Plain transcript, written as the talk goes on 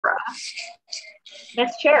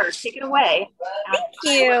Ms. Chair, take it away. Thank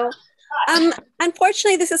you.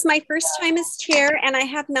 Unfortunately, this is my first time as chair, and I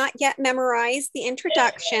have not yet memorized the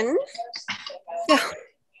introduction. So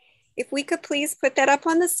if we could please put that up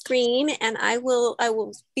on the screen, and I will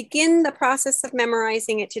begin the process of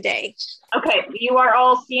memorizing it today. Okay, you are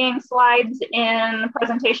all seeing slides in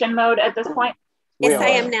presentation mode at this point? Yes, I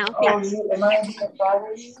am now. Thanks.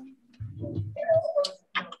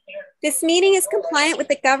 This meeting is compliant with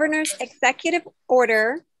the Governor's Executive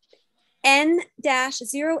Order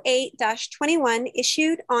N-08-21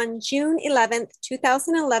 issued on June 11th,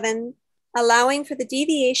 2011, allowing for the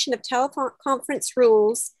deviation of teleconference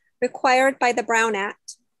rules required by the Brown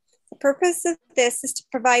Act. The purpose of this is to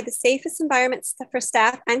provide the safest environments for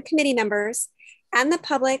staff and committee members and the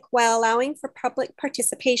public while allowing for public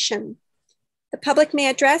participation. The public may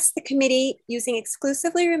address the committee using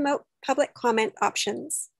exclusively remote public comment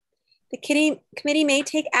options. The committee may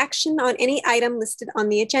take action on any item listed on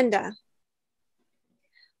the agenda.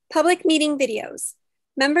 Public meeting videos.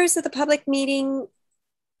 Members of the public may be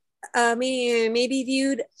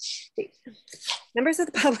viewed. Members of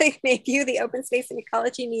the public may view the Open Space and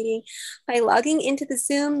Ecology meeting by logging into the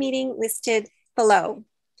Zoom meeting listed below.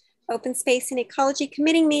 Open Space and Ecology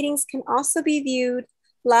committee meetings can also be viewed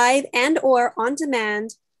live and or on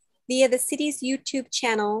demand via the city's YouTube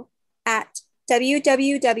channel at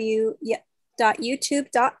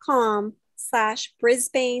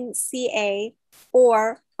www.youtube.com/BrisbaneCA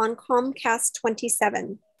or on Comcast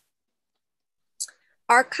 27.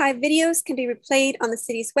 Archive videos can be replayed on the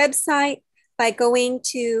city's website by going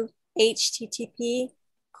to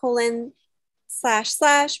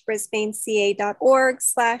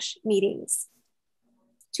http://brisbaneca.org/meetings.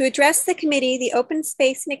 To address the committee, the Open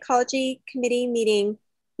Space and Ecology Committee meeting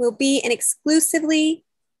will be an exclusively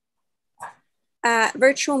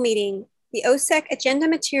virtual meeting. The OSEC agenda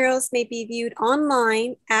materials may be viewed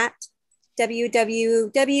online at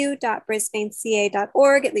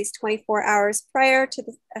www.brisbaneca.org at least 24 hours prior to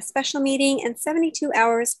a special meeting and 72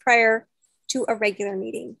 hours prior to a regular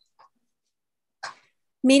meeting.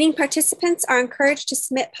 Meeting participants are encouraged to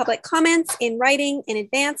submit public comments in writing in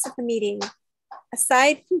advance of the meeting.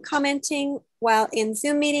 Aside from commenting while in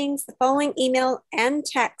Zoom meetings, the following email and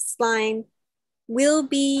text line will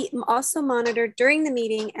be also monitored during the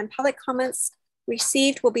meeting, and public comments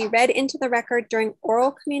received will be read into the record during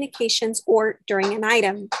oral communications or during an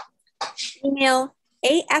item. Email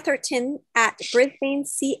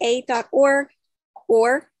aatherton@brisbaneca.org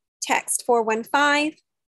or text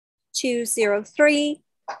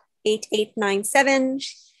 415-203-8897.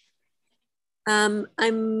 I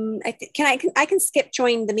can skip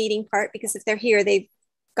join the meeting part because if they're here, they've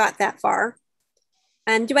got that far.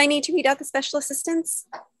 And do I need to read out the special assistance?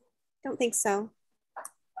 Don't think so.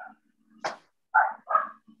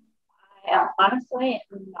 I am honestly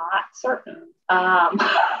not certain.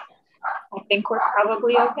 I think we're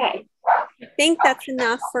probably okay. I think that's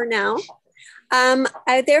enough for now.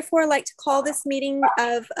 I therefore like to call this meeting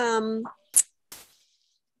of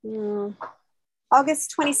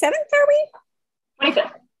August 27th, are we?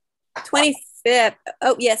 25th. 25th.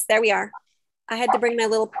 Oh, yes, there we are. I had to bring my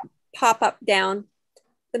little pop-up down.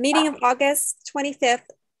 The meeting of August 25th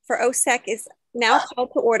for OSEC is now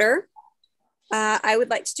called to order. I would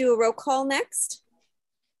like to do a roll call next.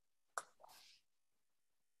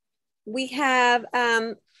 We have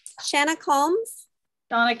Shanna Calms.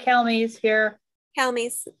 Donna Kelmy's here.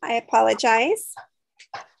 Kelmy's, I apologize.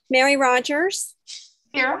 Mary Rogers.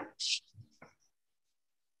 Here.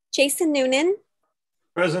 Jason Noonan.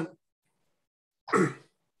 Present.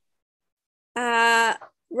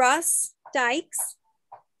 Ross Dykes.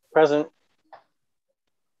 Present.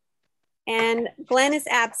 And Glenn is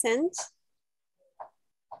absent.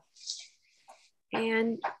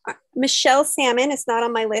 And Michelle Salmon is not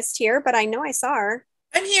on my list here, but I know I saw her.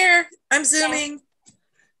 I'm here. I'm Zooming.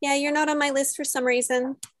 Yeah, you're not on my list for some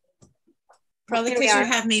reason. Probably because you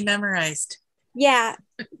have me memorized. Yeah,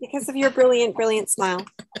 because of your brilliant, brilliant smile.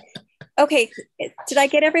 Okay, did I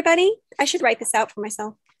get everybody? I should write this out for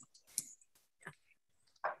myself.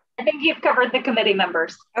 I think you've covered the committee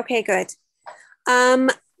members. Okay, good.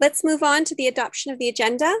 Let's move on to the adoption of the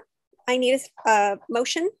agenda. I need a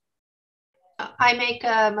motion. I make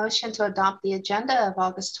a motion to adopt the agenda of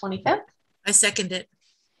August 25th. I second it.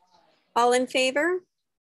 All in favor?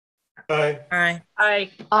 Aye. Aye.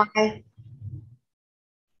 Aye. Aye.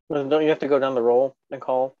 Well, don't you have to go down the roll and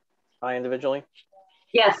call individually?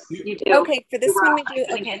 Yes, you do. Okay, for this one we do.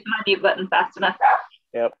 Okay. Okay. My mute button fast enough.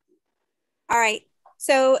 Yep. All right.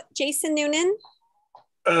 So Jason Noonan.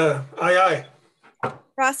 Aye.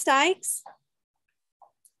 Ross Dykes.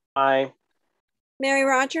 Aye. Mary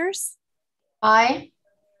Rogers, Aye.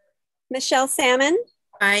 Michelle Salmon,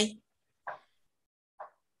 Aye.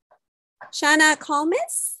 Shauna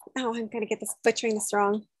Kalmis. Oh, I'm gonna get this butchering this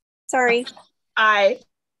wrong. Sorry. Aye.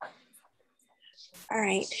 All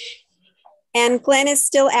right. And Glenn is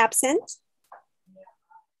still absent.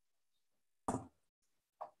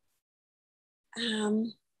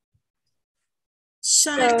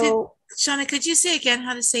 Shauna, could you say again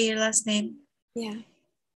how to say your last name? Yeah.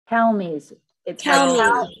 Calmes. It's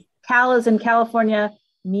Calmes. Cal is in California,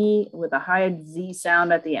 me with a high Z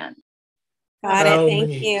sound at the end. Got it.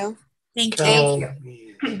 Thank you. Thank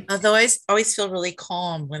you. Although I always feel really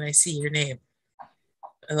calm when I see your name.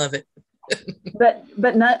 I love it.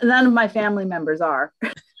 but none of my family members are.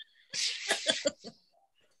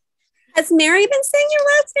 Has Mary been saying your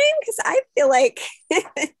last name? Because I feel like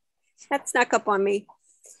that snuck up on me.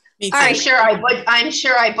 I'm sure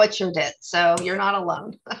I butchered it, so you're not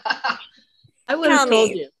alone. I would have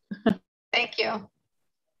told you. Thank you.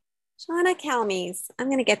 Shauna Calmes. I'm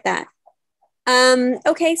going to get that.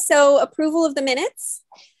 Okay, so approval of the minutes.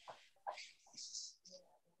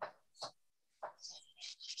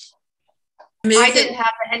 I didn't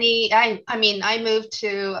have any, I moved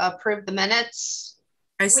to approve the minutes.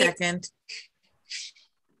 I second.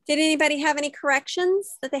 Did anybody have any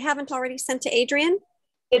corrections that they haven't already sent to Adrian?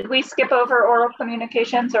 Did we skip over oral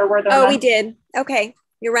communications, or were there Oh, none? we did. Okay,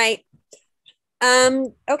 you're right.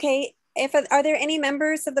 Okay, are there any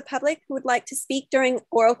members of the public who would like to speak during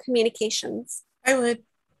oral communications? I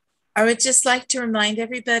would just like to remind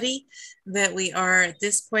everybody that we are at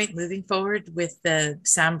this point moving forward with the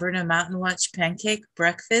San Bruno Mountain Watch Pancake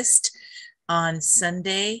Breakfast on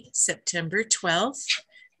Sunday, September 12th.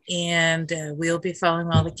 And we'll be following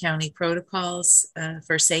all the county protocols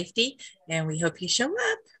for safety, and we hope you show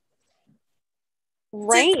up.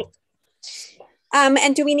 Right.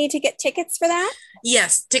 And do we need to get tickets for that?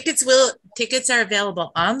 Yes, tickets are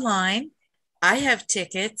available online. I have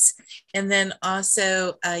tickets, and then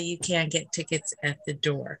also you can get tickets at the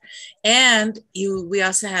door. And we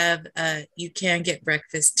also have you can get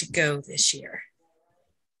breakfast to go this year.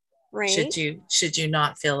 Right. Should you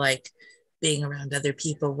not feel like being around other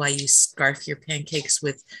people while you scarf your pancakes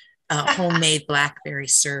with homemade blackberry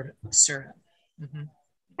syrup. Mm-hmm.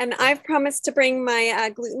 And I've promised to bring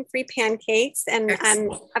my gluten-free pancakes, and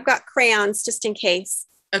I've got crayons just in case.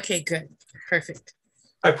 Okay, good. Perfect.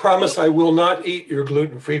 I promise I will not eat your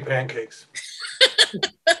gluten-free pancakes.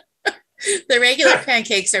 The regular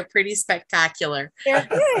pancakes are pretty spectacular. They're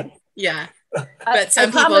good. Yeah. But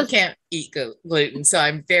some people can't eat gluten, so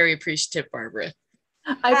I'm very appreciative, Barbara.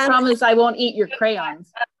 I promise I won't eat your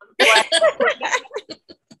crayons.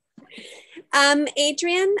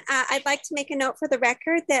 Adrian, I'd like to make a note for the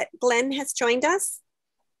record that Glenn has joined us.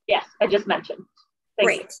 Yes, I just mentioned.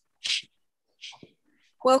 Great.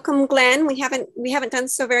 Welcome, Glenn. We haven't done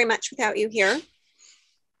so very much without you here.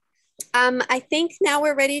 I think now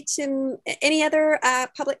we're ready to, any other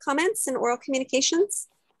public comments and oral communications?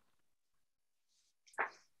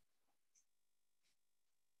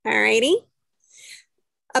 All righty.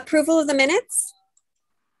 Approval of the minutes?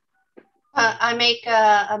 I make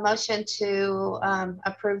a motion to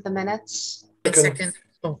approve the minutes. Second.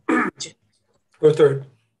 Oh. Or third.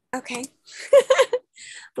 Okay.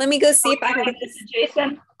 Let me go see if I can get this.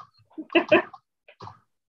 Jason.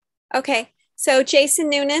 Okay. So Jason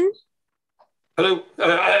Noonan. Hello.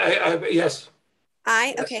 Yes.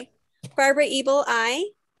 Aye. Okay. Barbara Ebel.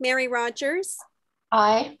 Aye. Mary Rogers.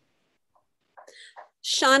 Aye.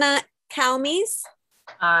 Shauna Calmes.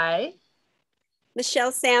 Aye.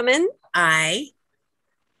 Michelle Salmon. Aye.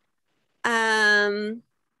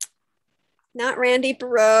 Not Randy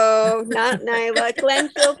Bro, not Nyla. Glenn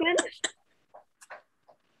Philbin.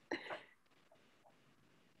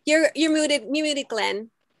 You're muted,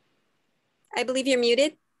 Glenn. I believe you're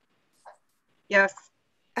muted. Yes.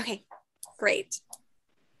 Okay, great.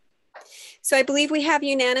 So I believe we have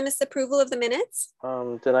unanimous approval of the minutes. I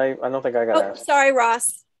don't think I got asked. Sorry,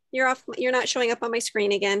 Ross. You're off. You're not showing up on my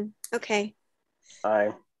screen again. Okay.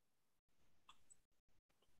 Aye.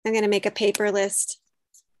 I'm going to make a paper list.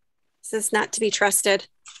 This is not to be trusted.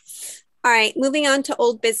 All right, moving on to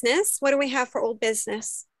old business. What do we have for old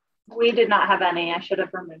business? We did not have any. I should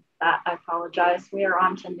have removed that. I apologize. We are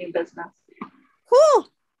on to new business. Cool.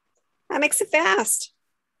 That makes it fast.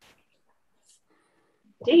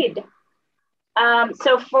 Indeed.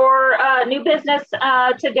 So for new business,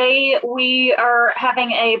 today we are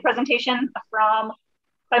having a presentation from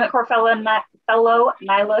Climate Corps fellow Nyla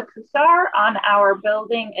Kusar on our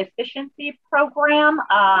building efficiency program.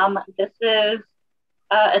 This is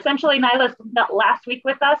essentially, Nyla's last week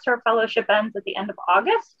with us. Her fellowship ends at the end of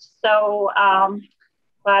August. So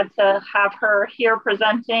glad to have her here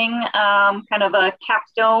presenting kind of a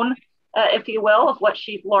capstone, if you will, of what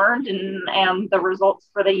she's learned and the results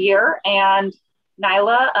for the year. And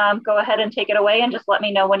Nyla, go ahead and take it away and just let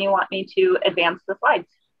me know when you want me to advance the slides.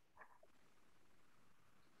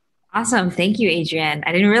 Awesome. Thank you, Adrienne.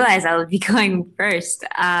 I didn't realize I would be going first.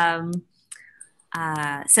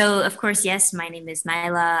 So of course, yes, my name is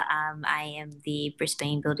Nyla. I am the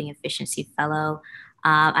Brisbane Building Efficiency Fellow.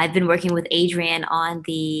 I've been working with Adrienne on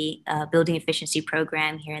the Building Efficiency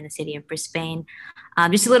Program here in the city of Brisbane.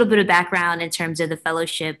 Just a little bit of background in terms of the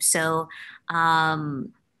fellowship. So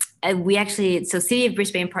City of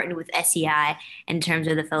Brisbane partnered with SEI in terms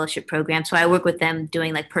of the fellowship program. So I work with them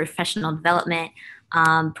doing like professional development,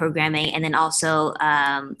 programming, and then also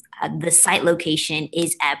the site location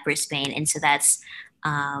is at Brisbane, and so that's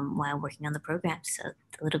why I'm working on the program. So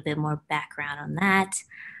a little bit more background on that.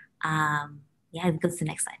 Yeah, we go to the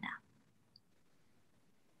next slide now.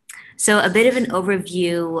 So a bit of an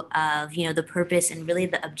overview of the purpose and really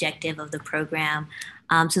the objective of the program.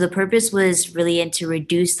 So the purpose was really to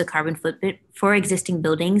reduce the carbon footprint for existing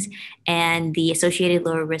buildings and the associated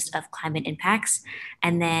lower risk of climate impacts.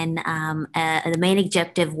 And then the main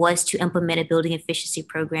objective was to implement a building efficiency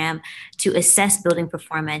program to assess building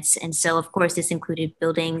performance. And so, of course, this included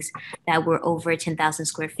buildings that were over 10,000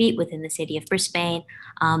 square feet within the city of Brisbane.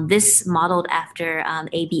 This modeled after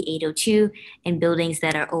AB 802 in buildings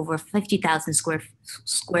that are over 50,000 square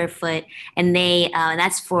foot. And and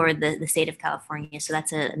that's for the state of California. So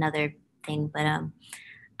that's another thing. But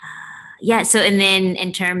yeah, so and then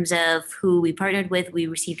in terms of who we partnered with, we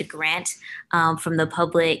received a grant from the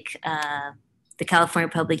California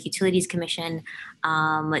Public Utilities Commission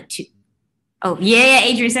Adrienne,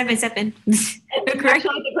 step in. Actually, the grant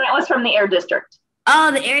was from the Air District.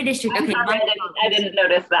 Oh, the Air District. Okay. I didn't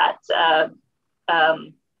notice that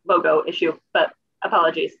logo issue, but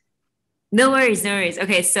apologies. No worries.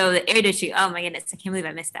 Okay, so the Air District. Oh my goodness, I can't believe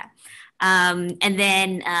I missed that. And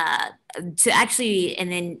then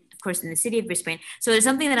of course, in the city of Brisbane. So there's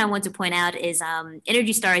something that I want to point out is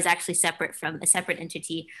Energy Star is actually separate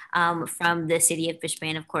entity from the city of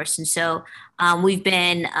Brisbane, of course. And so we've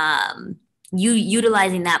been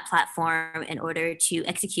utilizing that platform in order to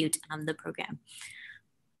execute the program.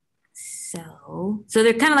 So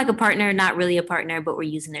they're kind of like a partner, not really a partner, but we're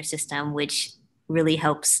using their system, which really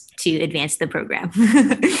helps to advance the program.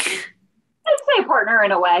 I'd say partner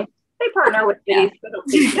in a way. They partner with cities.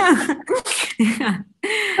 Yeah.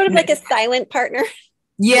 Sort of like a silent partner.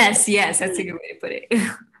 Yes, that's a good way to put it.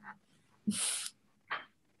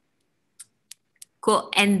 Cool.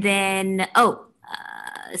 And then,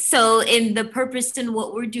 so in the purpose and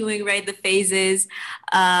what we're doing, right, the phases.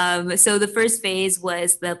 So the first phase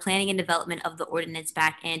was the planning and development of the ordinance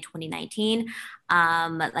back in 2019,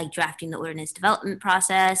 like drafting the ordinance development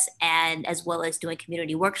process and as well as doing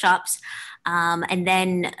community workshops. And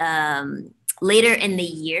then later in the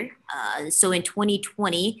year, so in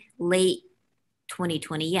 2020, late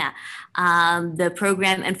 2020, the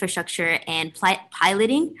program infrastructure and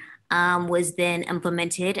piloting was then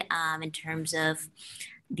implemented in terms of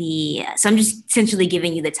so I'm just essentially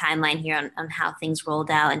giving you the timeline here on how things rolled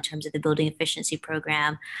out in terms of the building efficiency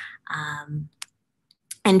program.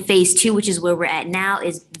 And phase 2, which is where we're at now,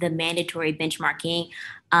 is the mandatory benchmarking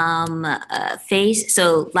phase.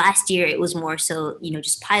 So last year it was more so,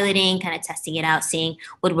 just piloting, kind of testing it out, seeing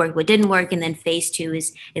what worked, what didn't work. And then phase 2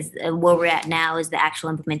 is where we're at now, is the actual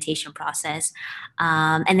implementation process.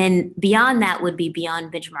 And then beyond that would be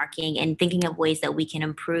beyond benchmarking and thinking of ways that we can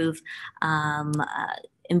improve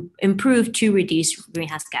to reduce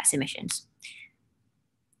greenhouse gas emissions.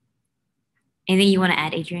 Anything you want to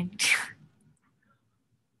add, Adrienne?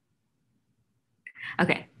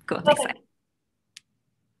 Okay, cool. Next slide.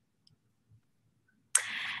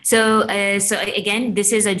 So again,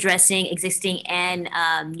 this is addressing existing and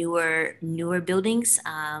newer buildings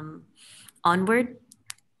onward.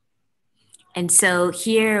 And so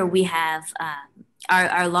here we have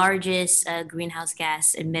our largest greenhouse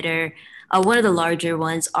gas emitter. One of the larger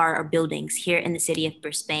ones are our buildings here in the city of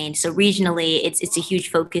Brisbane. So regionally, it's a huge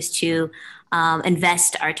focus to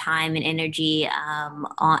invest our time and energy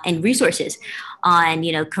and resources on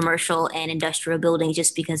commercial and industrial buildings,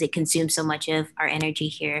 just because it consumes so much of our energy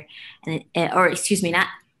here, not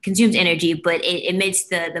consumes energy, but it emits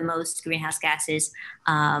the most greenhouse gases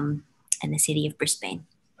in the city of Brisbane.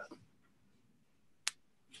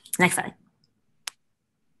 Next slide.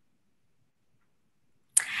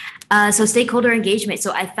 So stakeholder engagement.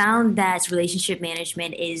 So I found that relationship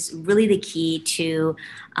management is really the key to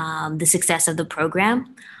the success of the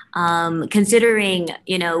program. Considering,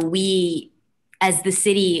 we as the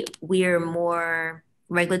city, we are more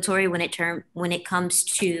regulatory when it comes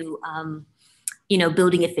to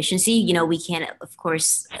building efficiency. We can't, of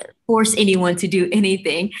course, force anyone to do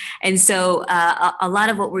anything. And so a lot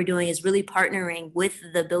of what we're doing is really partnering with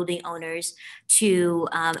the building owners to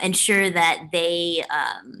ensure that they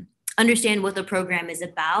understand what the program is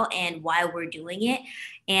about and why we're doing it,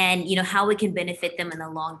 and how it can benefit them in the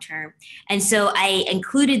long term. And so I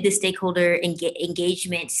included the stakeholder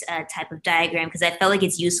engagement type of diagram because I felt like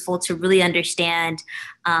it's useful to really understand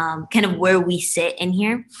kind of where we sit in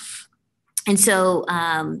here. And so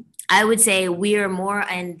I would say we are more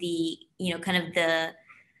on the kind of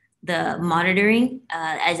the monitoring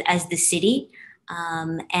as the city,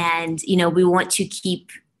 and we want to keep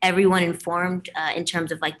everyone informed in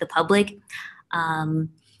terms of like the public, and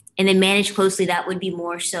then manage closely. That would be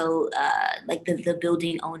more so like the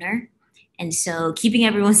building owner. And so keeping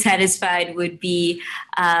everyone satisfied would be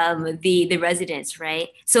the residents, right?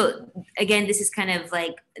 So again, this is kind of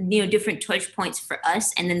like, different touch points for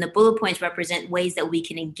us. And then the bullet points represent ways that we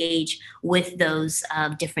can engage with those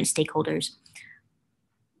different stakeholders.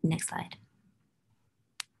 Next slide.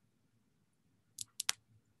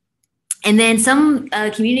 And then some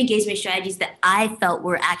community engagement strategies that I felt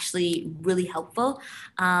were actually really helpful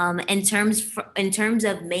in terms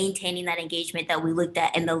of maintaining that engagement that we looked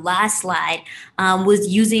at in the last slide, was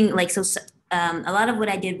using a lot of what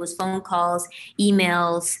I did was phone calls,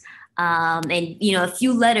 emails, and a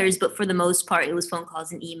few letters, but for the most part it was phone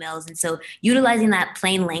calls and emails. And so utilizing that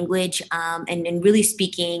plain language and really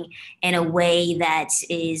speaking in a way that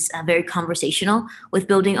is very conversational with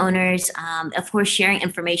building owners, of course sharing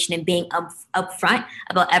information and being upfront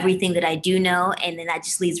about everything that I do know. And then that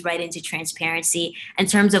just leads right into transparency in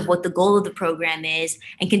terms of what the goal of the program is,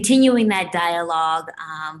 and continuing that dialogue,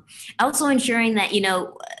 also ensuring that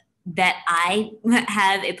that I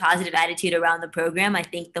have a positive attitude around the program. I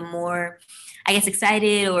think the more, I guess,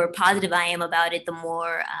 excited or positive I am about it, the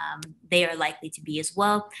more they are likely to be as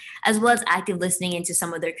well as active listening into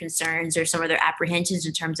some of their concerns or some of their apprehensions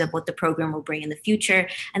in terms of what the program will bring in the future.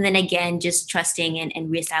 And then again, just trusting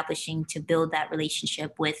and reestablishing to build that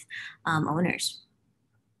relationship with owners.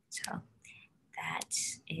 So that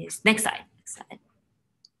is, next slide.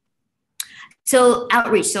 So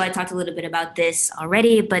outreach, so I talked a little bit about this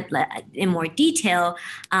already, but in more detail,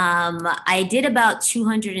 I did about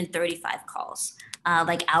 235 calls,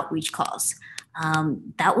 like outreach calls.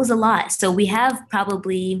 That was a lot. So we have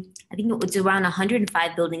probably, I think it was around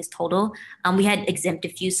 105 buildings total. We had exempt a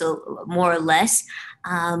few, so more or less.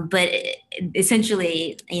 But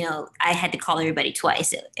essentially, I had to call everybody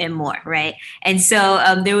twice and more, right? And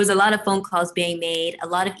so there was a lot of phone calls being made, a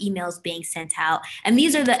lot of emails being sent out. And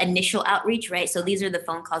these are the initial outreach, right? So these are the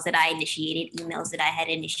phone calls that I initiated, emails that I had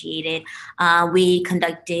initiated. We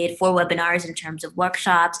conducted 4 webinars in terms of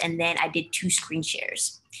workshops, and then I did 2 screen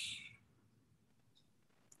shares.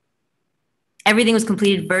 Everything was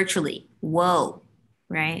completed virtually. Whoa,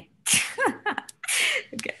 right?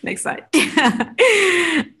 Okay, next slide. So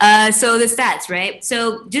the stats, right?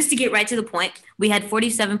 So just to get right to the point, we had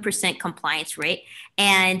 47% compliance rate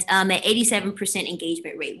and an 87%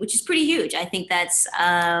 engagement rate, which is pretty huge. I think that's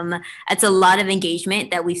a lot of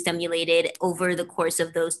engagement that we stimulated over the course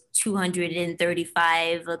of those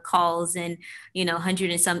 235 calls and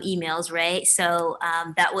 100 and some emails, right? So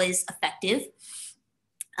that was effective.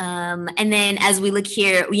 And then as we look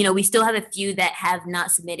here, we still have a few that have not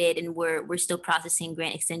submitted, and we're still processing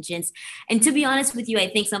grant extensions. And to be honest with you, I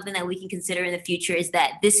think something that we can consider in the future is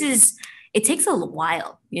that it takes a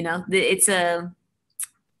while,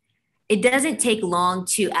 it doesn't take long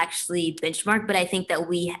to actually benchmark, but I think that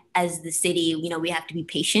we, as the city, we have to be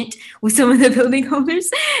patient with some of the building owners.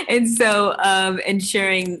 And so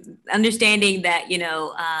understanding that,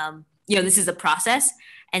 this is a process.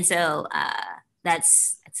 And so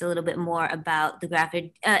that's a little bit more about the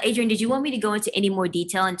graphic. Adrian, did you want me to go into any more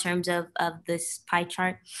detail in terms of this pie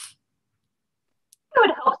chart? It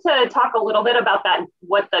would help to talk a little bit about that,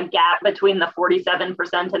 what the gap between the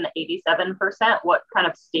 47% and the 87%, what kind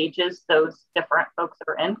of stages those different folks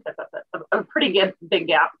are in, because that's a pretty big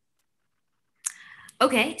gap.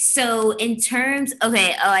 Okay, so in terms,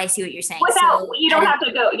 I see what you're saying. You don't have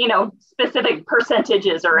to go, specific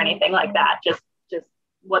percentages or anything like that, just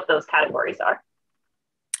what those categories are.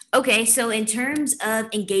 Okay, so in terms of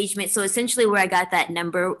engagement, so essentially where I got that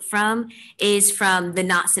number from is from the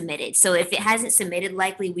not submitted. So if it hasn't submitted,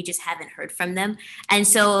 likely we just haven't heard from them. And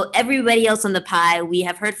so everybody else on the pie, we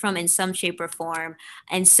have heard from in some shape or form.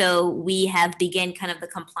 And so we have begun kind of the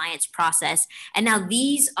compliance process. And now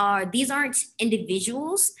these aren't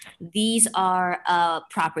individuals, these are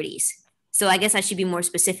properties. So I guess I should be more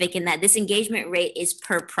specific in that this engagement rate is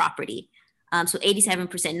per property. So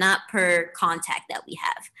 87%, not per contact that we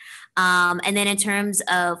have. And then in terms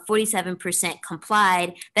of 47%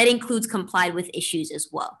 complied, that includes complied with issues as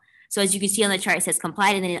well. So as you can see on the chart, it says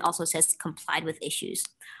complied, and then it also says complied with issues.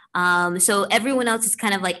 So everyone else is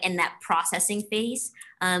kind of like in that processing phase.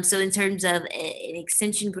 So in terms of an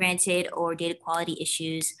extension granted or data quality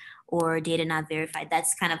issues or data not verified,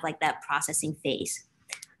 that's kind of like that processing phase.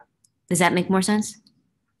 Does that make more sense?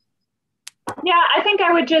 Yeah, I think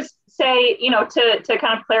I would just say, to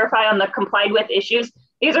kind of clarify on the complied with issues,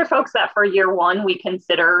 these are folks that for year one, we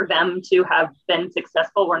consider them to have been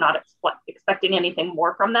successful. We're not expecting anything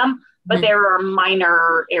more from them, but there are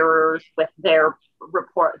minor errors with their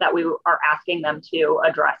report that we are asking them to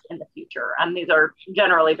address in the future. And these are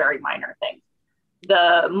generally very minor things.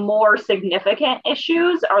 The more significant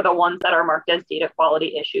issues are the ones that are marked as data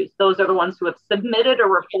quality issues. Those are the ones who have submitted a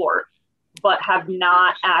report but have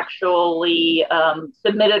not actually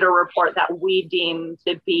submitted a report that we deem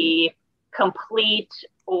to be complete,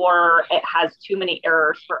 or it has too many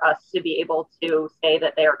errors for us to be able to say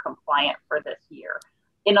that they are compliant for this year.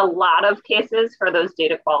 In a lot of cases for those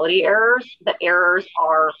data quality errors, the errors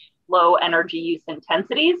are low energy use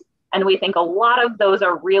intensities. And we think a lot of those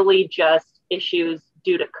are really just issues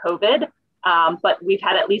due to COVID. But we've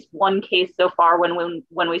had at least one case so far when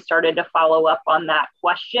we started to follow up on that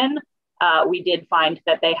question. We did find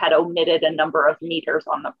that they had omitted a number of meters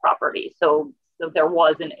on the property. So there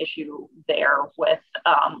was an issue there with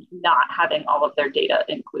not having all of their data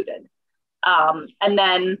included. And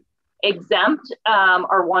then exempt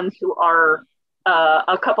are ones who are,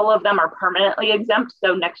 a couple of them are permanently exempt.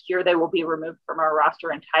 So next year they will be removed from our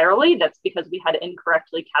roster entirely. That's because we had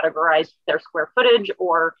incorrectly categorized their square footage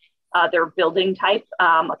or their building type.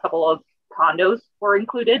 A couple of condos were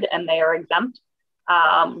included and they are exempt.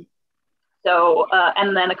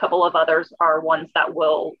 And then a couple of others are ones that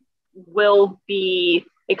will be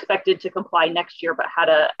expected to comply next year, but had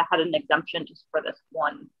an exemption just for this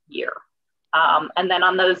 1 year. And then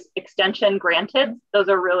on those extension granted, those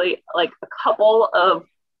are really like a couple of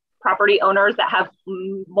property owners that have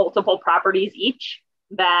multiple properties each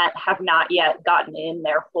that have not yet gotten in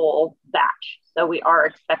their full batch. So we are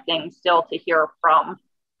expecting still to hear from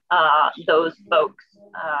those folks,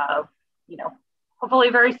 hopefully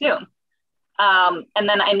very soon. And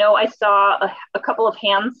then I know I saw a couple of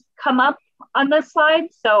hands come up on this slide.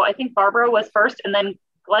 So I think Barbara was first, and then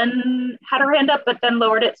Glenn had her hand up, but then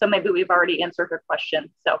lowered it. So maybe we've already answered her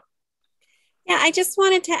question. So yeah, I just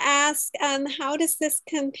wanted to ask, how does this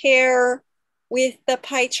compare with the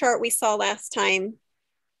pie chart we saw last time?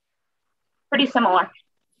 Pretty similar.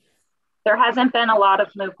 There hasn't been a lot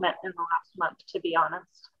of movement in the last month, to be honest.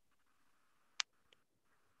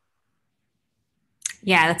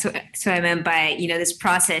 Yeah, that's what I meant by, this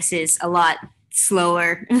process is a lot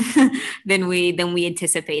slower than we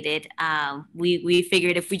anticipated. We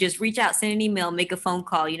figured if we just reach out, send an email, make a phone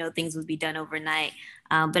call, things would be done overnight.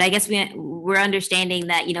 But I guess we're understanding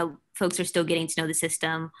that, folks are still getting to know the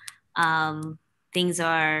system. Things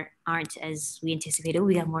aren't as we anticipated.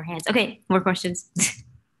 We got more hands. Okay, more questions.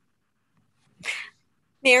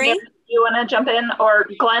 Mary? Yeah, you want to jump in, or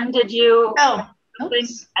Glenn, did you? Oh.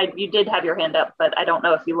 You did have your hand up, but I don't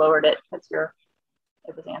know if you lowered it because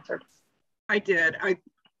it was answered. I did.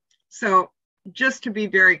 So just to be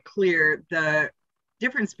very clear, the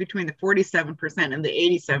difference between the 47% and the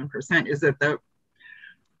 87% is that the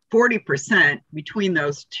 40% between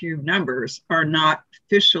those two numbers are not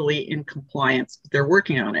officially in compliance. They're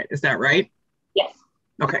working on it. Is that right? Yes.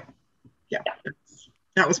 Okay. Yeah.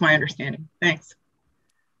 That was my understanding. Thanks.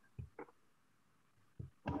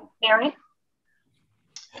 Mary?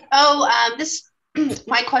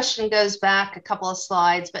 My question goes back a couple of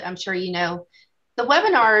slides, but I'm sure you know. The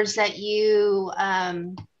webinars that you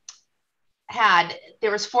had,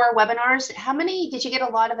 there was 4 webinars. How many, did you get a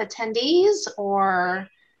lot of attendees or?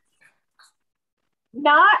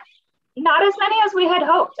 Not as many as we had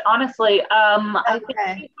hoped, honestly. I think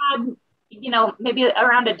we had, maybe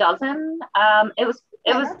around a dozen. That's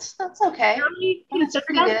okay. That's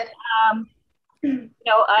pretty good.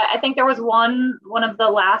 I think there was one of the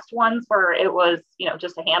last ones where it was,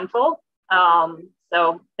 just a handful.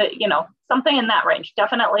 So, something in that range.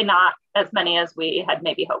 Definitely not as many as we had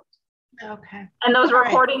maybe hoped. Okay. And those All right.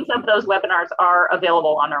 recordings of those webinars are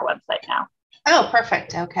available on our website now. Oh,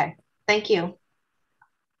 perfect. Okay. Thank you.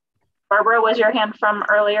 Barbara, was your hand from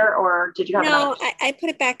earlier, or did you have No, another? I put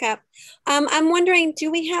it back up. I'm wondering,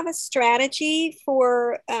 do we have a strategy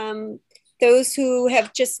for those who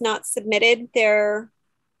have just not submitted their,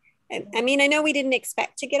 I mean, I know we didn't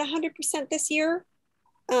expect to get 100% this year,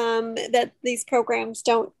 that these programs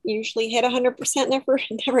don't usually hit 100% in their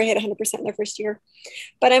first, never hit 100% in their first year.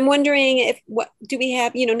 But I'm wondering if, what do we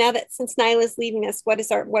have, you know, now that since Nyla's leaving us, what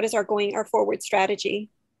is our forward strategy?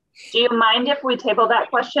 Do you mind if we table that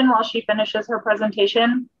question while she finishes her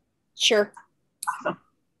presentation? Sure. Awesome.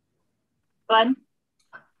 Glenn?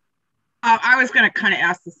 I was going to kind of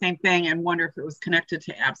ask the same thing and wonder if it was connected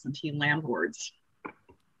to absentee landlords.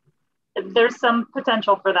 There's some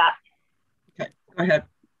potential for that. Okay, go ahead.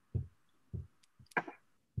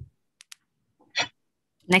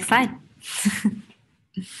 Next slide.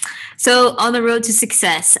 So on the road to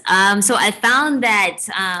success. So I found that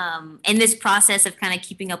in this process of kind of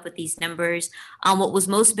keeping up with these numbers, what was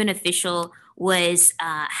most beneficial was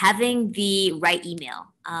having the right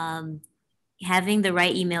email. Having the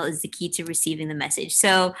right email is the key to receiving the message.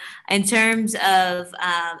 So in terms of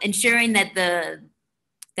ensuring that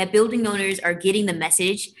that building owners are getting the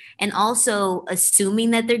message, and also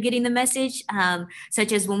assuming that they're getting the message,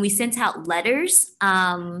 such as when we sent out letters,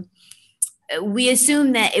 we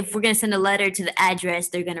assume that if we're going to send a letter to the address,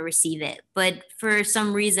 they're going to receive it. But for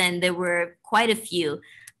some reason, there were quite a few,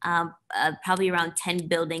 probably around 10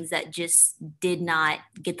 buildings that just did not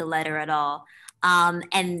get the letter at all.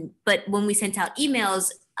 But when we sent out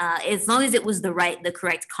emails, as long as it was the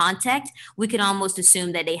correct contact, we could almost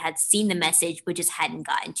assume that they had seen the message, but just hadn't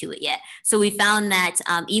gotten to it yet. So we found that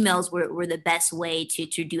emails were the best way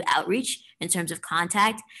to do outreach in terms of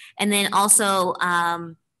contact. And then also,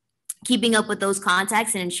 keeping up with those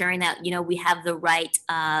contacts and ensuring that, you know, we have the right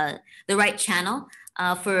channel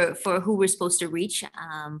for who we're supposed to reach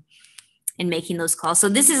in making those calls. So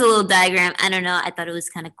this is a little diagram. I don't know. I thought it was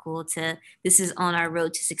kind of cool this is on our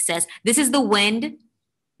road to success. This is the wind.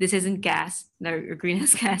 This isn't gas, or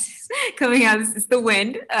greenhouse gases coming out. This is the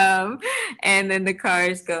wind. And then the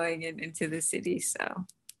cars going into the city. So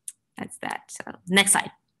that's that. So next slide.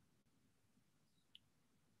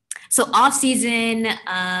 So off-season,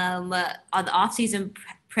 the off-season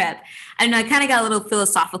prep. I don't know, I kind of got a little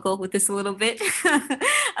philosophical with this a little bit.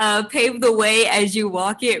 Pave the way as you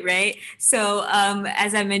walk it, right? So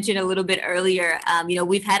as I mentioned a little bit earlier, you know,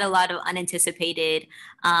 we've had a lot of unanticipated,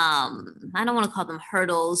 I don't want to call them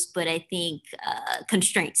hurdles, but I think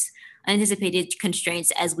unanticipated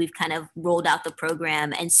constraints as we've kind of rolled out the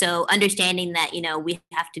program. And so understanding that, you know, we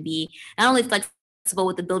have to be not only flexible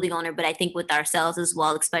with the building owner, but I think with ourselves as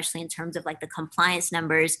well, especially in terms of like the compliance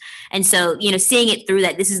numbers. And so, you know, seeing it through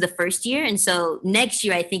that this is the first year. And so next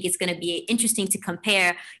year, I think it's going to be interesting to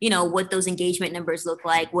compare, you know, what those engagement numbers look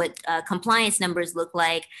like, what compliance numbers look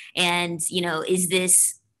like. And, you know, is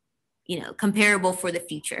this, you know, comparable for the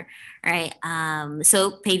future, right?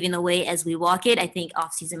 So paving the way as we walk it, I think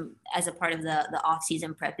off-season, as a part of the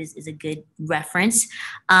off-season prep is a good reference.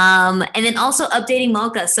 And then also updating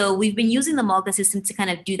Malka. So we've been using the Malka system to kind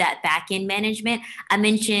of do that back-end management. I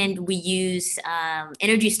mentioned we use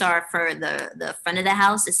Energy Star for the front of the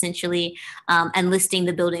house, essentially, and listing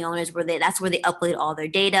the building owners that's where they upload all their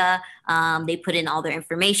data. They put in all their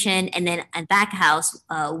information. And then at back house,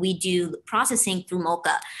 we do processing through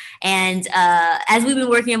Malka. And as we've been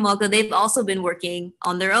working on Malka, they've also been working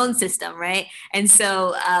on their own system, right? And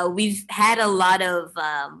so we've had a lot of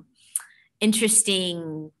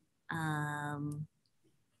interesting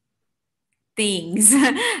things,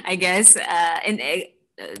 I guess, and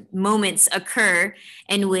moments occur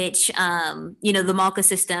in which, you know, the Malka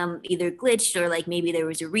system either glitched or like maybe there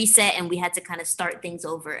was a reset and we had to kind of start things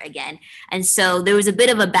over again. And so there was a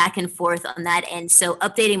bit of a back and forth on that. And so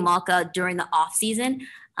updating Malka during the off season,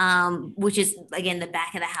 which is again, the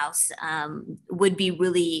back of the house, would be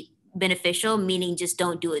really beneficial, meaning just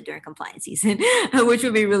don't do it during compliance season, which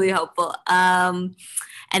would be really helpful. And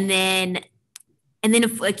then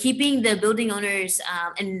keeping the building owners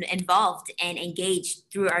involved and engaged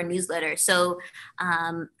through our newsletter. So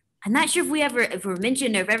I'm not sure if we're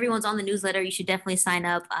mentioned or if everyone's on the newsletter, you should definitely sign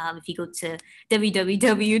up. If you go to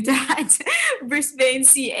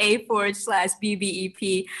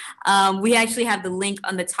www.brisbaneca.com/BBEP, we actually have the link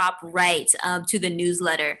on the top right to the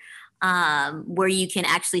newsletter. Where you can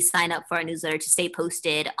actually sign up for our newsletter to stay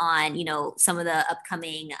posted on, you know, some of the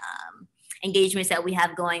upcoming engagements that we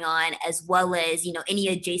have going on, as well as, you know, any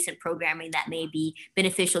adjacent programming that may be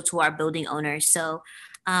beneficial to our building owners. So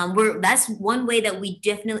That's one way that we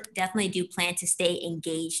definitely do plan to stay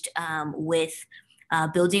engaged with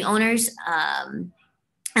building owners.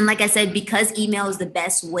 And like I said, because email is the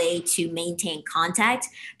best way to maintain contact,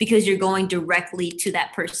 because you're going directly to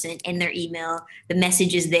that person in their email, the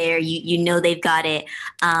message is there, you know they've got it.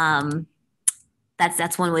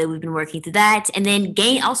 That's one way we've been working through that. And then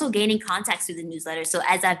gaining contacts through the newsletter. So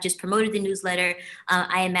as I've just promoted the newsletter,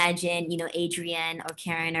 I imagine, Adrienne or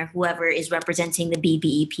Karen or whoever is representing the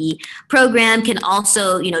BBEP program can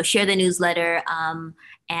also, share the newsletter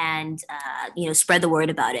and spread the word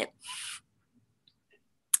about it.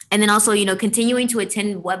 And then also, continuing to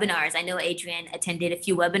attend webinars. I know Adrienne attended a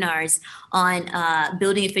few webinars on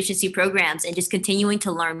building efficiency programs and just continuing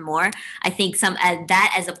to learn more. I think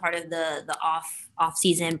that as a part of the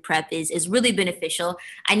off-season prep is really beneficial.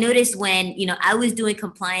 I noticed when, I was doing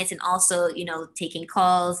compliance and also, taking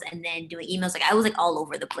calls and then doing emails, I was all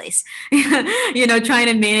over the place, trying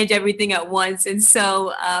to manage everything at once. And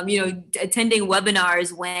so, attending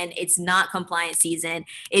webinars when it's not compliance season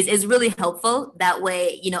is really helpful. That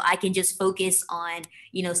way, I can just focus on,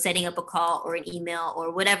 setting up a call or an email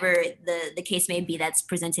or whatever the case may be that's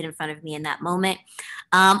presented in front of me in that moment.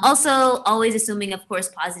 Also, always assuming, of course,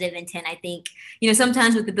 positive intent. I think,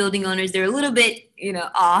 sometimes with the building owners, they're a little bit,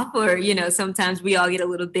 off, or, sometimes we all get a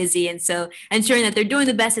little busy. And so ensuring that they're doing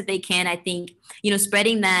the best that they can, I think,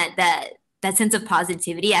 spreading that sense of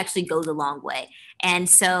positivity actually goes a long way. And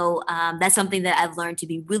so that's something that I've learned to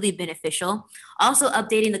be really beneficial. Also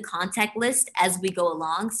updating the contact list as we go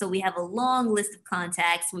along. So we have a long list of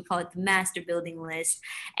contacts. We call it the master building list.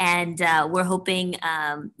 And we're hoping,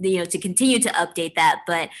 to continue to update that,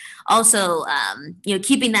 but also,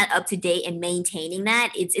 keeping that up to date and maintaining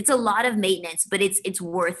that. It's a lot of maintenance, but it's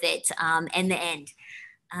worth it in the end.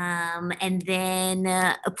 And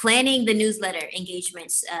then planning the newsletter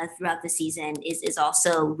engagements throughout the season is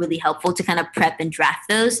also really helpful to kind of prep and draft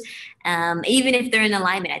those. Even if they're in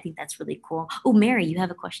alignment, I think that's really cool. Oh, Mary, you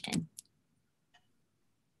have a question.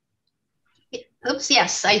 Oops,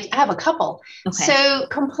 yes, I have a couple. Okay. So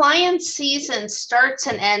compliance season starts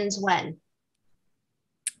and ends when?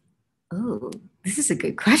 Oh, this is a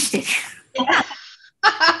good question. Yeah.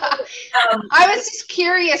 I was just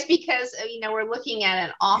curious because, we're looking at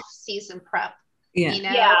an off-season prep. Yeah.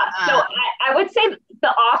 So I would say the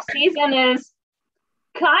off-season is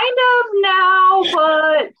kind of now,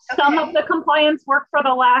 but some of the compliance work for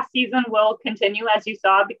the last season will continue, as you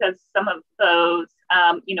saw, because some of those,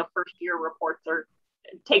 first-year reports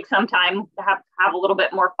take some time to have a little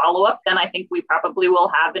bit more follow-up than I think we probably will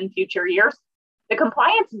have in future years. The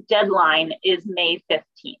compliance deadline is May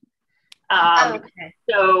 15th.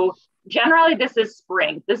 So generally this is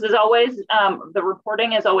spring. This is always, the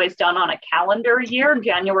reporting is always done on a calendar year,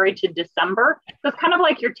 January to December. So it's kind of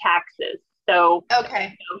like your taxes. So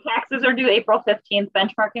taxes are due April 15th,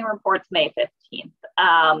 benchmarking reports May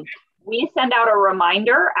 15th. We send out a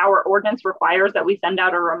reminder. Our ordinance requires that we send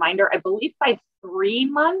out a reminder, I believe by 3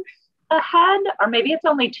 months ahead, or maybe it's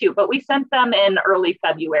only 2, but we sent them in early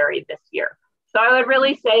February this year. So I would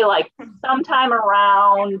really say sometime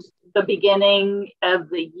around the beginning of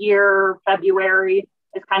the year, February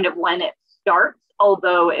is kind of when it starts,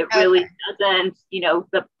 although it really doesn't,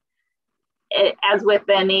 as with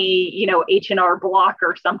any, H&R block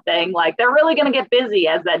or something, they're really going to get busy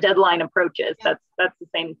as that deadline approaches. That's the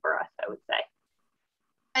same for us, I would say.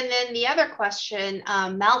 And then the other question,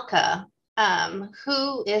 Malka,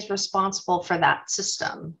 who is responsible for that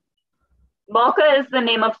system? Malka is the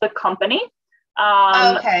name of the company.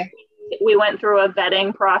 We went through a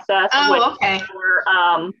vetting process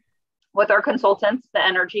with our consultants, the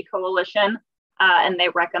Energy Coalition, and they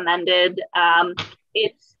recommended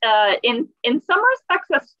it's in some respects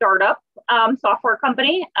a startup software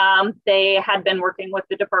company. They had been working with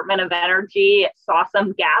the Department of Energy, saw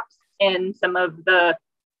some gaps in some of the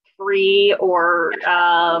free or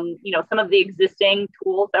some of the existing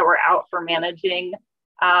tools that were out for managing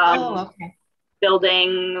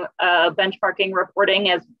building benchmarking reporting,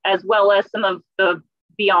 as well as some of the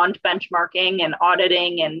beyond benchmarking and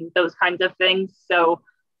auditing and those kinds of things. So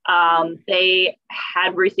they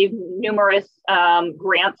had received numerous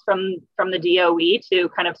grants from the DOE to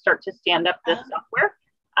kind of start to stand up this software.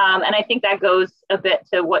 And I think that goes a bit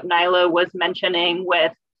to what Nyla was mentioning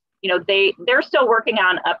with, they're still working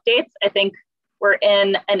on updates. I think we're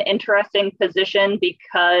in an interesting position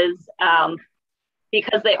because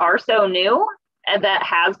they are so new. And that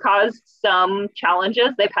has caused some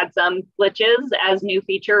challenges. They've had some glitches as new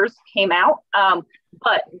features came out,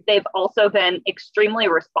 but they've also been extremely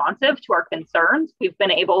responsive to our concerns. We've been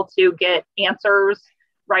able to get answers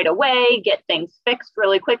right away, get things fixed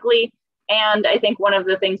really quickly. And I think one of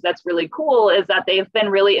the things that's really cool is that they've been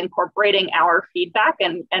really incorporating our feedback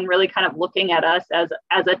and really kind of looking at us as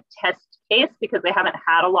a test case, because they haven't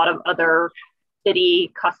had a lot of other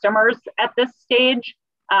city customers at this stage.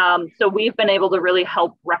 So we've been able to really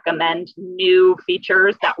help recommend new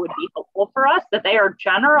features that would be helpful for us, that they are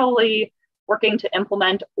generally working to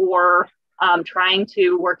implement or trying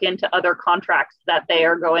to work into other contracts that they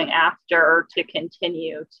are going after to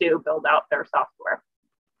continue to build out their software.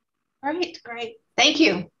 All right, great. Thank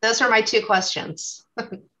you. Those are my two questions.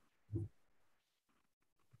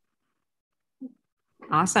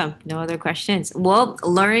 Awesome. No other questions. Well, the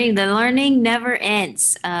learning never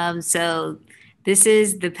ends. So this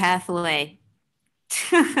is the pathway.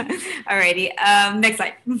 Alrighty. Next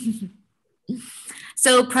slide.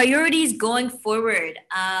 So priorities going forward.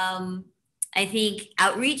 I think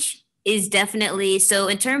outreach is definitely, so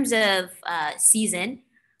in terms of season,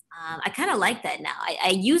 I kind of like that now. I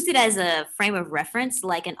used it as a frame of reference,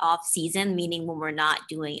 like an off season, meaning when we're not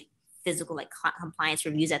doing physical like compliance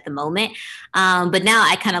reviews at the moment. But now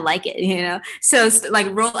I kind of like it, you know? So like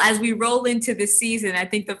as we roll into the season, I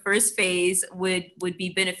think the first phase would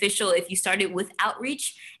be beneficial if you started with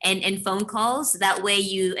outreach and phone calls. That way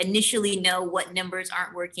you initially know what numbers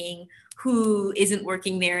aren't working, who isn't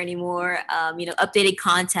working there anymore, updated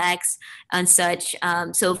contacts and such.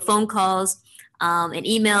 So phone calls, and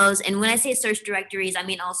emails. And when I say search directories, I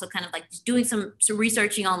mean also kind of like just doing some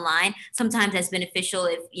researching online. Sometimes that's beneficial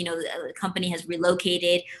if, a company has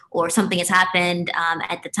relocated or something has happened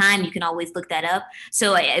at the time. You can always look that up.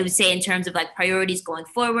 So I would say in terms of like priorities going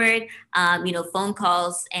forward, phone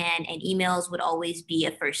calls and emails would always be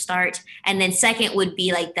a first start. And then second would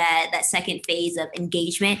be like that second phase of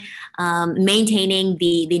engagement, maintaining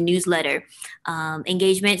the newsletter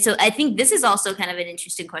engagement. So I think this is also kind of an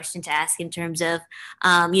interesting question to ask in terms of,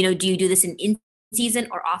 do you do this in season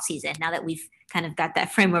or off season, now that we've kind of got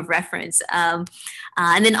that frame of reference. And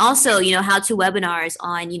then also, how to webinars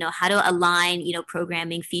on, how to align,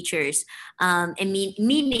 programming features, and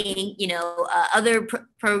meaning, other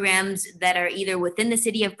programs that are either within the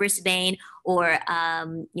city of Brisbane or,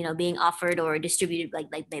 being offered or distributed like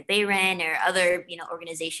by Bayren or other,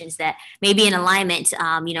 organizations that may be in alignment.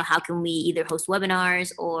 How can we either host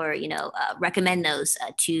webinars or, recommend those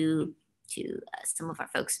to some of our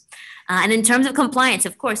folks. And in terms of compliance,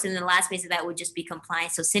 of course, and the last phase of that would just be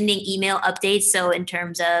compliance. So sending email updates. So in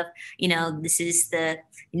terms of, this is the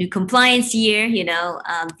new compliance year,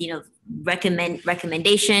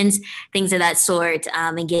 recommendations, things of that sort,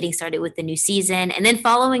 and getting started with the new season, and then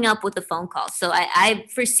following up with the phone calls. So I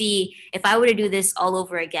foresee if I were to do this all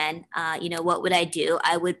over again, what would I do?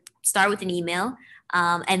 I would start with an email,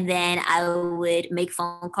 and then I would make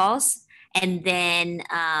phone calls. And then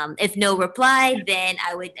if no reply, then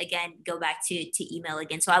I would, again, go back to email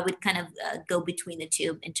again. So I would kind of go between the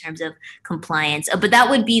two in terms of compliance. But that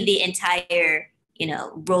would be the entire,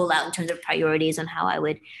 rollout in terms of priorities on how I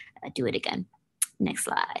would do it again. Next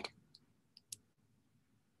slide.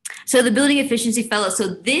 So the Building Efficiency Fellow.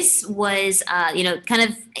 So this was, kind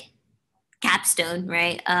of capstone,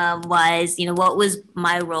 right? Was, what was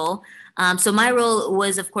my role? So my role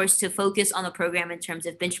was, of course, to focus on the program in terms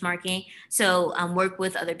of benchmarking. So work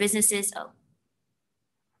with other businesses. Oh,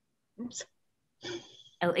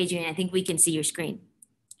 Adrian, I think we can see your screen.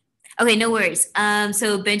 Okay, no worries.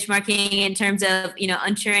 So benchmarking in terms of,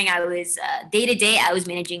 ensuring I was day to day, I was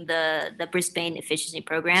managing the Brisbane efficiency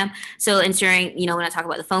program. So ensuring, when I talk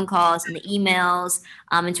about the phone calls and the emails,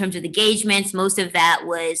 in terms of engagements, most of that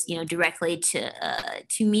was, directly to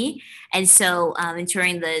me. And so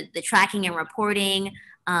ensuring the tracking and reporting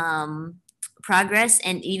progress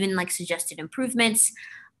and even like suggested improvements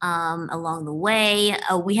along the way.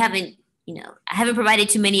 We haven't, I haven't provided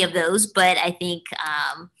too many of those, but I think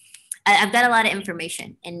I've got a lot of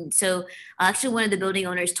information. And so actually one of the building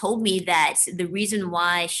owners told me that the reason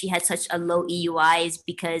why she had such a low EUI is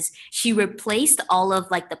because she replaced all of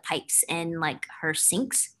like the pipes in like her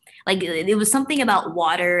sinks. Like it was something about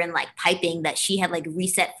water and like piping that she had like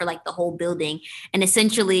reset for like the whole building. And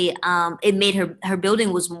essentially it made her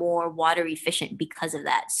building was more water efficient because of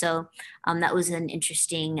that. So that was an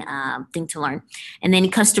interesting thing to learn. And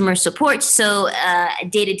then customer support. So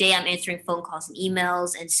day to day I'm answering phone calls and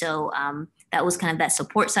emails. And so that was kind of that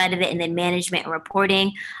support side of it. And then management and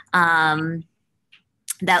reporting.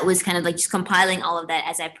 That was kind of like just compiling all of that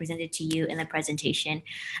as I presented to you in the presentation.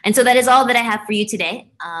 And so that is all that I have for you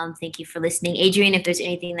today. Thank you for listening. Adrian, if there's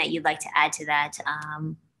anything that you'd like to add to that,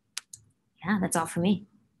 yeah, that's all for me.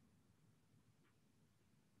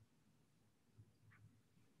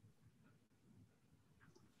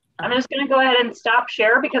 I'm just going to go ahead and stop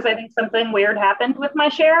share because I think something weird happened with my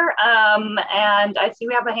share. And I see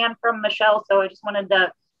we have a hand from Michelle, so I just wanted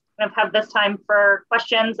to kind of have this time for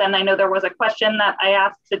questions. And I know there was a question that I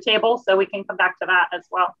asked to table, so we can come back to that as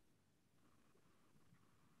well.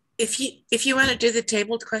 If you want to do the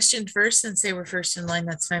tabled question first, since they were first in line,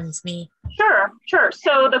 that's fine with me. Sure.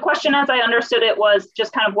 So the question, as I understood it, was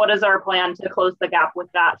just kind of what is our plan to close the gap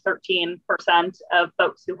with that 13% of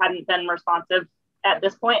folks who hadn't been responsive at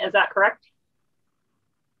this point. Is that correct?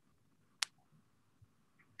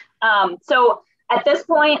 So at this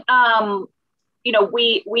point, you know,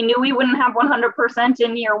 we knew we wouldn't have 100%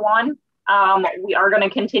 in year one. We are going to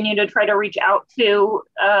continue to try to reach out to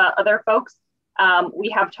other folks. We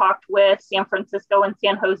have talked with San Francisco and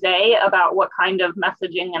San Jose about what kind of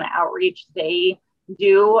messaging and outreach they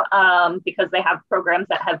do because they have programs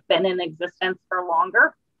that have been in existence for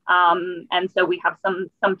longer. And so we have some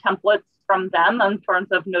templates from them in terms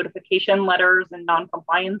of notification letters and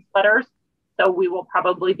non-compliance letters. So we will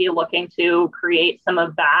probably be looking to create some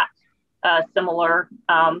of that similar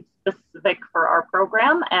specific for our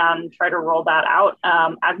program and try to roll that out.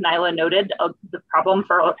 As Nyla noted, the problem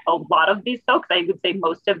for a lot of these folks, I would say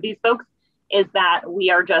most of these folks, is that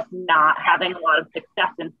we are just not having a lot of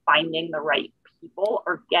success in finding the right people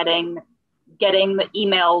or getting the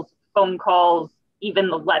emails, phone calls, even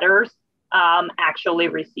the letters actually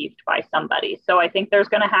received by somebody. So I think there's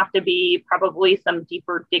going to have to be probably some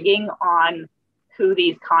deeper digging on who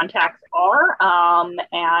these contacts are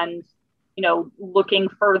and you know, looking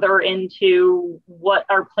further into what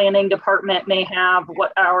our planning department may have,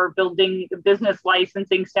 what our business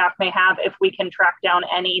licensing staff may have, if we can track down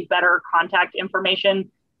any better contact information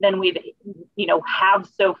than we've, you know, have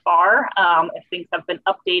so far, if things have been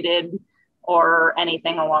updated or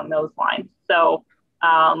anything along those lines. So,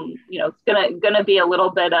 you know, it's gonna be a little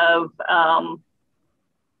bit of,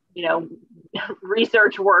 you know,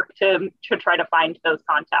 research work to try to find those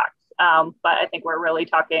contacts. But I think we're really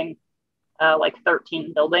talking like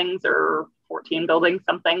 13 buildings or 14 buildings,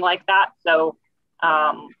 something like that. So,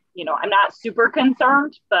 you know, I'm not super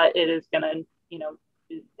concerned, but it is going to, you know,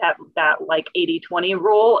 that like 80-20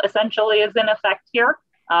 rule essentially is in effect here.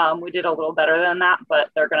 We did a little better than that, but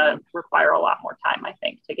they're going to require a lot more time, I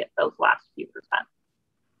think, to get those last few percent.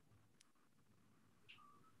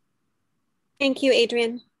 Thank you,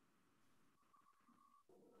 Adrian.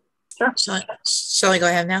 Sure. Shall I go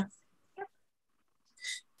ahead now?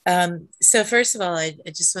 So first of all, I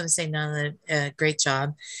just want to say, Nana, great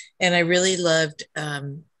job. And I really loved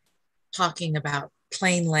talking about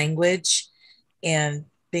plain language and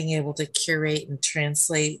being able to curate and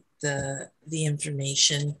translate the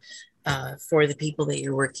information for the people that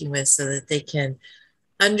you're working with so that they can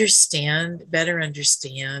better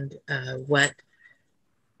understand what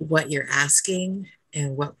you're asking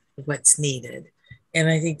and what's needed. And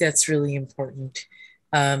I think that's really important.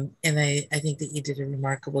 And I think that you did a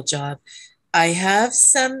remarkable job. I have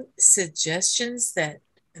some suggestions that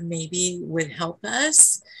maybe would help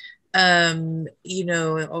us. You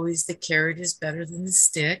know, always the carrot is better than the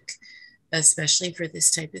stick, especially for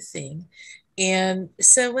this type of thing. And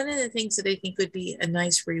so one of the things that I think would be a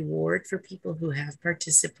nice reward for people who have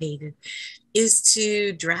participated is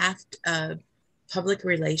to draft public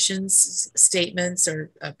relations statements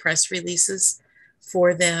or press releases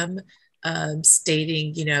for them,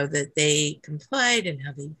 stating, you know, that they complied and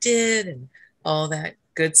how they did and all that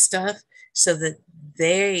good stuff, so that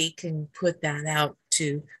they can put that out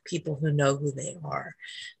to people who know who they are.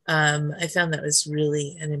 I found that was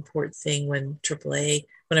really an important thing when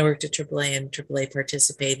I worked at AAA and AAA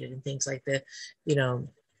participated in things like the, you know,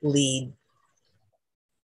 LEED,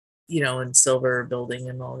 you know, and silver building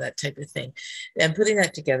and all that type of thing. And putting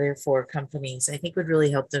that together for companies, I think would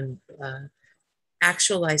really help them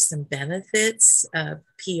actualize some benefits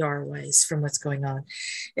PR wise from what's going on.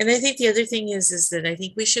 And I think the other thing is that I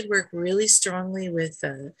think we should work really strongly with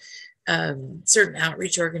certain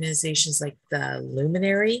outreach organizations like the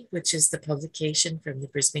Luminary, which is the publication from the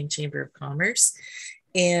Brisbane Chamber of Commerce,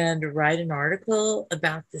 and write an article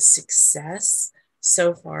about the success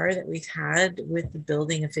so far that we've had with the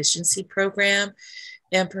building efficiency program,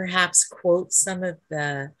 and perhaps quote some of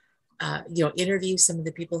the you know, interview some of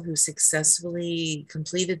the people who successfully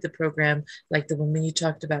completed the program, like the woman you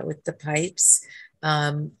talked about with the pipes,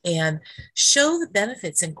 and show the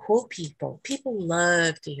benefits and quote people. People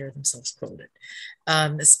love to hear themselves quoted,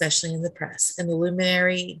 especially in the press. And the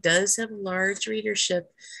Luminary does have a large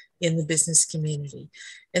readership in the business community.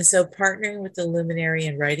 And so partnering with the Luminary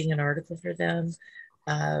and writing an article for them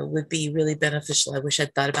would be really beneficial. I wish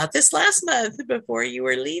I'd thought about this last month before you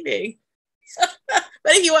were leaving.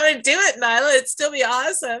 But if you want to do it, Nyla, it'd still be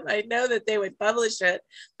awesome. I know that they would publish it.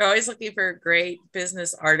 They're always looking for great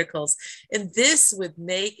business articles. And this would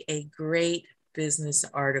make a great business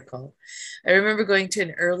article. I remember going to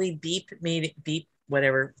an early beep,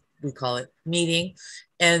 whatever we call it, meeting,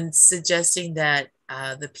 and suggesting that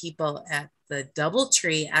the people at the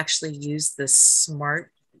DoubleTree actually use the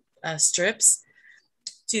smart strips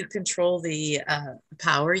to control the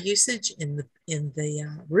power usage in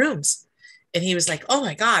the rooms. And he was like, "Oh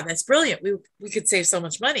my God, that's brilliant. We could save so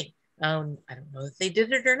much money." I don't know if they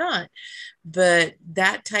did it or not, but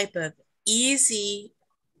that type of easy,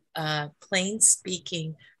 plain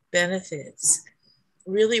speaking benefits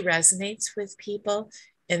really resonates with people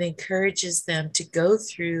and encourages them to go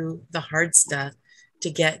through the hard stuff to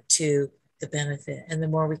get to the benefit. And the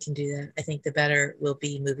more we can do that, I think the better we'll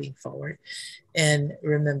be moving forward. And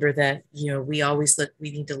remember that,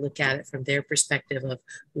 we need to look at it from their perspective of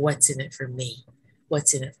what's in it for me,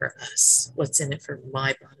 what's in it for us, what's in it for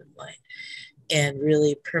my bottom line, and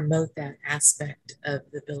really promote that aspect of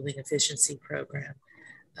the building efficiency program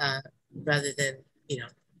rather than,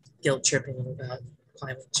 guilt tripping them about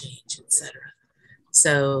climate change, etc.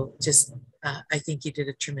 So just, I think you did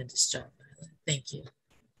a tremendous job. Thank you.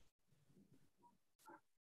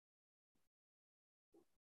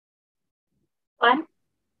 Glenn?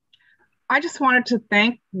 I just wanted to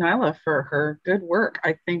thank Nyla for her good work.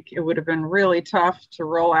 I think it would have been really tough to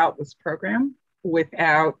roll out this program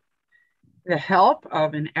without the help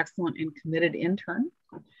of an excellent and committed intern.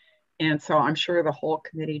 And so I'm sure the whole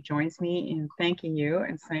committee joins me in thanking you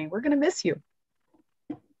and saying, we're going to miss you.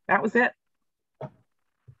 That was it.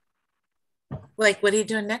 Like, what are you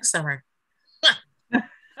doing next summer?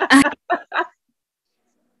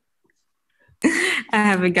 I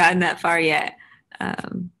haven't gotten that far yet.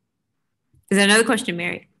 Is there another question,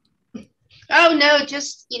 Mary? Oh, no,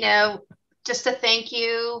 just to thank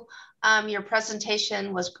you. Your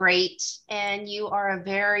presentation was great, and you are a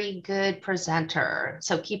very good presenter.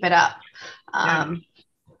 So keep it up.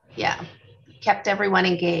 Yeah, kept everyone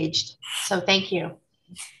engaged. So thank you.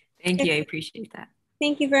 Thank you. I appreciate that.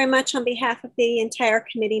 Thank you very much on behalf of the entire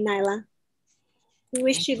committee, Nyla. We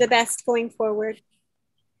wish you the best going forward.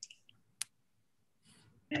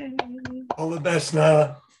 All the best,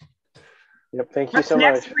 Nyla. Yep, thank you What's so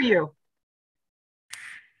next much. for you?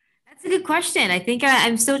 That's a good question. I think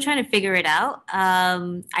I'm still trying to figure it out.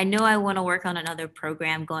 I know I want to work on another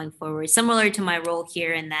program going forward, similar to my role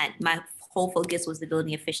here, in that my whole focus was the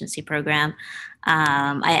building efficiency program.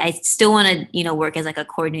 I still want to, work as like a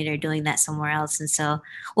coordinator doing that somewhere else. And so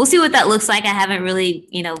we'll see what that looks like. I haven't really,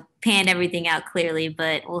 panned everything out clearly,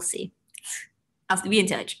 but we'll see. I'll be in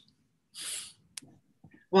touch.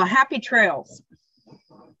 Well, happy trails.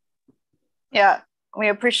 Yeah, we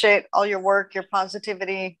appreciate all your work, your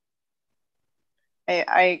positivity.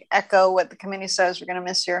 I echo what the committee says. We're going to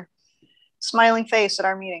miss your smiling face at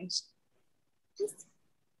our meetings.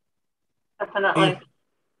 Definitely.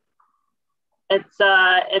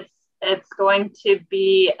 It's going to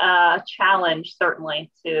be a challenge,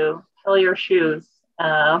 certainly, to fill your shoes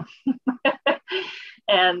and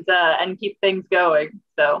keep things going.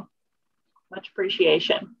 So much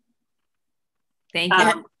appreciation. Thank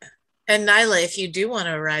you. And Nyla, if you do want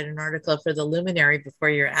to write an article for the Luminary before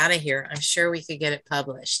you're out of here, I'm sure we could get it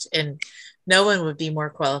published, and no one would be more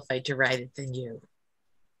qualified to write it than you.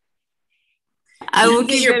 You could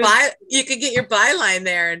get your byline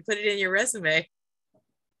there and put it in your resume.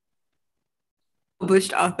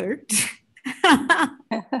 Published author.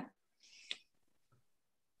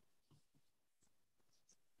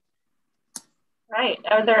 Right.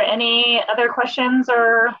 Are there any other questions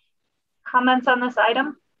or comments on this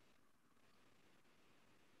item?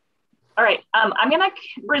 All right, I'm gonna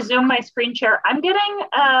resume my screen share. I'm getting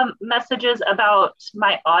messages about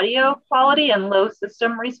my audio quality and low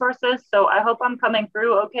system resources. So I hope I'm coming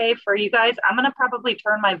through okay for you guys. I'm gonna probably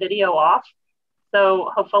turn my video off.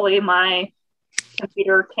 So hopefully my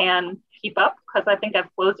computer can keep up, because I think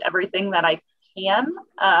I've closed everything that I can.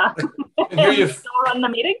 Still run the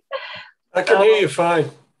meeting. I can hear you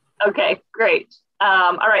fine. Okay, great.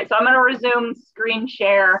 All right, so I'm gonna resume screen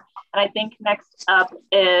share. And I think next up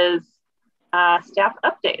is staff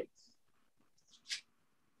updates.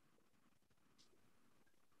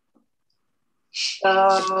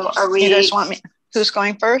 So are we? You guys want me? Who's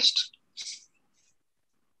going first?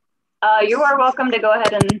 You are welcome to go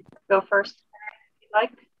ahead and go first if you'd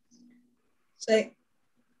like.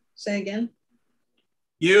 Say again.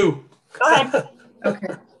 You. Go ahead.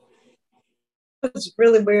 Okay. It's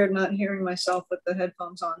really weird not hearing myself with the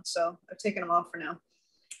headphones on, so I've taken them off for now.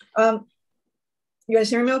 You guys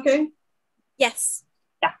hear me okay? Yes.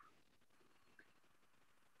 Yeah.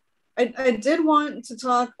 I did want to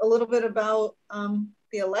talk a little bit about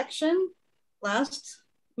the election last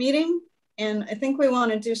meeting. And I think we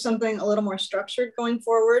want to do something a little more structured going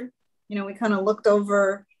forward. You know, we kind of looked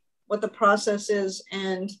over what the process is,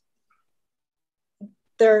 and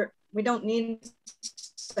we don't need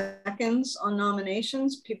seconds on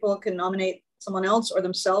nominations. People can nominate someone else or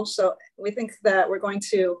themselves. So we think that we're going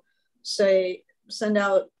to send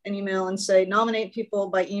out an email and say, nominate people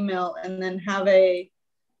by email, and then have a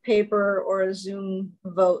paper or a Zoom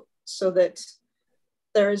vote so that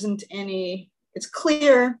there isn't any, it's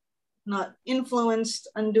clear, not influenced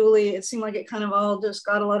unduly. It seemed like it kind of all just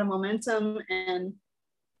got a lot of momentum, and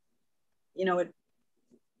you know,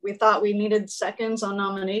 we thought we needed seconds on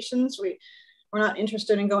nominations. We're not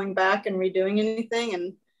interested in going back and redoing anything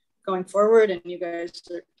and going forward, and you guys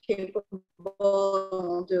are capable and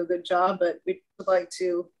will do a good job, but we would like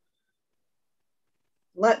to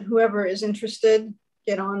let whoever is interested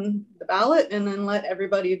get on the ballot and then let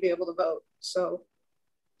everybody be able to vote. So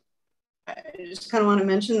I just kind of want to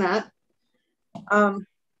mention that.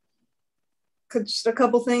 Just a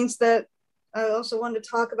couple things that I also wanted to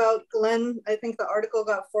talk about. Glenn, I think the article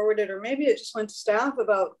got forwarded, or maybe it just went to staff,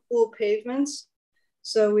 about cool pavements.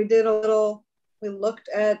 So we looked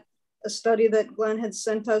at a study that Glenn had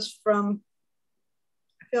sent us from,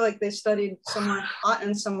 I feel like they studied somewhere hot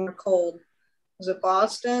and somewhere cold. Was it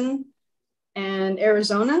Boston and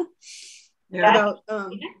Arizona? Yeah.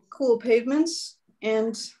 About cool pavements.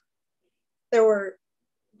 And there were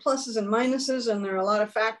pluses and minuses, and there are a lot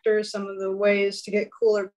of factors. Some of the ways to get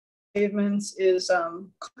cooler pavements is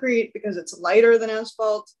concrete, because it's lighter than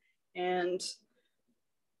asphalt, and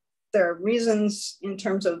there are reasons in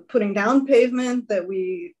terms of putting down pavement that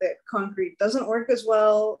concrete doesn't work as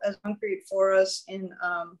well as concrete for us in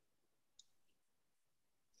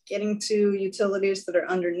getting to utilities that are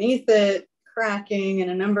underneath it, cracking, and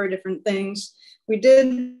a number of different things. We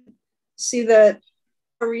did see that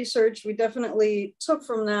research, we definitely took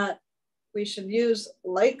from that, we should use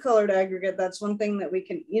light colored aggregate. That's one thing that we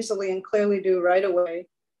can easily and clearly do right away.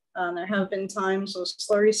 There have been times with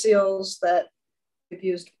slurry seals that we've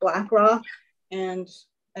used black rock, and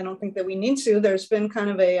I don't think that we need to. There's been kind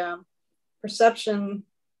of a perception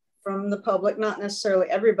from the public, not necessarily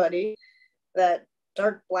everybody, that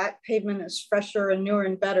dark black pavement is fresher and newer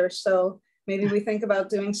and better. So maybe we think about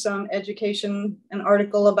doing some education, an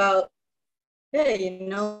article about, hey, you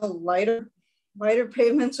know, lighter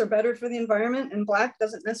pavements are better for the environment, and black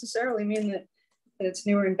doesn't necessarily mean that it's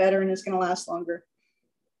newer and better and is going to last longer.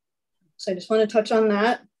 So I just want to touch on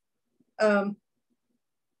that. I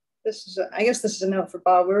guess this is a note for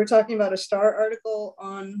Bob. We were talking about a STAR article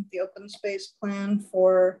on the open space plan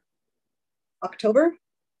for October.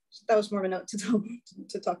 So that was more of a note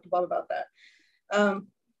to talk to Bob about that.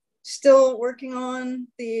 Still working on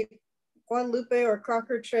the Guadalupe or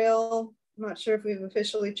Crocker Trail. I'm not sure if we've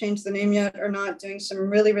officially changed the name yet or not, doing some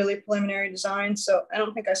really, really preliminary design. So I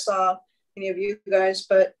don't think I saw any of you guys,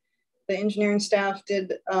 but the engineering staff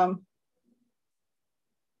did,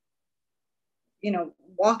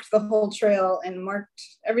 walked the whole trail and marked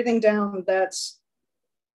everything down that's,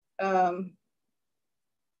 what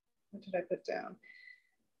did I put down?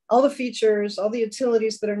 All the features, all the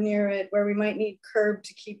utilities that are near it, where we might need curb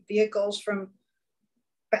to keep vehicles from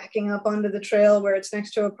backing up onto the trail where it's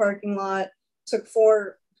next to a parking lot. Took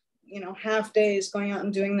 4, half days going out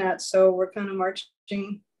and doing that. So we're kind of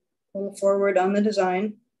marching a little forward on the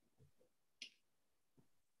design.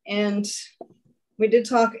 And we did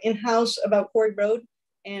talk in-house about Quarry Road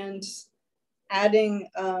and adding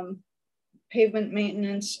pavement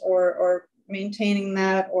maintenance or maintaining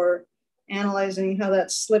that or analyzing how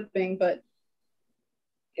that's slipping, but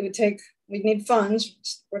we'd need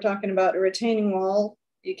funds. We're talking about a retaining wall.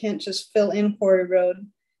 You can't just fill in Quarry Road.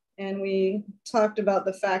 And we talked about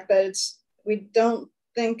the fact that we don't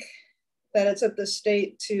think that it's at the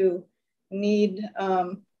state to need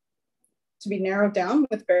to be narrowed down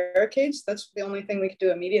with barricades. That's the only thing we could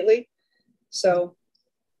do immediately. So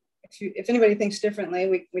if anybody thinks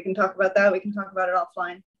differently, we can talk about that. We can talk about it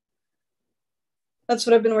offline. That's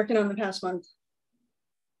what I've been working on the past month.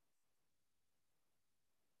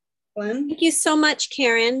 Glenn? Thank you so much,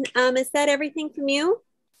 Karen. Is that everything from you?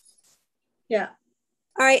 Yeah.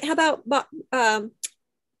 All right, how about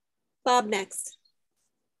Bob next?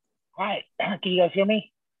 Hi, can you guys hear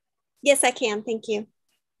me? Yes, I can, thank you.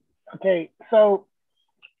 Okay, so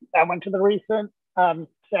I went to the recent,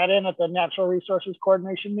 sat in at the Natural Resources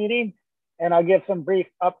Coordination meeting, and I'll give some brief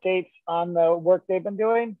updates on the work they've been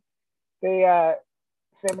doing.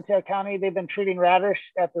 San Mateo County, they've been treating radish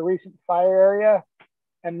at the recent fire area,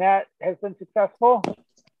 and that has been successful.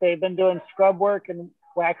 They've been doing scrub work and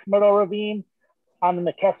wax myrtle ravine on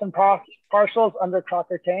the McKesson parcels under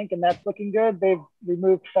Crocker Tank, and that's looking good. They've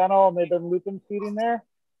removed fennel and they've been lupin seeding there.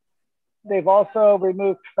 They've also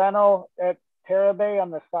removed fennel at Terra Bay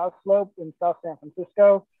on the south slope in South San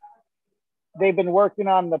Francisco. They've been working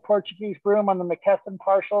on the Portuguese broom on the McKesson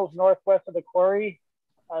parcels northwest of the quarry.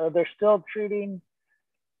 They're still treating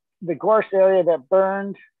the gorse area that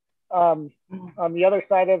burned on the other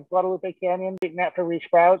side of Guadalupe Canyon, treating that for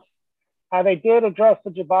resprouts. They did address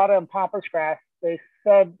the Jabata and pampas grass. They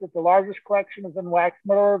said that the largest collection is in Wax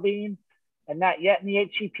Myrtle Ravine and not yet in the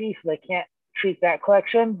HEP, so they can't treat that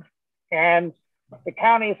collection. And the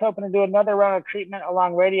county is hoping to do another round of treatment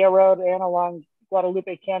along Radio Road and along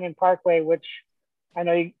Guadalupe Canyon Parkway, which I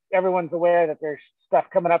know everyone's aware that there's stuff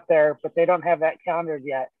coming up there, but they don't have that calendared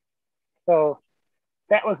yet. So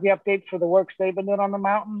that was the updates for the works they've been doing on the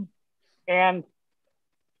mountain. And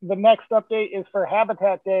the next update is for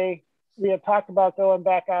Habitat Day. We had talked about going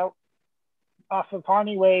back out off of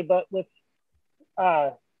Harney Way, but with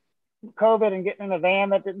COVID and getting in a van,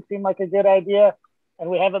 that didn't seem like a good idea. And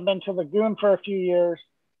we haven't been to Lagoon for a few years,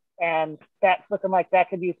 and that's looking like that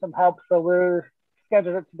could use some help. So we're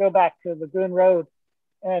scheduled to go back to Lagoon Road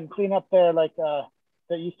and clean up there like that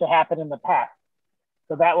used to happen in the past.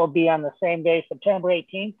 So that will be on the same day, September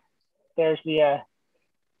 18th. There's the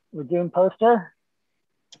Lagoon poster.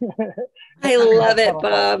 I love it,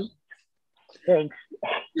 Bob. Thanks.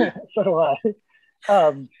 So do I.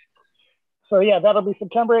 So yeah, that'll be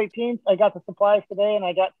September 18th. I got the supplies today and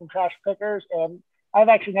I got some trash pickers, and I've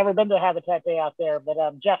actually never been to Habitat Day out there, but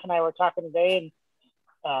Jeff and I were talking today,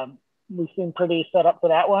 and we seem pretty set up for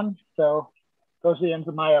that one. So those are the ends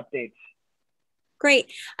of my updates.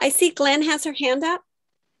 Great. I see Glenn has her hand up.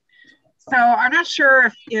 So I'm not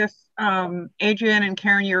sure if Adrian and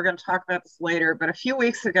Karen, you were going to talk about this later, but a few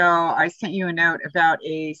weeks ago, I sent you a note about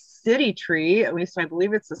a city tree, at least I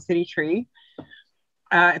believe it's a city tree,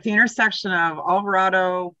 at the intersection of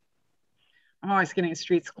Alvarado, I'm always getting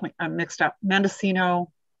streets mixed up,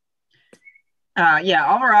 Mendocino. Yeah,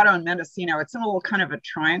 Alvarado and Mendocino. It's in a little kind of a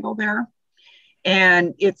triangle there,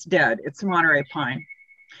 and it's dead. It's a Monterey pine.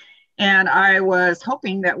 And I was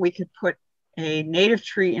hoping that we could put a native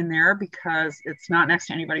tree in there because it's not next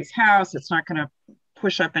to anybody's house. It's not going to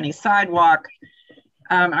push up any sidewalk.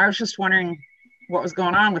 I was just wondering what was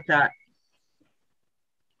going on with that.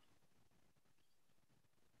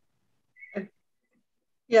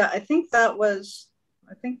 Yeah, I think that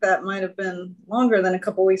might have been longer than a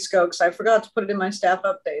couple weeks ago because I forgot to put it in my staff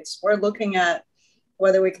updates. We're looking at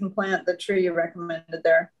whether we can plant the tree you recommended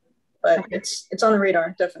there, but okay. It's on the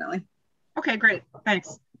radar, definitely. Okay, great,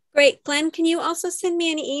 thanks. Great, Glenn, can you also send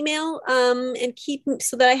me an email and keep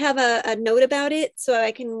so that I have a note about it so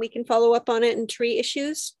we can follow up on it in tree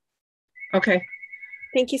issues? Okay.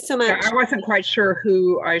 Thank you so much. Yeah, I wasn't quite sure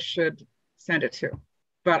who I should send it to,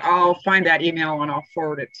 but I'll find that email and I'll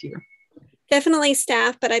forward it to you. Definitely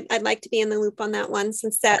staff, but I'd like to be in the loop on that one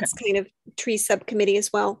since that's kind of tree subcommittee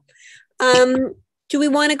as well. Do we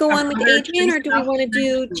want to go on with Adrian or do we want to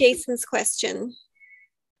do Jason's question?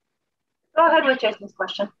 Go ahead with Jason's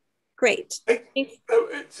question. Great.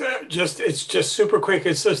 It's just super quick.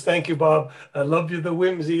 It says, thank you, Bob. I love you, the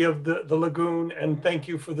whimsy of the lagoon, and thank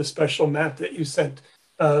you for the special map that you sent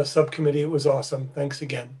subcommittee. It was awesome. Thanks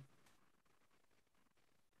again.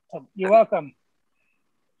 You're welcome.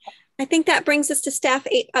 I think that brings us to staff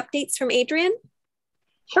updates from Adrian.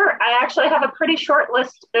 Sure. I actually have a pretty short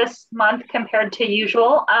list this month compared to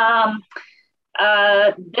usual.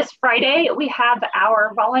 This Friday, we have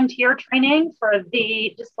our volunteer training for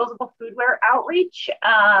the disposable foodware outreach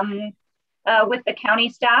with the county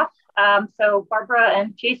staff. So Barbara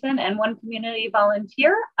and Jason and one community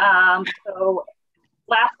volunteer. So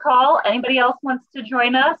last call, anybody else wants to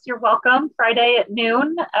join us, you're welcome. Friday at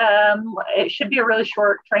noon. It should be a really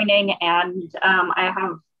short training, and I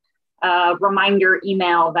have a reminder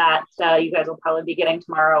email that you guys will probably be getting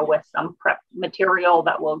tomorrow with some prep material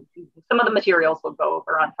that some of the materials will go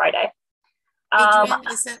over on Friday. Adrian,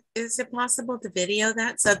 is it possible to video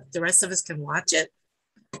that so the rest of us can watch it?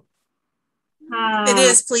 If it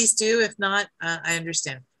is, please do. If not, I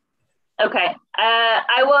understand. Okay,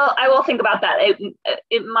 I will think about that.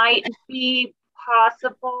 It might be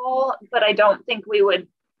possible, but I don't think we would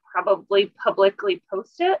probably publicly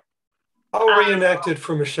post it. I'll reenact it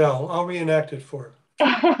for Michelle. I'll reenact it for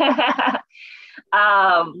her.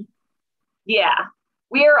 Yeah,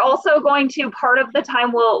 we are also going to, part of the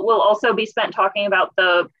time will also be spent talking about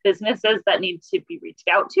the businesses that need to be reached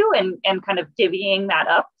out to and kind of divvying that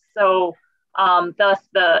up. So thus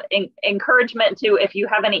the encouragement to, if you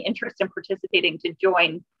have any interest in participating, to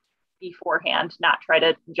join beforehand, not try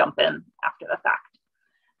to jump in after the fact.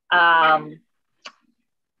 I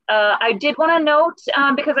did want to note,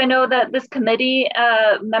 because I know that this committee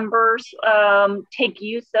members take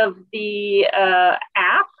use of the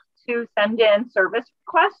app to send in service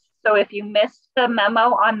requests. So if you missed the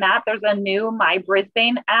memo on that, there's a new My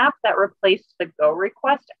Brisbane app that replaced the Go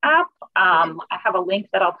Request app. I have a link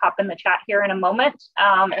that I'll pop in the chat here in a moment.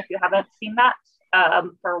 If you haven't seen that,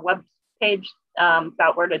 for a web page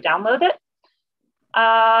about where to download it.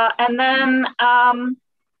 And then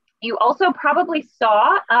you also probably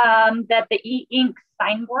saw that the e-ink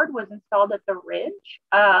signboard was installed at the Ridge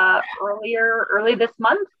early this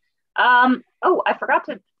month. Oh, I forgot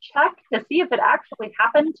to check to see if it actually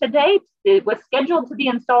happened today. It was scheduled to be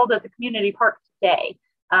installed at the community park today.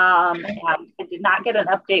 And I did not get an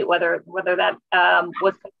update whether that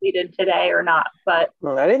was completed today or not. But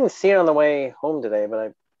I didn't see it on the way home today, but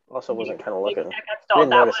I also wasn't kind of looking. Didn't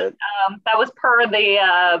notice it. That was per the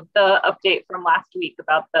update from last week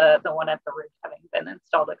about the one at the Ridge having been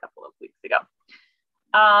installed a couple of weeks ago.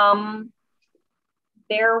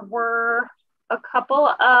 There were a couple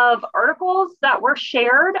of articles that were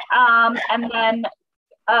shared, and then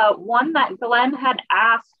one that Glenn had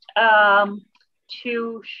asked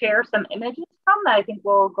to share some images from that. I think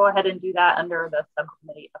we'll go ahead and do that under the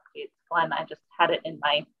subcommittee updates. Glenn, I just had it in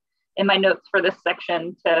my notes for this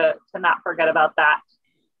section to not forget about that.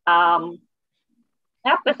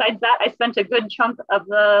 Yeah, besides that, I spent a good chunk of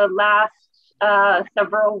the last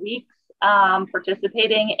several weeks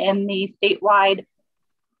participating in the statewide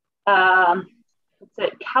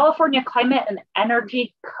California Climate and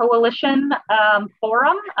Energy Coalition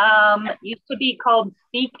Forum. Used to be called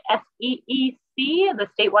SEEC, SEEC, the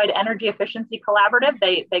Statewide Energy Efficiency Collaborative.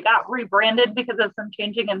 They got rebranded because of some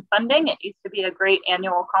changing in funding. It used to be a great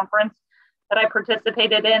annual conference that I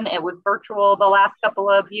participated in. It was virtual the last couple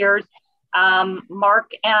of years.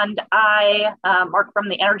 Mark and I, Mark from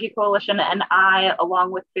the Energy Coalition and I,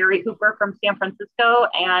 along with Barry Hooper from San Francisco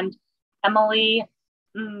and Emily,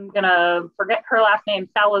 I'm gonna forget her last name,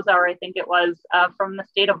 Salazar, I think it was, from the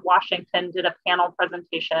state of Washington, did a panel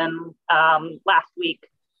presentation last week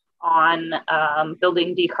on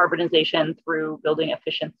building decarbonization through building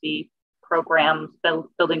efficiency programs,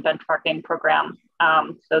 building benchmarking programs.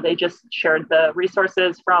 So they just shared the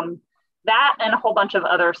resources from that and a whole bunch of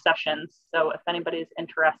other sessions. So if anybody's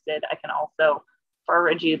interested, I can also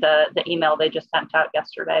forward you the email they just sent out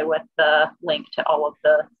yesterday with the link to all of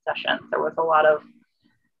the sessions. There was a lot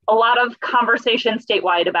of conversation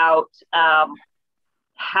statewide about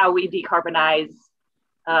how we decarbonize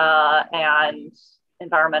and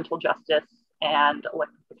environmental justice and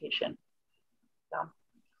electrification. So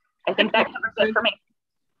I think that covers it for me.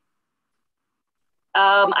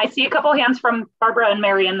 I see a couple hands from Barbara and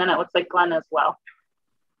Mary, and then it looks like Glenn as well.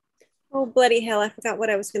 Oh, bloody hell, I forgot what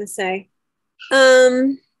I was going to say.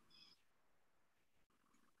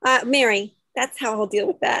 Mary, that's how I'll deal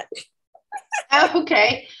with that.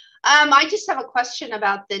 Okay. I just have a question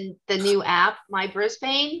about the new app, My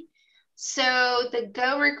Brisbane. So the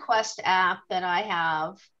Go Request app that I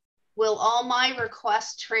have, will all my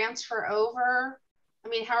requests transfer over? I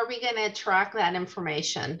mean, how are we going to track that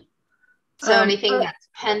information? So anything that's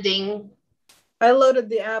pending? I loaded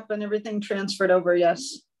the app and everything transferred over,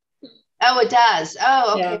 yes. Oh, it does.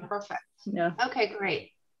 Oh, okay, yeah. Perfect. Yeah. Okay,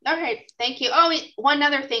 great. All right, thank you. Oh, one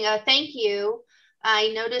other thing, thank you. I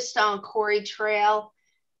noticed on Quarry Trail,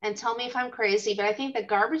 and tell me if I'm crazy, but I think the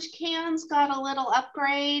garbage cans got a little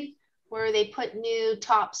upgrade where they put new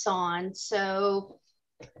tops on. So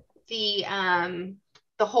the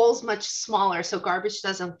hole's much smaller, so garbage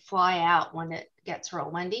doesn't fly out when it gets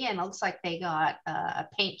real windy. And it looks like they got a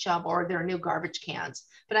paint job or their new garbage cans.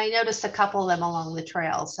 But I noticed a couple of them along the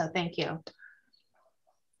trail, so thank you.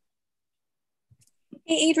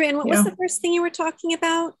 Hey, Adrian, what was the first thing you were talking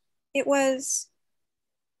about? It was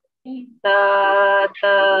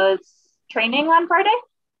the training on Friday.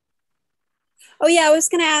 Oh yeah, I was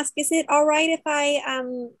going to ask, is it all right if I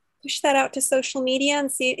push that out to social media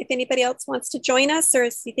and see if anybody else wants to join us, or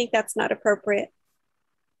do you think that's not appropriate?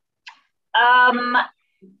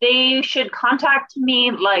 They should contact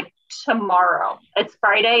me like tomorrow. It's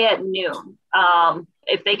Friday at noon.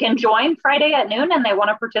 If they can join Friday at noon and they want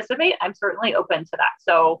to participate, I'm certainly open to that.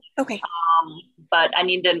 So okay. But I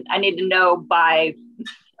need to know by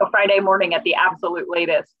Friday morning at the absolute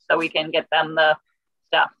latest so we can get them the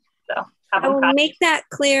stuff. So I will make that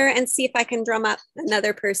clear and see if I can drum up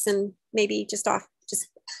another person, maybe just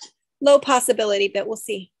low possibility, but we'll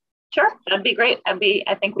see. Sure, that'd be great. I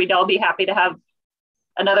think we'd all be happy to have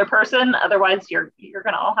another person. Otherwise, you're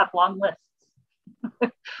going to all have long lists.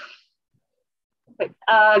 Okay.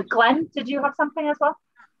 Glenn, did you have something as well?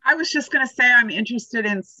 I was just going to say I'm interested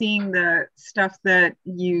in seeing the stuff that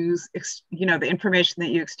you know, the information that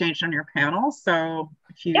you exchanged on your panel. So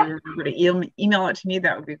if you remember to email it to me,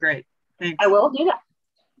 that would be great. Thanks. I will do that.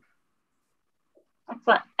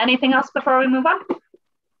 Excellent. Anything else before we move on?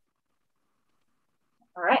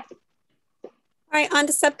 All right. All right, on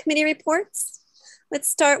to subcommittee reports. Let's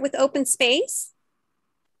start with open space.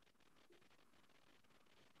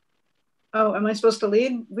 Oh, am I supposed to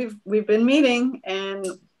lead? We've been meeting and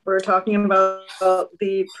we're talking about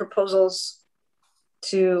the proposals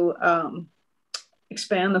to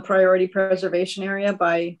expand the priority preservation area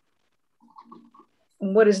by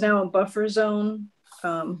what is now a buffer zone,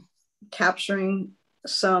 capturing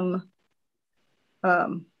some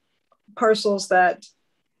parcels that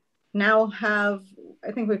now have,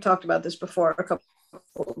 I think we've talked about this before a couple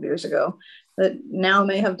of years ago, that now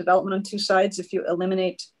may have development on two sides. If you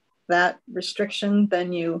eliminate that restriction,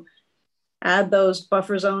 then you add those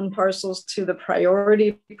buffer zone parcels to the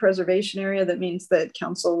priority preservation area. That means that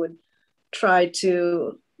council would try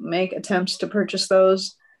to make attempts to purchase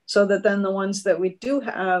those so that then the ones that we do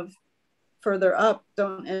have further up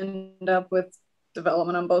don't end up with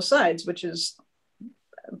development on both sides, which is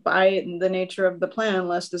by the nature of the plan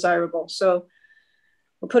less desirable. So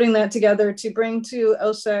we're putting that together to bring to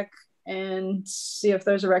OSEC and see if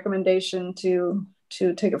there's a recommendation to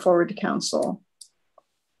take it forward to council.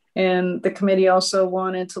 And the committee also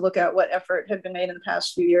wanted to look at what effort had been made in the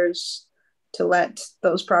past few years to let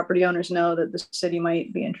those property owners know that the city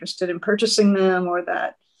might be interested in purchasing them, or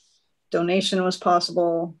that donation was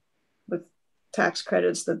possible with tax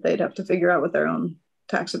credits that they'd have to figure out with their own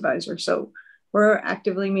tax advisor. So we're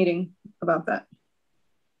actively meeting about that.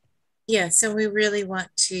 Yeah, so we really want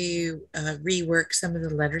to rework some of the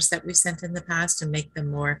letters that we sent in the past and make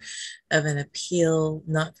them more of an appeal,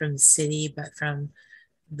 not from the city, but from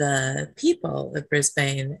the people of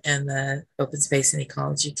Brisbane and the Open Space and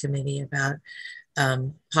Ecology Committee about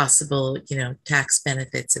possible, you know, tax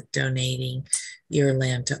benefits of donating your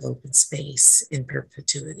land to open space in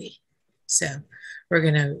perpetuity. So we're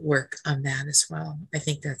going to work on that as well. I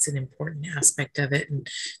think that's an important aspect of it, and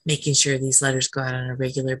making sure these letters go out on a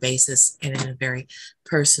regular basis and in a very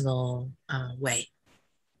personal way.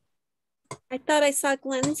 I thought I saw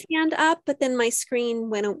Glenn's hand up, but then my screen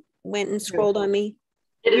went and scrolled on me.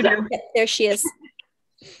 There she is.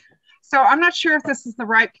 So I'm not sure if this is the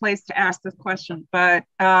right place to ask this question, but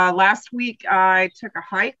last week I took a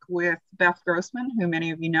hike with Beth Grossman, who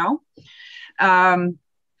many of you know.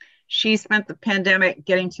 She spent the pandemic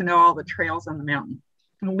getting to know all the trails on the mountain.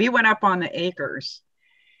 And we went up on the acres,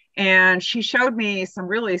 and she showed me some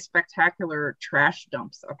really spectacular trash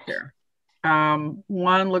dumps up there.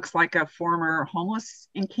 One looks like a former homeless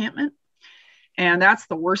encampment. And that's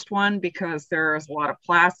the worst one because there's a lot of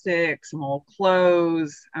plastic, some old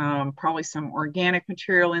clothes, probably some organic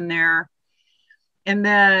material in there. And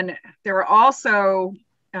then there were also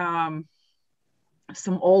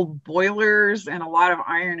some old boilers and a lot of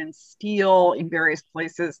iron and steel in various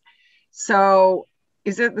places. So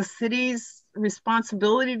is it the city's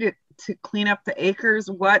responsibility to clean up the acres?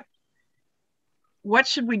 What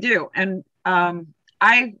should we do? And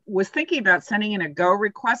I was thinking about sending in a go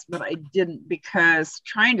request, but I didn't, because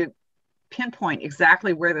trying to pinpoint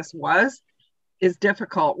exactly where this was is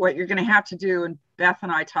difficult. What you're going to have to do, and Beth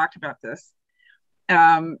and I talked about this,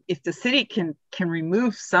 if the city can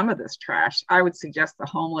remove some of this trash, I would suggest the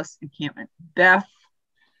homeless encampment. Beth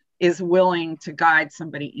is willing to guide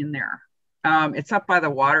somebody in there. It's up by the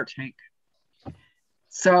water tank.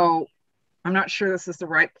 So I'm not sure this is the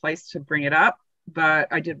right place to bring it up, but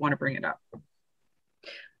I did want to bring it up.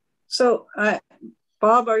 So,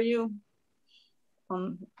 Bob, are you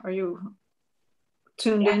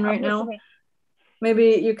tuned in right now?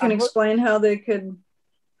 Maybe you can explain how they could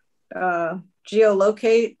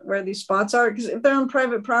geolocate where these spots are, because if they're on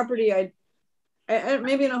private property, I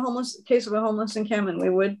maybe in a case of a homeless encampment, we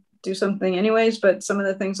would do something anyways, but some of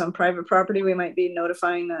the things on private property, we might be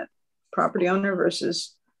notifying that property owner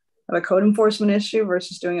versus have a code enforcement issue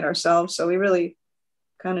versus doing it ourselves. So we really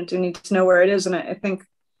kind of do need to know where it is. And I think,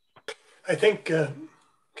 can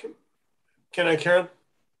I, Karen?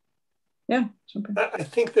 Yeah. I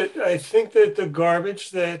think that the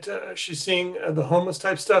garbage that she's seeing, the homeless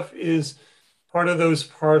type stuff, is part of those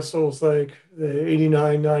parcels like the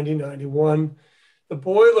 89, 90, 91. The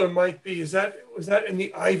boiler might be, was that in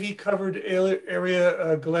the ivy covered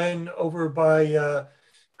area, Glenn, over by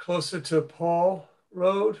closer to Paul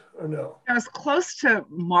Road, or no? It was close to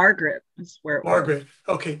Margaret, is where it Margaret.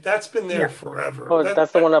 Was. Okay, that's been there forever. Oh,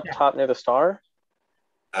 that's the one up top near the Star?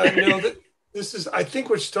 No, this is, I think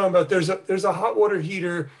what you're talking about, there's a hot water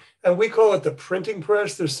heater and we call it the printing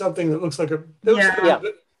press. There's something that looks like a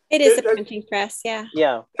It is a printing press, yeah.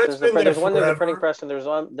 Yeah, That's there's one. There's a forever. printing press, and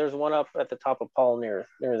there's one up at the top of Paul near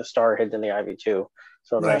the star hidden in the ivy too.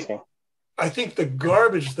 So I'm asking. I think the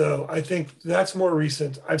garbage, though, I think that's more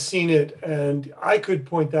recent. I've seen it, and I could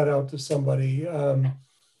point that out to somebody.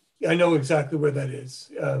 I know exactly where that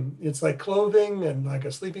is. It's like clothing and like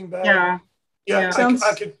a sleeping bag. Yeah.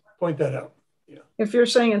 I could point that out. Yeah. If you're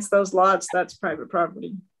saying it's those lots, that's private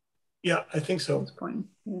property. Yeah, I think so.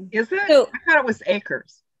 Is it? I thought it was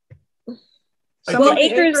acres. Some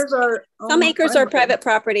acres are private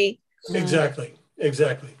property. Exactly.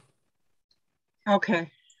 Okay.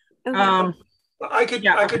 I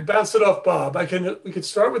could bounce it off Bob. We could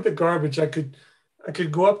start with the garbage. I could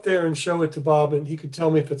go up there and show it to Bob, and he could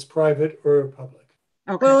tell me if it's private or public.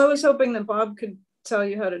 Okay. Well, I was hoping that Bob could tell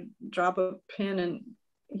you how to drop a pin, and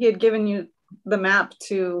he had given you the map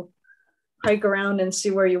to hike around and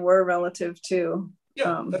see where you were relative to.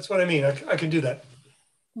 Yeah, that's what I mean. I can do that.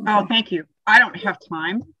 Oh, thank you. I don't have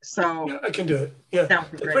time, so yeah, I can do it. Yeah,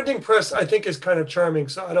 the printing press I think is kind of charming,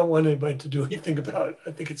 so I don't want anybody to do anything about it.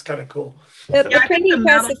 I think it's kind of cool. I think the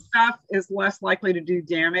metal stuff is less likely to do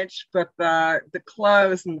damage, but the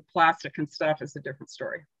clothes and the plastic and stuff is a different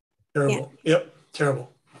story. Terrible. Yeah. Yep,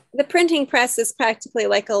 terrible. The printing press is practically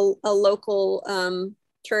like a local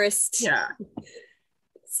tourist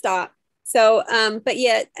stop. So, but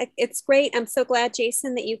yeah, it's great. I'm so glad,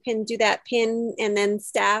 Jason, that you can do that pin, and then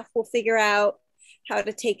staff will figure out how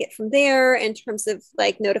to take it from there in terms of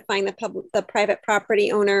like notifying the private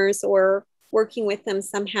property owners or working with them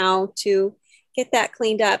somehow to get that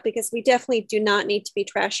cleaned up, because we definitely do not need to be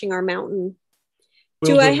trashing our mountain.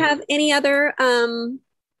 I have any other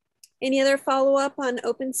follow-up on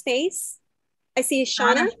open space? I see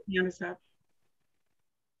Shauna.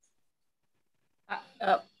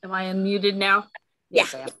 Am I unmuted now? Yeah.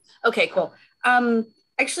 Yes, I am. Okay, cool.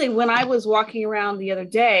 Actually, when I was walking around the other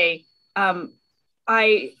day,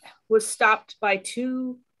 I was stopped by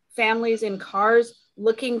two families in cars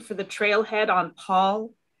looking for the trailhead on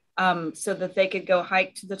Paul so that they could go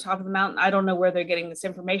hike to the top of the mountain. I don't know where they're getting this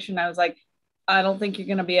information. I was like, I don't think you're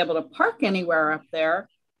going to be able to park anywhere up there.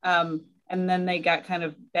 And then they got kind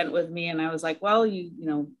of bent with me, and I was like, well, you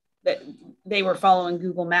know, that they were following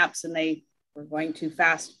Google Maps and they were going too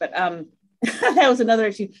fast, but that was another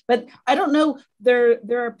issue. But I don't know.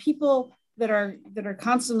 There are people that are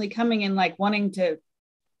constantly coming in, like wanting to.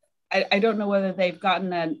 I don't know whether they've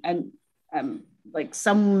gotten an like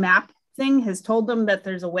some map thing has told them that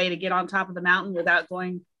there's a way to get on top of the mountain without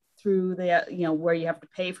going through the where you have to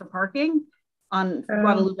pay for parking on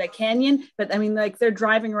Guadalupe Canyon. But I mean, like they're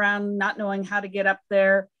driving around not knowing how to get up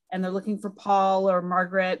there, and they're looking for Paul or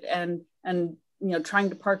Margaret and trying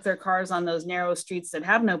to park their cars on those narrow streets that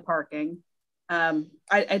have no parking.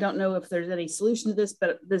 I don't know if there's any solution to this,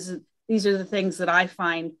 but these are the things that I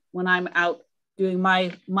find when I'm out doing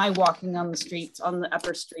my walking on the streets, on the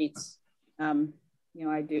upper streets.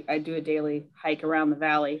 I do a daily hike around the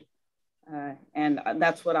valley, and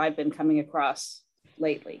that's what I've been coming across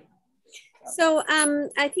lately. So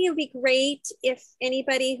I think it would be great if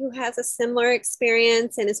anybody who has a similar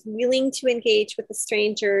experience and is willing to engage with the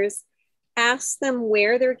strangers, ask them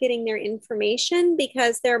where they're getting their information,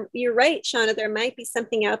 because you're right, Shauna, there might be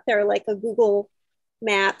something out there like a Google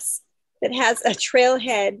Maps that has a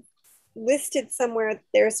trailhead listed somewhere.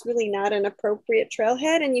 There's really not an appropriate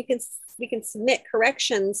trailhead, and we can submit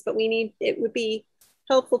corrections, but it would be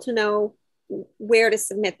helpful to know where to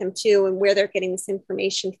submit them to and where they're getting this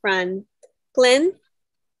information from. Glenn?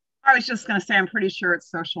 I was just going to say, I'm pretty sure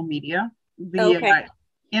it's social media. The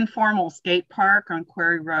informal skate park on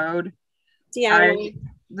Quarry Road. Yeah.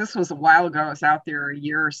 This was a while ago. I was out there a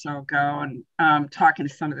year or so ago, and talking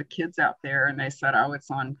to some of the kids out there, and they said, "Oh,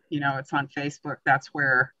 it's on Facebook. That's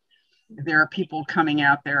where there are people coming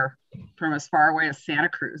out there from as far away as Santa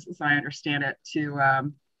Cruz, as I understand it,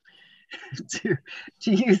 to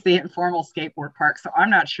use the informal skateboard park." So I'm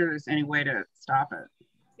not sure there's any way to stop it.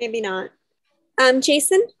 Maybe not.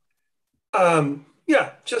 Jason?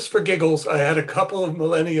 Yeah, just for giggles, I had a couple of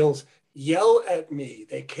millennials yell at me.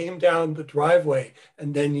 They came down the driveway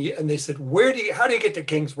and they said, how do you get to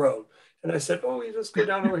Kings Road? And I said, oh, you just go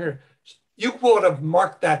down over here. You would have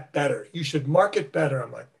marked that better. You should mark it better.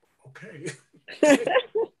 I'm like, okay.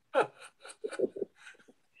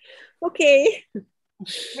 Okay.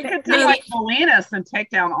 We could do like Molinas and take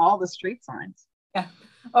down all the street signs. Yeah.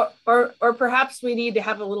 Or perhaps we need to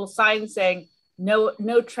have a little sign saying no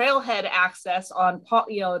trailhead access on Paul,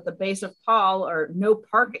 at the base of Paul, or no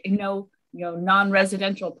parking,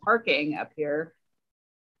 non-residential parking up here.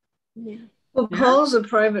 Yeah. Well, Paul's a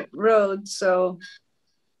private road, so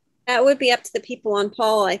That would be up to the people on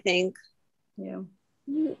Paul, I think. Yeah.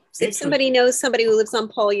 If somebody knows somebody who lives on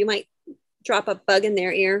Paul, you might drop a bug in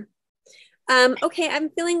their ear. Okay, I'm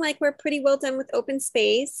feeling like we're pretty well done with open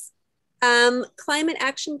space. Climate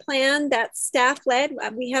action plan, that's staff led.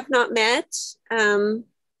 We have not met. Do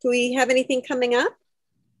we have anything coming up?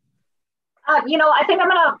 I think I'm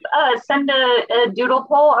going to send a doodle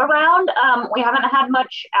poll around. We haven't had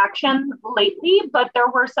much action lately, but there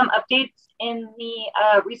were some updates in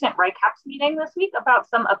the recent RICAPS meeting this week about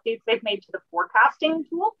some updates they've made to the forecasting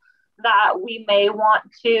tool that we may want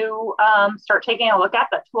to start taking a look at.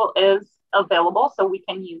 That tool is available, so we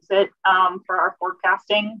can use it for our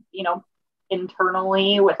forecasting,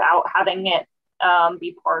 internally without having it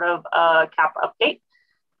be part of a CAP update.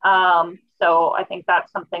 So I think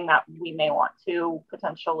that's something that we may want to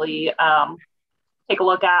potentially take a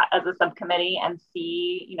look at as a subcommittee and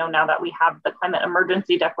see, now that we have the climate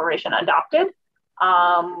emergency declaration adopted,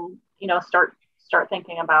 start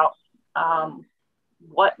thinking about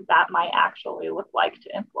what that might actually look like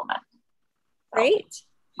to implement. So Great.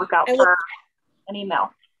 Look out for an email.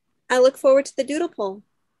 I look forward to the doodle poll.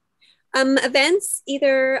 Events,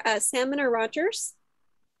 either Salmon or Rogers?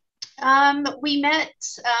 We met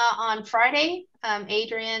on Friday,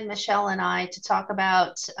 Adrian, Michelle, and I, to talk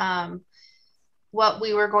about what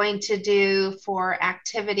we were going to do for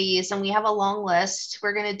activities, and we have a long list.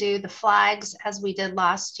 We're going to do the flags as we did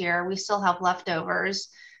last year. We still have leftovers.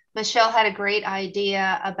 Michelle had a great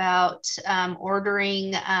idea about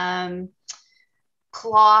ordering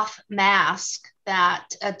cloth mask that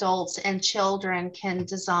adults and children can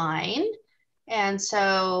design. And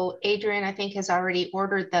so Adrian, I think, has already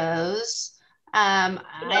ordered those. And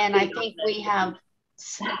I think we have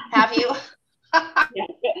you? Yeah.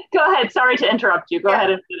 Go ahead. Sorry to interrupt you. Go ahead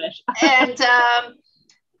and finish. And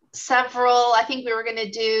several, I think we were going to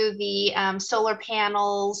do the solar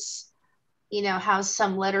panels, have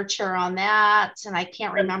some literature on that. And I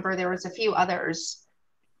can't remember, there was a few others.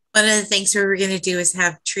 One of the things we were going to do is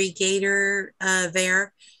have tree gator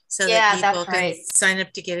there, so that people can sign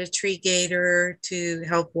up to get a tree gator to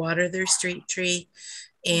help water their street tree.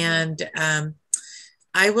 And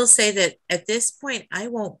I will say that at this point, I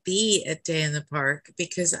won't be at Day in the Park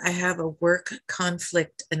because I have a work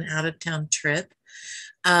conflict, an out-of-town trip.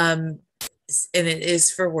 And it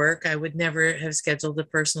is for work. I would never have scheduled a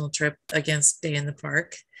personal trip against Day in the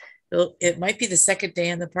Park. It might be the second Day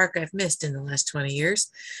in the Park I've missed in the last 20 years,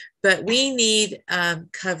 but we need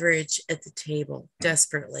coverage at the table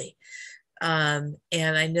desperately. And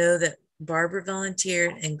I know that Barbara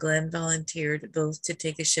volunteered and Glenn volunteered both to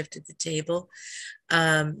take a shift at the table.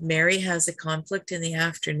 Mary has a conflict in the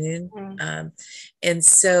afternoon. And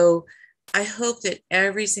so I hope that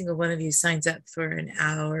every single one of you signs up for an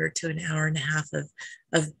hour to an hour and a half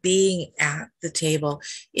of being at the table.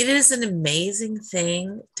 It is an amazing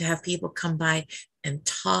thing to have people come by and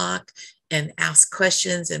talk and ask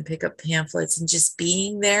questions and pick up pamphlets and just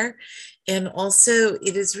being there. And also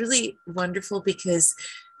it is really wonderful because,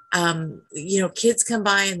 kids come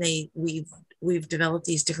by and we've developed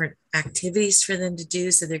these different activities for them to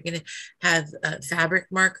do. So they're going to have fabric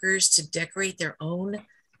markers to decorate their own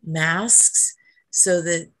masks so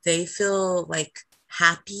that they feel like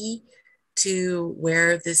happy to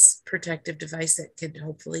wear this protective device that could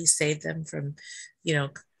hopefully save them from,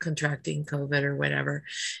 contracting COVID or whatever.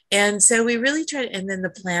 And so we really try to, and then the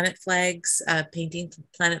planet flags, painting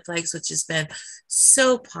planet flags, which has been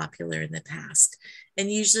so popular in the past.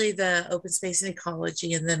 And usually the open space and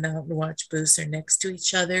ecology and the mountain watch booths are next to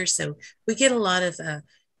each other. So we get a lot of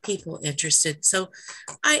people interested. So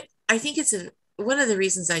I think it's one of the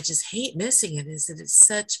reasons I just hate missing it is that it's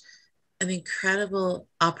such an incredible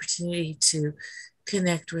opportunity to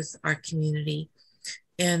connect with our community.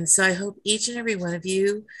 And so I hope each and every one of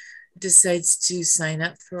you decides to sign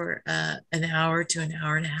up for an hour to an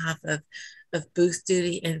hour and a half of booth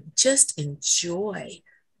duty and just enjoy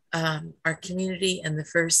our community and the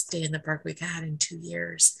first Day in the Park we've had in 2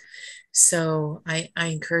 years. So I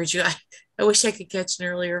encourage you. I wish I could catch an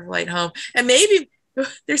earlier flight home, and maybe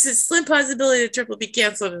there's a slim possibility the trip will be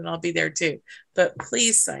canceled and I'll be there too. But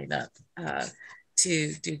please sign up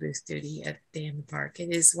to do booth duty at Day in the Park.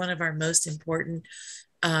 It is one of our most important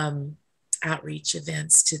outreach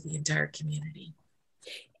events to the entire community.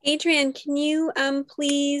 Adrian, can you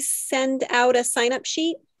please send out a sign-up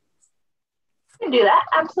sheet? I can do that,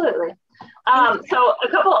 absolutely. So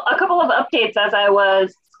a couple of updates as I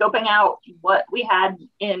was scoping out what we had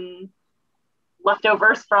in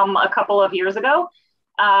leftovers from a couple of years ago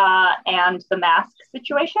and the mask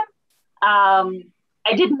situation.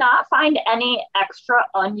 I did not find any extra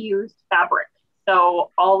unused fabric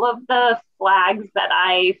So all of the flags that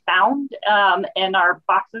I found in our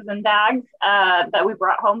boxes and bags that we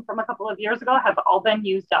brought home from a couple of years ago have all been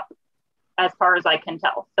used up, as far as I can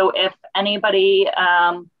tell. So if anybody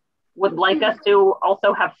would like us to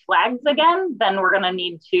also have flags again, then we're going to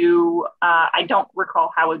need to, I don't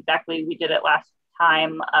recall how exactly we did it last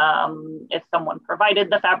time, if someone provided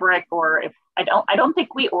the fabric, or if I don't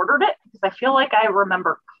think we ordered it, because I feel like I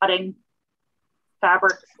remember cutting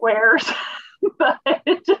fabric squares. But I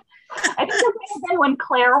think it was when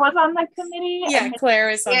Claire was on the committee. Yeah,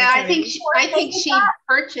 Claire is on the committee. I think she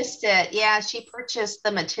purchased it. Yeah, she purchased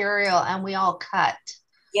the material and we all cut.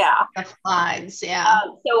 Yeah. The flags, yeah.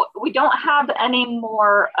 So we don't have any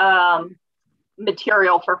more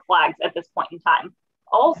material for flags at this point in time.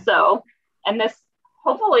 Also, and this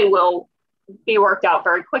hopefully will be worked out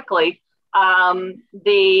very quickly,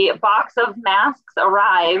 the box of masks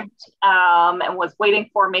arrived and was waiting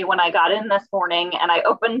for me when I got in this morning, and I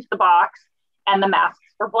opened the box and the masks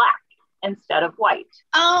were black instead of white.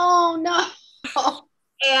 Oh no.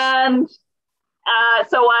 And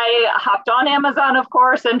so I hopped on Amazon, of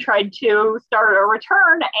course, and tried to start a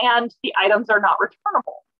return, and the items are not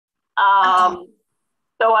returnable.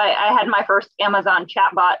 So I had my first Amazon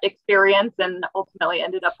chatbot experience and ultimately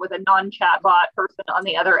ended up with a non-chatbot person on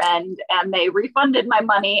the other end, and they refunded my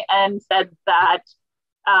money and said that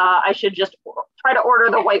I should just try to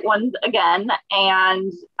order the white ones again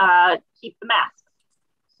and keep the masks.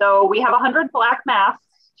 So we have 100 black masks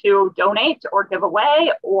to donate or give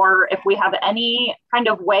away, or if we have any kind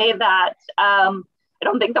of way that I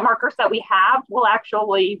don't think the markers that we have will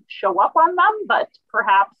actually show up on them, but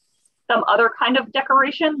perhaps some other kind of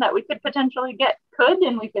decoration that we could potentially get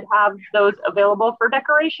and we could have those available for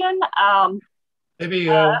decoration. Maybe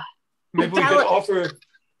we could offer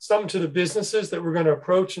some to the businesses that we're going to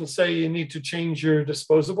approach and say, you need to change your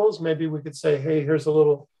disposables. Maybe we could say, hey, here's a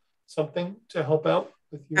little something to help out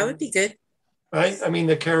with you. That would be good. Right? I mean,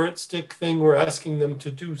 the carrot stick thing, we're asking them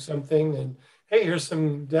to do something, and hey, here's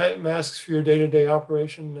some masks for your day-to-day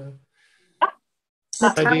operation.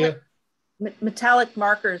 Idea. Metallic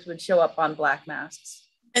markers would show up on black masks.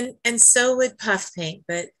 And so would puff paint,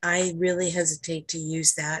 but I really hesitate to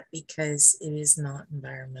use that because it is not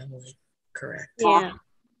environmentally correct. Yeah.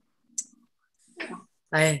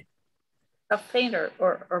 Puff paint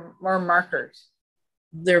or markers.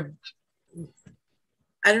 I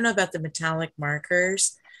don't know about the metallic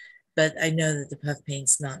markers, but I know that the puff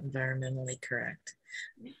paint's not environmentally correct.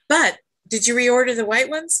 But did you reorder the white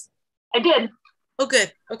ones? I did. Oh,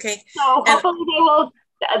 good. Okay. So hopefully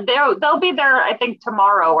they'll be there, I think,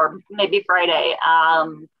 tomorrow or maybe Friday.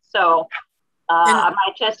 So I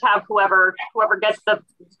might just have whoever gets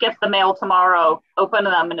the mail tomorrow open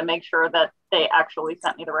them and to make sure that they actually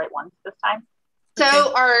sent me the right ones this time.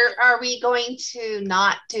 So are we going to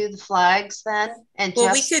not do the flags then? And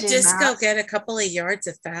well, we could just go get a couple of yards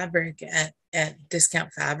of fabric at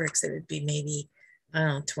Discount Fabrics. It would be maybe, I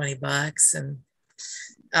don't know, $20. And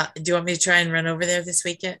do you want me to try and run over there this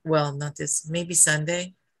weekend? Well, not this, maybe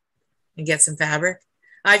Sunday, and get some fabric.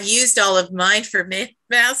 I've used all of mine for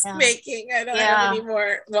mask making. I don't have any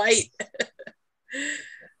more white.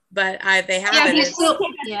 But they have it.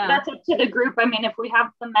 That's up to the group. I mean, if we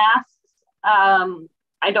have the masks,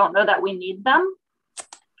 I don't know that we need them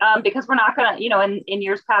because we're not going to, in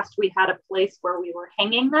years past, we had a place where we were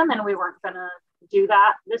hanging them, and we weren't going to do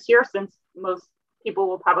that this year since most people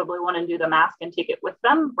will probably want to do the mask and take it with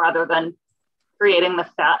them rather than creating the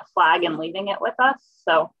flag and leaving it with us.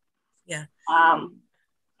 So, yeah, I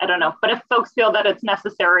don't know. But if folks feel that it's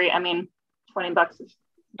necessary, I mean, $20 is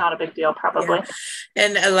not a big deal, probably. Yeah.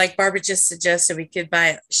 And like Barbara just suggested, we could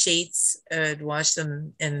buy sheets and wash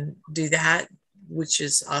them and do that, which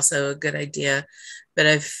is also a good idea. But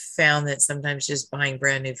I've found that sometimes just buying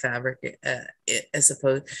brand new fabric, as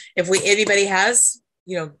opposed, if anybody has,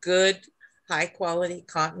 good high quality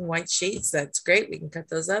cotton white sheets, that's great. We can cut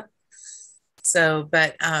those up. So,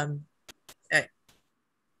 but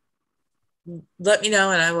let me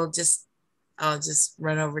know, and I'll just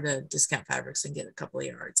run over to Discount Fabrics and get a couple of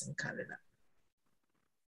yards and cut it up.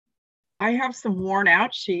 I have some worn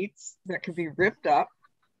out sheets that could be ripped up.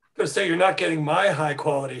 I was going to say, you're not getting my high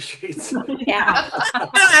quality sheets. Yeah. I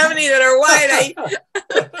don't have any that are white.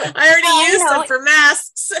 I already used them for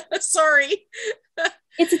masks. Sorry.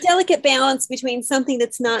 It's a delicate balance between something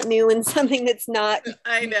that's not new and something that's not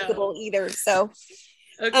usable either. So,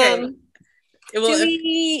 okay. I'm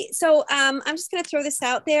just going to throw this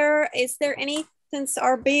out there. Is there any, since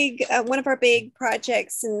our one of our big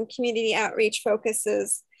projects and community outreach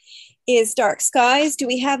focuses is dark skies, do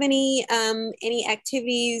we have any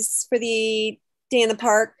activities for the day in the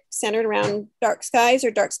park centered around dark skies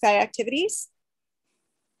or dark sky activities?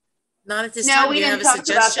 Not at this No, time. we Do you didn't have a talk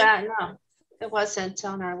about suggestion? that. No, it wasn't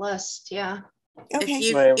on our list. Yeah. Okay.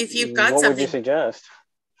 If you've got what something, would you suggest?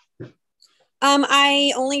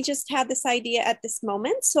 I only just had this idea at this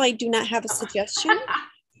moment, so I do not have a suggestion.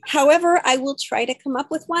 However, I will try to come up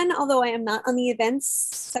with one, although I am not on the events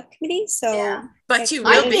subcommittee. So, Yeah. but you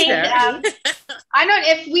I will be think, there. I don't,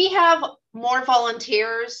 if we have more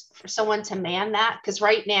volunteers for someone to man that, because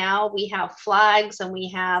right now we have flags and we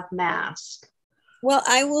have masks. Well,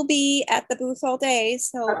 I will be at the booth all day,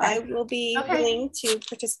 so Okay. I will be willing to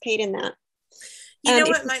participate in that. You know if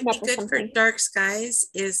what you might come up be with good for something. dark skies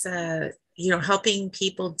is, helping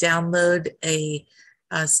people download a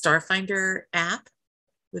Starfinder app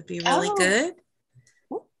would be really good.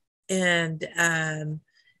 And,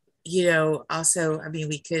 also, I mean,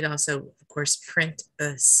 we could also, of course, print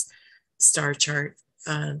a star chart,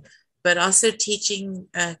 but also teaching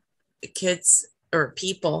kids or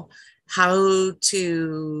people how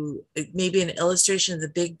to, maybe an illustration of the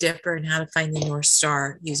Big Dipper and how to find the North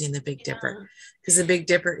Star using the Big Dipper. Because the Big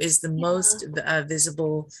Dipper is the most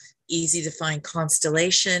visible, easy to find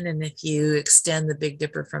constellation. And if you extend the Big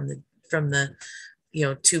Dipper from the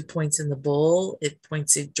 2 points in the bowl, it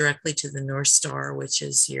points it directly to the North Star, which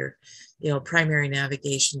is your, primary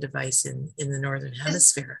navigation device in the Northern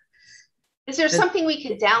Hemisphere. Is there something we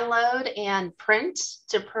could download and print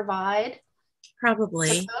to provide? Well,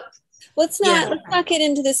 Probably. let's not get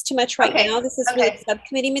into this too much right now. This is really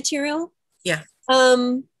subcommittee material. Yeah.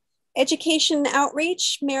 Education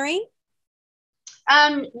outreach, Mary?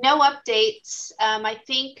 No updates. I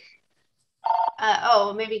think,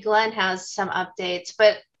 maybe Glenn has some updates,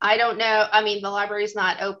 but I don't know. I mean, the library's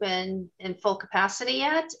not open in full capacity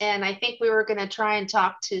yet. And I think we were going to try and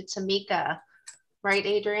talk to Tamika, right,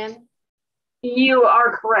 Adrian? You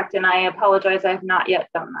are correct. And I apologize. I have not yet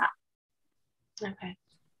done that. Okay.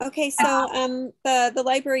 Okay, so the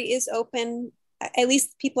library is open. At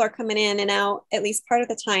least people are coming in and out at least part of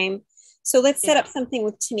the time. So let's set up something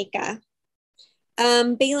with Tamika.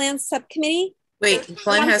 Baylands subcommittee. Wait,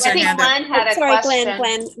 Glenn has her hand up.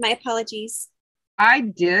 Glenn, my apologies. I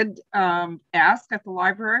did ask at the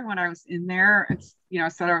library when I was in there. I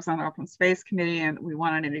said I was on the open space committee and we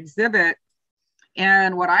wanted an exhibit.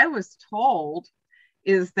 And what I was told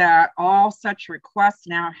is that all such requests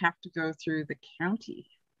now have to go through the county.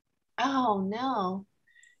 Oh, no.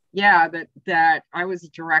 Yeah, that I was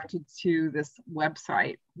directed to this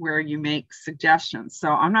website where you make suggestions. So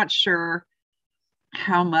I'm not sure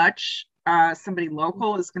how much somebody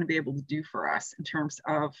local is going to be able to do for us in terms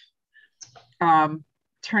of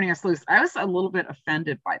turning us loose. I was a little bit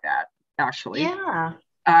offended by that, actually. Yeah.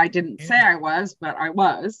 I didn't say I was, but I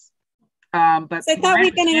was. But I thought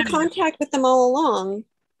we've been in contact with them all along.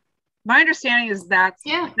 My understanding is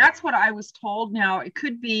that's what I was told. Now, it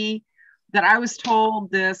could be that I was told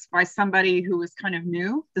this by somebody who was kind of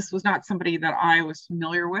new. This was not somebody that I was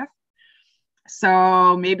familiar with.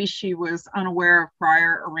 So maybe she was unaware of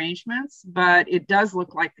prior arrangements, but it does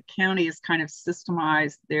look like the county has kind of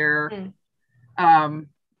systemized their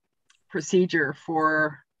procedure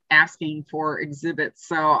for asking for exhibits.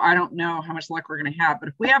 So I don't know how much luck we're going to have, but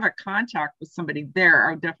if we have a contact with somebody there,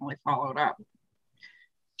 I would definitely follow it up.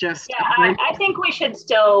 I think we should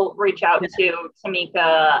still reach out to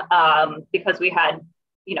Tamika because we had,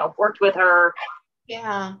 worked with her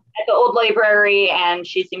at the old library, and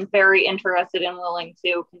she seemed very interested and willing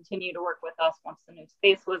to continue to work with us once the new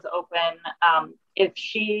space was open. If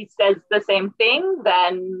she says the same thing,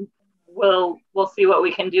 then we'll see what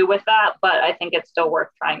we can do with that. But I think it's still worth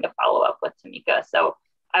trying to follow up with Tamika. So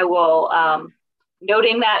I will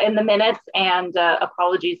noting that in the minutes, and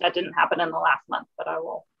apologies that didn't happen in the last month, but I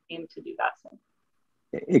will aim to do that soon.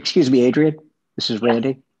 Excuse me, Adrian. This is Randy.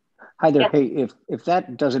 Yes. Hi there. Yes. Hey, if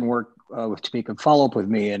that doesn't work with Tamika, follow up with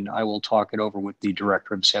me and I will talk it over with the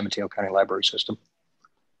director of the San Mateo County Library System.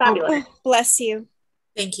 Fabulous. Oh, bless you.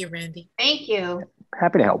 Thank you, Randy. Thank you.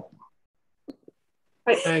 Happy to help.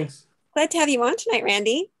 Right. Thanks. Glad to have you on tonight,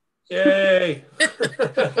 Randy. Yay.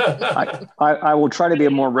 I will try to be a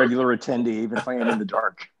more regular attendee, even if I am in the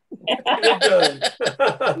dark.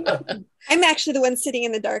 I'm actually the one sitting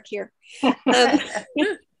in the dark here.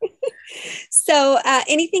 So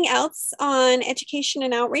anything else on education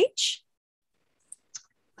and outreach?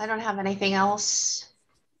 I don't have anything else.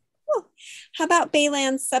 Cool. How about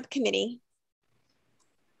Baylands subcommittee?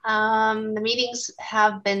 The meetings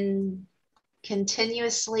have been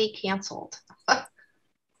continuously canceled.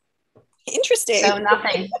 Interesting. So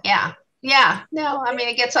nothing. Yeah. No, I mean,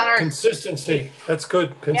 it gets on our consistency. That's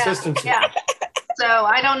good. Consistency. Yeah. So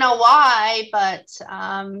I don't know why, but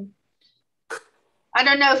I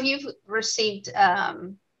don't know if you've received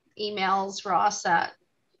emails, Ross, that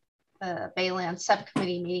the Bayland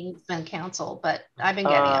subcommittee meeting's been canceled, but I've been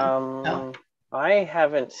getting them. So. I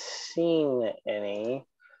haven't seen any,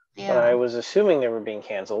 Yeah. but I was assuming they were being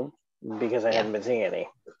canceled because I hadn't been seeing any.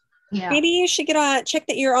 Yeah. Maybe you should check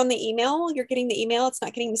that you're on the email. You're getting the email. It's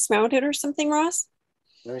not getting mismounted or something, Ross.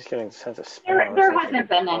 I'm just getting a sense of spam. There hasn't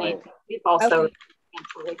been any. We've also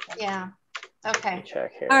Okay. Yeah. Okay.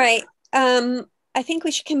 Check here. All right. I think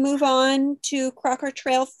we can move on to Crocker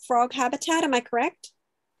Trail frog habitat. Am I correct?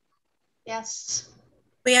 Yes.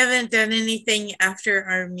 We haven't done anything after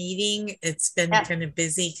our meeting. It's been kind of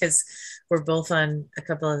busy because we're both on a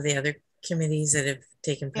couple of the other committees that have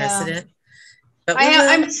taken precedent. But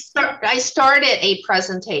I started a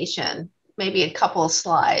presentation, maybe a couple of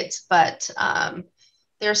slides, but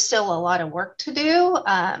there's still a lot of work to do.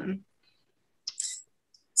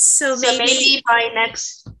 So maybe by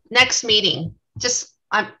next meeting,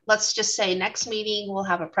 let's just say next meeting we'll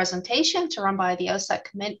have a presentation to run by the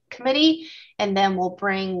OSEC committee, and then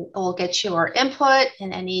we'll get your input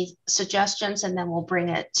and any suggestions, and then we'll bring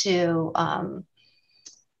it to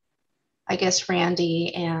I guess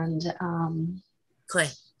Randy and Clay.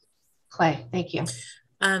 Thank you.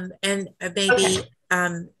 And maybe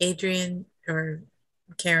Adrian or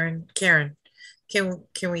Karen,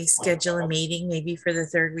 can we schedule a meeting maybe for the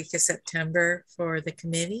 3rd week of September for the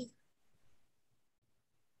committee?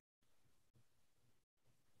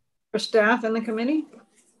 For staff and the committee?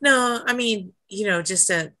 No, I mean, just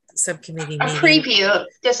a subcommittee meeting. A preview,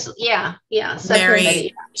 yeah.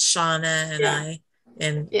 Mary, Shauna, and I,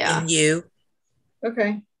 and you.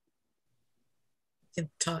 Okay. Can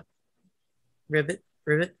talk. Ribbit.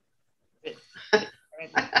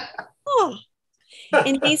 Oh,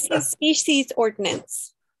 invasive species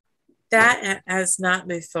ordinance. That has not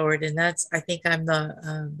moved forward, and I think I'm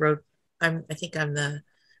the I think I'm the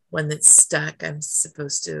one that's stuck. I'm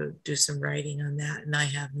supposed to do some writing on that, and I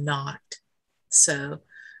have not. So,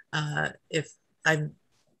 if I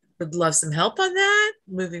would love some help on that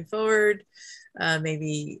moving forward,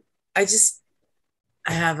 maybe I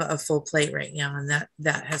have a full plate right now, and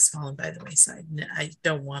that has fallen by the wayside, and I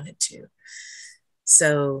don't want it to.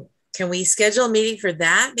 So, can we schedule a meeting for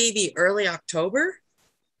that? Maybe early October.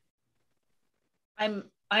 I'm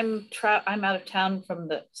out of town from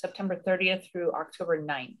the September 30th through October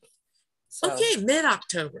 9th. So. Okay,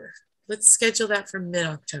 mid-October. Let's schedule that for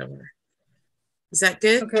mid-October. Is that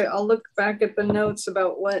good? Okay, I'll look back at the notes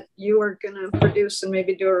about what you are going to produce and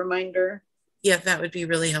maybe do a reminder. Yeah, that would be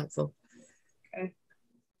really helpful. Okay.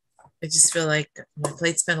 I just feel like my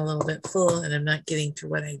plate's been a little bit full and I'm not getting to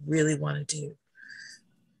what I really want to do.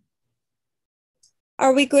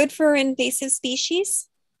 Are we good for invasive species?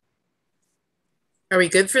 Are we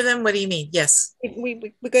good for them? What do you mean? Yes. We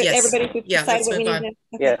good. Yes. Everybody decided what we need to.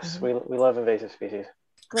 Okay. Yes, we love invasive species.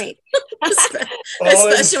 Great.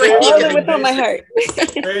 Especially with all my heart.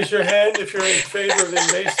 Raise your hand if you're in favor of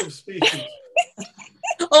invasive species.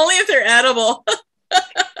 Only if they're edible.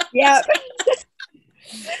 Yeah.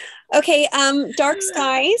 Okay. Dark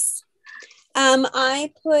skies.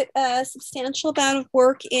 I put a substantial amount of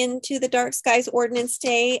work into the Dark Skies Ordinance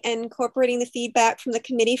Day and incorporating the feedback from the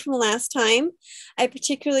committee from last time. I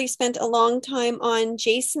particularly spent a long time on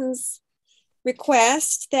Jason's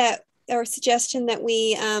request or suggestion that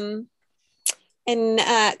we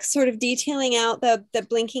sort of detailing out the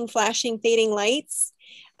blinking, flashing, fading lights.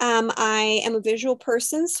 I am a visual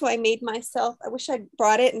person, so I made myself, I wish I'd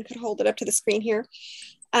brought it and could hold it up to the screen here.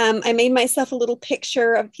 I made myself a little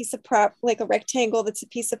picture of a piece of like a rectangle that's a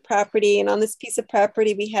piece of property. And on this piece of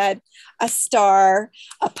property, we had a star,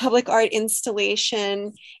 a public art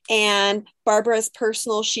installation, and Barbara's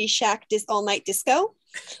personal She Shack all-night disco.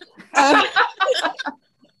 I've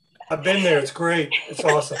been there. It's great. It's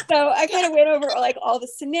awesome. So I kind of went over like all the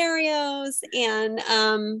scenarios and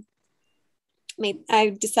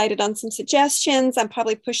I decided on some suggestions. I'll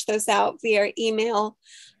probably push those out via email.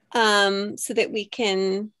 So that we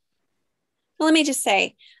can, well, let me just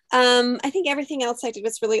say, I think everything else I did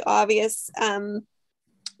was really obvious,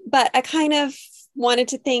 but I kind of wanted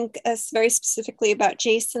to think very specifically about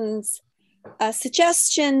Jason's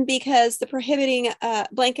suggestion, because the prohibiting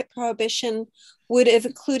blanket prohibition would have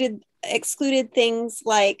excluded things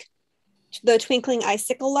like the twinkling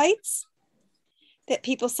icicle lights that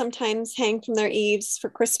people sometimes hang from their eaves for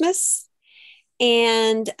Christmas.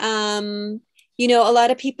 And a lot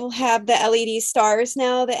of people have the LED stars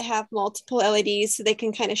now that have multiple LEDs, so they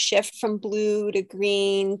can kind of shift from blue to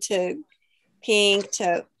green to pink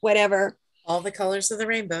to whatever. All the colors of the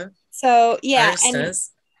rainbow. So yeah, Ours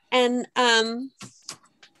does. And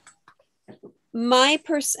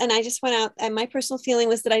and I just went out, and my personal feeling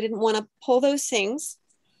was that I didn't want to pull those things,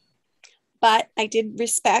 but I did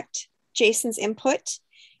respect Jason's input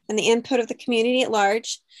and the input of the community at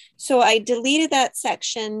large. So I deleted that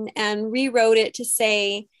section and rewrote it to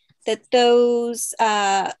say that those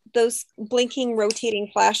blinking, rotating,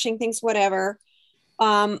 flashing things, whatever,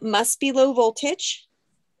 must be low voltage,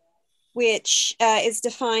 which is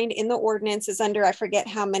defined in the ordinance as under, I forget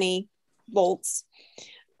how many volts.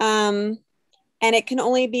 And it can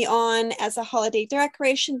only be on as a holiday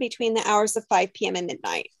decoration between the hours of 5 p.m. and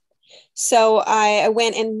midnight. So I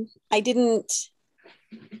went and I didn't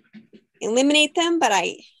eliminate them, but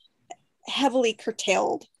I heavily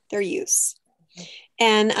curtailed their use.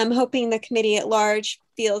 And I'm hoping the committee at large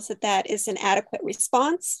feels that that is an adequate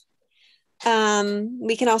response.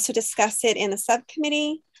 We can also discuss it in the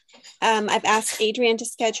subcommittee. I've asked Adrian to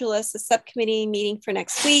schedule us a subcommittee meeting for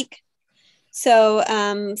next week. So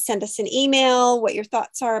send us an email what your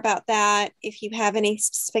thoughts are about that, if you have any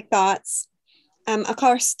specific thoughts. Of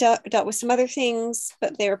course, dealt with some other things,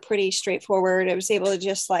 but they were pretty straightforward. I was able to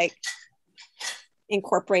just like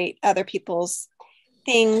incorporate other people's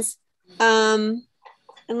things. And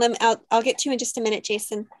I'll get to you in just a minute,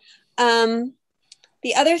 Jason.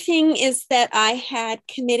 The other thing is that I had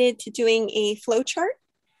committed to doing a flow chart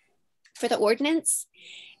for the ordinance.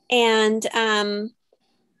 And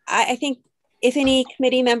I think if any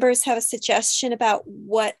committee members have a suggestion about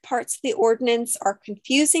what parts of the ordinance are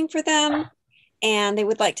confusing for them and they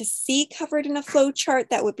would like to see covered in a flow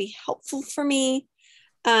chart, that would be helpful for me.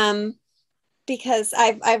 Because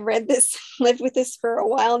I've read this, lived with this for a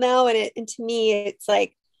while now. And to me, it's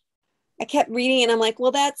like, I kept reading and I'm like,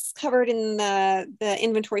 well, that's covered in the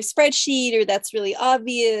inventory spreadsheet, or that's really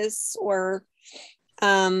obvious, or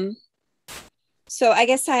so I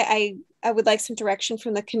guess I would like some direction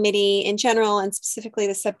from the committee in general and specifically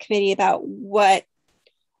the subcommittee about what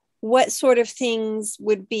sort of things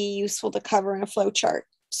would be useful to cover in a flow chart.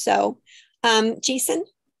 So, Jason?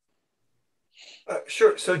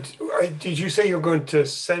 Sure. So did you say you're going to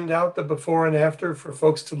send out the before and after for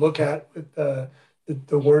folks to look at with the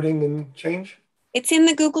wording and change? It's in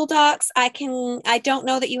the Google Docs. I don't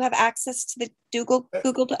know that you have access to the Google,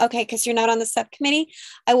 okay, because you're not on the subcommittee.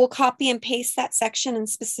 I will copy and paste that section and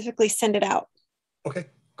specifically send it out. Okay,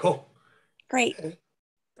 cool. Great.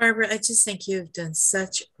 Barbara, I just think you've done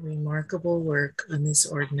such remarkable work on this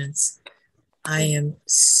ordinance. I am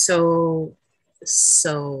so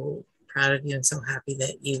proud of you and so happy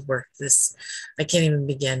that you worked this. I can't even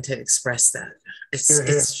begin to express that.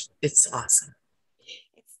 It's awesome.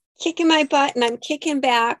 Kicking my butt and I'm kicking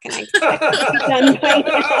back and I expect it to be done by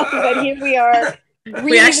now, but here we are.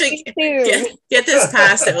 We actually get this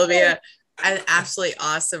passed. It will be an absolutely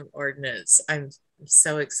awesome ordinance. I'm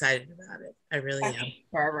so excited about it. I really am.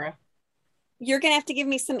 Barbara, you're gonna have to give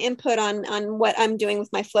me some input on what I'm doing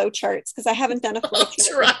with my flow charts, because I haven't done a flow chart.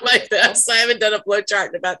 Try my best. I haven't done a flow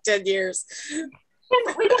chart in about 10 years.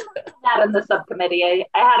 We didn't do that in the subcommittee.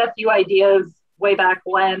 I had a few ideas way back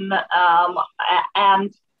when,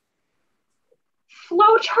 and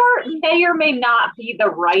flowchart may or may not be the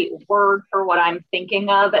right word for what I'm thinking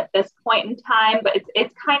of at this point in time, but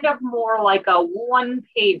it's kind of more like a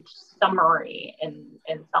one-page summary in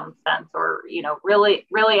some sense, or really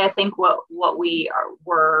I think what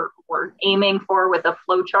we're aiming for with a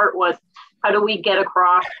flowchart was, how do we get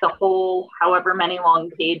across the whole however many long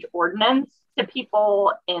page ordinance to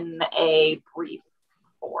people in a brief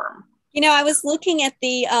form. I was looking at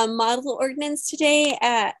the model ordinance today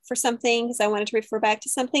for something, because I wanted to refer back to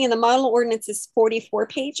something, and the model ordinance is 44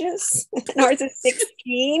 pages and ours is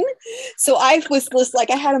 16. So I was just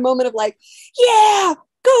like, I had a moment of like, yeah,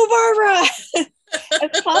 go Barbara.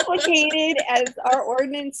 As complicated as our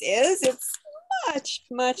ordinance is, it's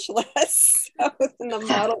much less so than the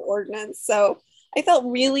model ordinance. So I felt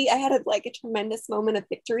I had a tremendous moment of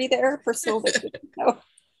victory there, personal victory. So.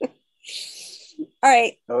 All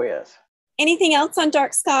right. Oh, yes. Anything else on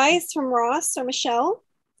dark skies from Ross or Michelle?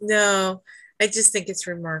 No, I just think it's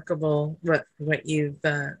remarkable what you've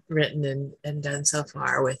written and done so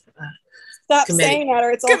far with Stop saying that,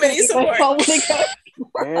 or it's all committee support. Yeah,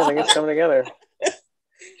 I think it's coming together.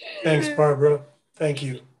 Thanks, Barbara. Thank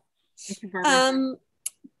you.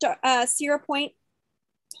 Sierra Point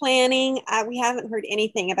planning, we haven't heard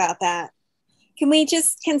anything about that.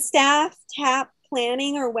 Can staff tap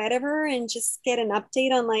planning or whatever and just get an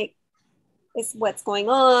update on what's going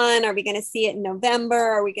on? Are we going to see it in November?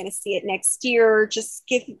 Are we going to see it next year? Just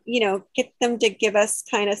get them to give us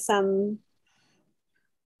kind of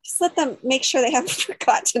just let them make sure they haven't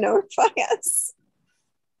forgot to notify us.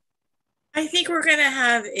 I think we're going to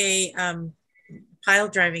have a pile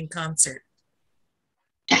driving concert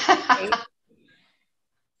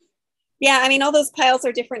Yeah, I mean, all those piles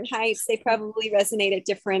are different heights. They probably resonate at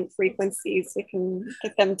different frequencies. We can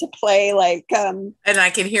get them to play like. And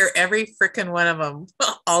I can hear every freaking one of them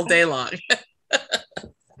all day long.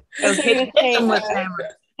 So say,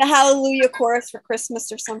 the Hallelujah chorus for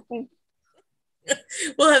Christmas or something.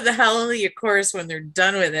 We'll have the Hallelujah chorus when they're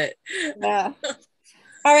done with it. Yeah.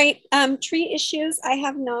 All right. Tree issues. I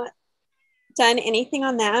have not done anything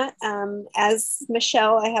on that. As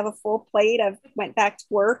Michelle, I have a full plate. I've went back to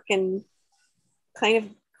work and kind of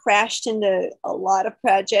crashed into a lot of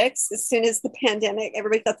projects. As soon as the pandemic,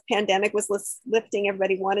 everybody thought the pandemic was lifting,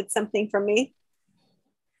 everybody wanted something from me.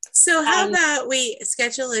 So how about we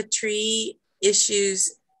schedule a tree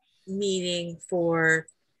issues meeting for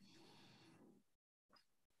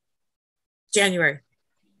January,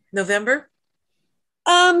 November?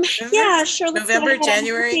 Yeah, sure. November,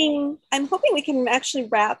 January. I'm hoping we can actually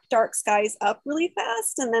wrap Dark Skies up really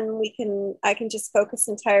fast, and then I can just focus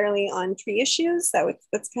entirely on tree issues.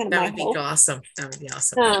 That's kind of my hope. That would be awesome. That would be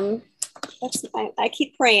awesome. I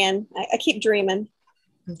keep praying. I keep dreaming.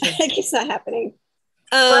 Okay. It keeps not happening.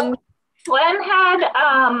 Glenn had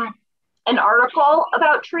an article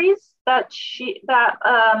about trees that she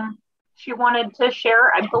wanted to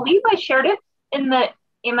share. I believe I shared it in the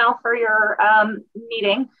email for your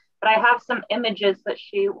meeting, but I have some images that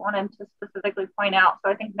she wanted to specifically point out.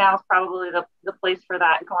 So I think now is probably the place for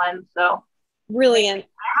that, Glenn. So brilliant.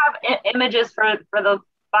 I have images for the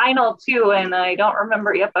final two, and I don't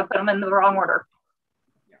remember if I put them in the wrong order.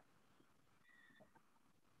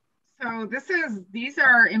 So these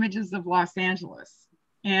are images of Los Angeles.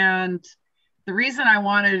 And the reason I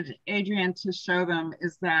wanted Adrienne to show them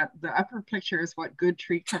is that the upper picture is what good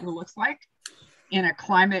tree cover looks like in a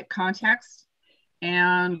climate context.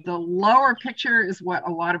 And the lower picture is what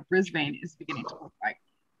a lot of Brisbane is beginning to look like.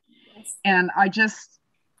 Yes. And I just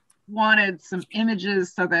wanted some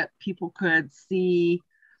images so that people could see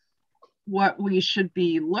what we should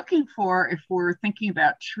be looking for if we're thinking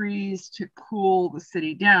about trees to cool the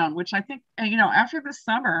city down, which I think, after the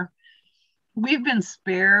summer, we've been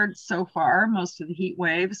spared so far, most of the heat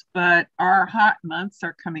waves, but our hot months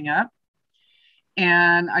are coming up.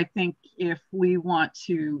 And I think if we want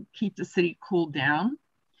to keep the city cooled down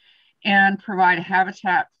and provide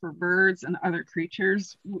habitat for birds and other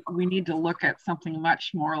creatures, we need to look at something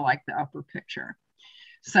much more like the upper picture.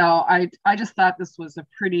 So I just thought this was a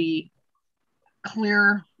pretty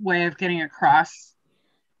clear way of getting across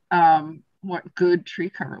what good tree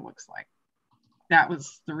cover looks like. That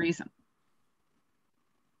was the reason.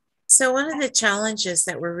 So one of the challenges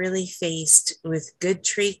that we're really faced with good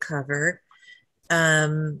tree cover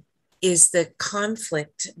is the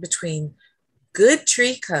conflict between good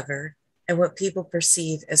tree cover and what people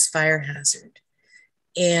perceive as fire hazard.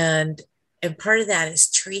 And part of that is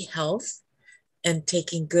tree health and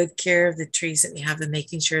taking good care of the trees that we have and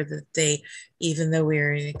making sure that they, even though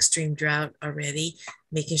we're in extreme drought already,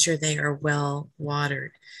 making sure they are well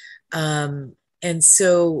watered. And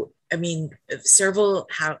so, I mean, several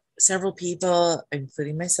people,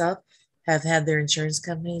 including myself, have had their insurance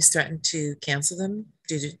companies threaten to cancel them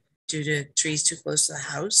due to trees too close to the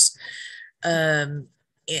house.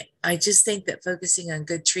 I just think that focusing on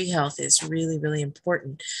good tree health is really, really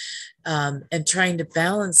important, and trying to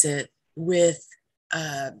balance it with,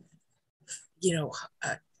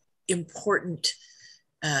 important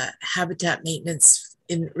habitat maintenance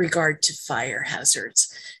in regard to fire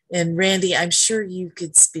hazards. And Randy, I'm sure you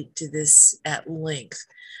could speak to this at length.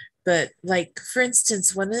 But like, for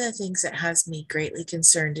instance, one of the things that has me greatly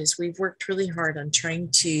concerned is we've worked really hard on trying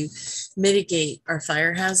to mitigate our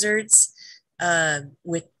fire hazards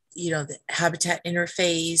with, the habitat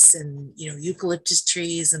interface and, eucalyptus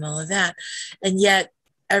trees and all of that. And yet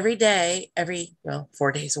every day,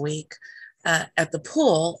 4 days a week at the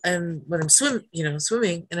pool, and when I'm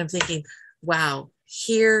swimming, and I'm thinking, wow,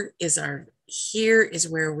 here is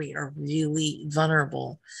where we are really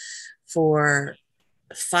vulnerable for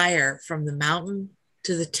fire from the mountain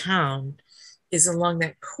to the town, is along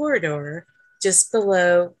that corridor just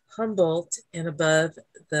below Humboldt and above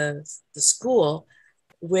the school,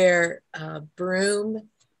 where broom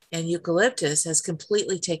and eucalyptus has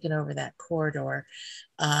completely taken over that corridor.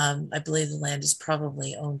 I believe the land is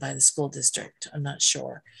probably owned by the school district. I'm not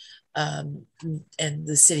sure. And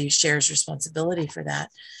the city shares responsibility for that.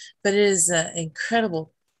 But it is an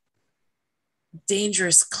incredible,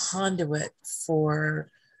 dangerous conduit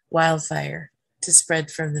for wildfire to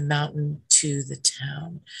spread from the mountain to the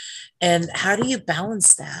town. And how do you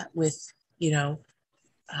balance that with,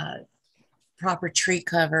 proper tree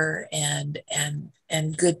cover and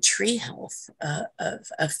good tree health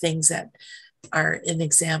of things that are an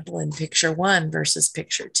example in picture 1 versus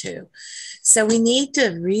picture 2. So we need to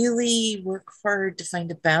really work hard to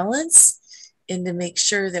find a balance and to make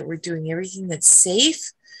sure that we're doing everything that's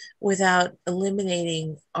safe without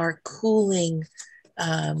eliminating our cooling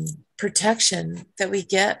protection that we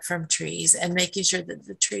get from trees, and making sure that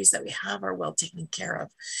the trees that we have are well taken care of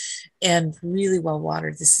and really well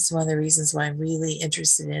watered. This is one of the reasons why I'm really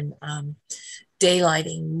interested in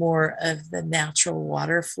daylighting more of the natural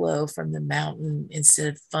water flow from the mountain instead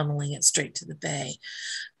of funneling it straight to the bay.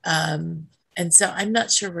 And so I'm not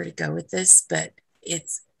sure where to go with this, but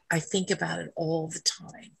I think about it all the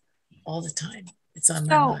time. It's on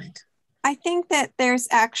my mind. I think that there's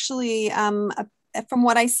actually, from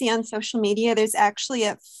what I see on social media, there's actually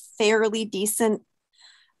a fairly decent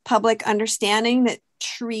public understanding that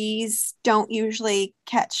trees don't usually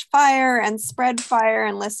catch fire and spread fire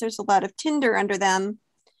unless there's a lot of tinder under them.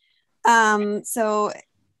 So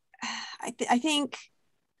I think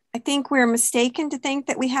we're mistaken to think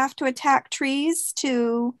that we have to attack trees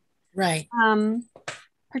to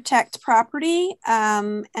protect property.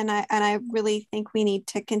 And I really think we need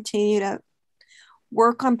to continue to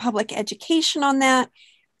work on public education on that.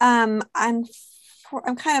 I'm kind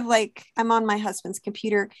of like, I'm on my husband's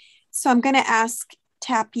computer. So I'm going to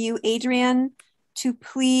tap you, Adrian, to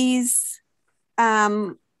please,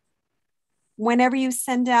 whenever you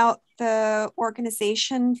send out the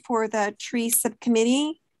organization for the tree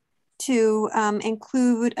subcommittee, to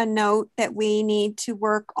include a note that we need to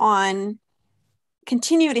work on,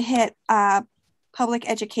 continue to hit public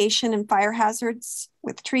education and fire hazards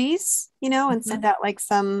with trees, and send out like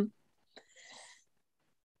some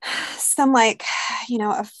like,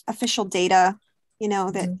 official data,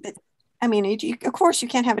 that I mean, of course you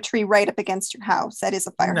can't have a tree right up against your house. That is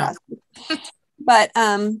a fire hazard. But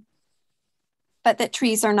that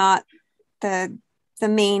trees are not the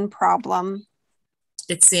main problem.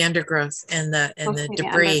 It's the undergrowth and the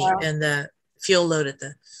debris and the fuel load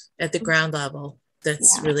at the ground level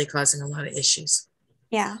that's really causing a lot of issues.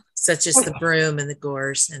 Yeah. Such as the broom and the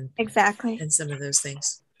gores and exactly, and some of those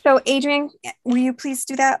things. So Adrian, will you please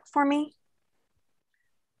do that for me?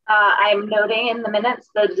 I'm noting in the minutes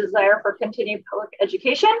the desire for continued public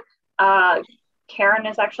education. Karen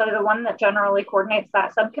is actually the one that generally coordinates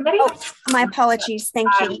that subcommittee. Oh, my apologies. Thank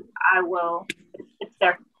you. I will. It's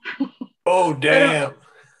there. Oh, damn.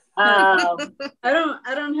 I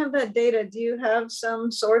don't have that data. Do you have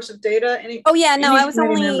some source of data? Oh yeah, no, I was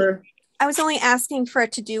only asking for a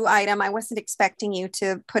to-do item. I wasn't expecting you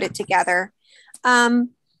to put it together.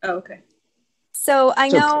 Okay. So I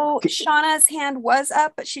know Shauna's hand was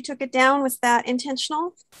up, but she took it down. Was that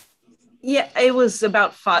intentional? Yeah, it was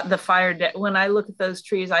about the fire. When I look at those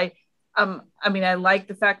trees, I mean, I like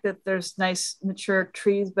the fact that there's nice mature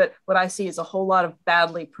trees, but what I see is a whole lot of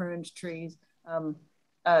badly pruned trees.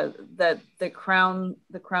 That the crown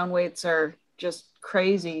weights are just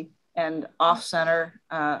crazy and off center.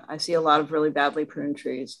 I see a lot of really badly pruned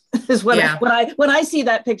trees. Is what when I see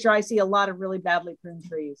that picture, I see a lot of really badly pruned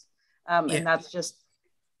trees, and that's just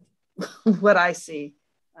what I see.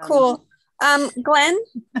 Cool. Glenn?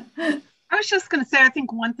 I was just going to say, I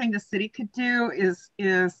think one thing the city could do is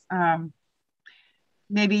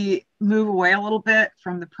maybe move away a little bit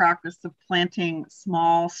from the practice of planting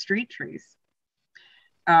small street trees.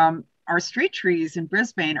 Our street trees in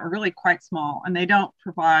Brisbane are really quite small, and they don't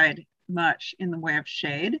provide much in the way of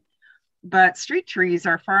shade. But street trees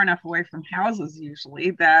are far enough away from houses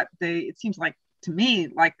usually that it seems like to me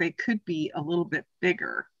like they could be a little bit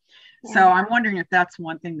bigger. Yeah. So I'm wondering if that's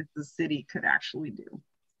one thing that the city could actually do.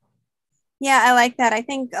 Yeah, I like that. I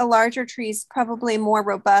think a larger tree is probably more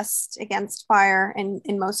robust against fire in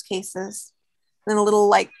most cases than a little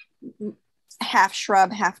like half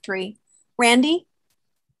shrub, half tree. Randy?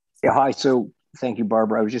 Yeah, hi. So thank you,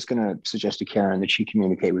 Barbara. I was just going to suggest to Karen that she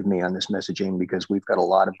communicate with me on this messaging, because we've got a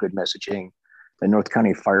lot of good messaging. The North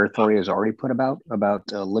County Fire Authority has already put about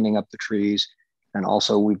limbing up the trees. And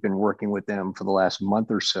also we've been working with them for the last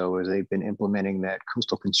month or so as they've been implementing that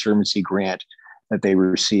Coastal Conservancy grant that they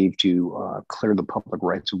received to clear the public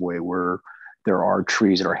rights of way where there are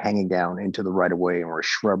trees that are hanging down into the right of way and where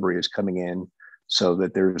shrubbery is coming in, so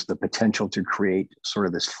that there's the potential to create sort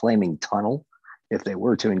of this flaming tunnel if they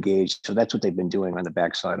were to engage. So that's what they've been doing on the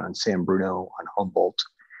backside on San Bruno, on Humboldt,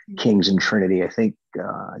 Kings and Trinity. I think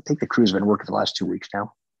the crew's been working the last 2 weeks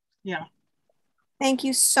now. Yeah. Thank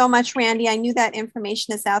you so much, Randy. I knew that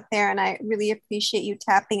information is out there, and I really appreciate you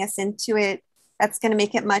tapping us into it. That's going to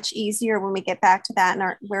make it much easier when we get back to that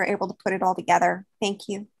and we're able to put it all together. Thank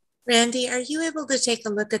you. Randy, are you able to take a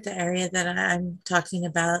look at the area that I'm talking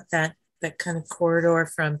about that that kind of corridor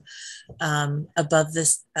from above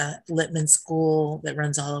this Littman School that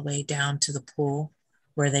runs all the way down to the pool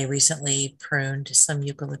where they recently pruned some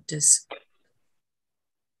eucalyptus.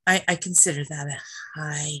 I consider that a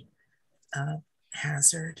high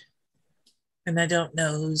hazard. And I don't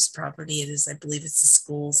know whose property it is. I believe it's the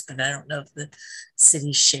schools, but I don't know if the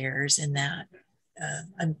city shares in that.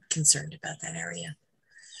 I'm concerned about that area.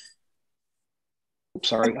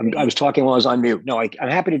 Sorry, I was talking while I was on mute. No, I'm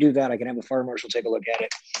happy to do that. I can have the fire marshal take a look at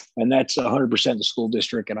it. And that's 100% the school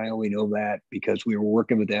district. And I only know that because we were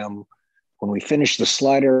working with them when we finished the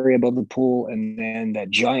slide area above the pool and then that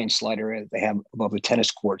giant slide area they have above the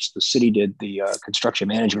tennis courts. The city did the construction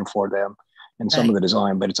management for them and some of the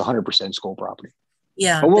design, but it's 100% school property.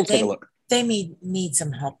 Yeah, but we'll take a look. They need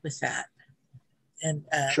some help with that. And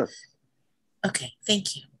sure. Okay,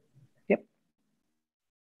 thank you. Yep.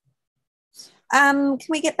 Can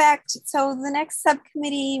we get back to, so the next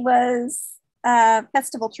subcommittee was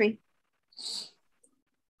festival tree.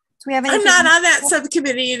 Do we have anything? I'm not on that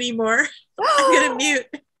subcommittee anymore. I'm gonna mute.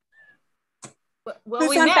 Well, Who's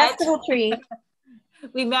we on met. festival tree?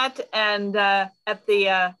 We met and at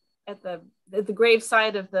the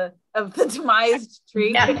graveside of the demised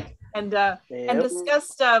tree, and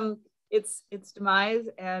discussed its demise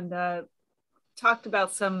and talked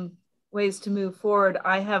about some ways to move forward.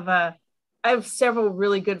 I have several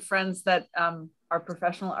really good friends that are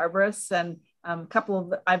professional arborists, and a couple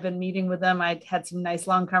of I've been meeting with them. I had some nice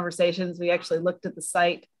long conversations. We actually looked at the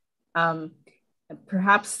site.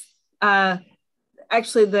 Perhaps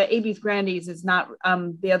actually the Abies grandies is not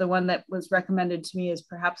the other one that was recommended to me is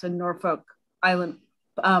perhaps a Norfolk Island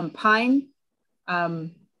pine. I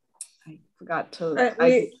forgot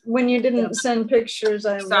to. When you didn't send pictures,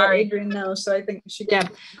 I let Adrian know, so I think she can.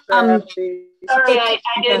 Sorry, I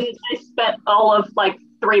didn't. I spent all of like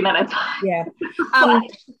 3 minutes. Yeah. So I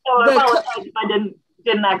apologize if I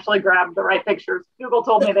didn't actually grab the right pictures. Google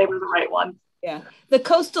told me they were the right ones. Yeah. The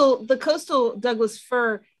coastal Douglas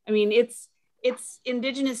fir. I mean, it's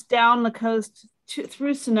indigenous down the coast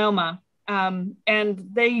through Sonoma. And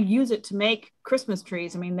they use it to make Christmas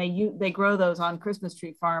trees. I mean, they grow those on Christmas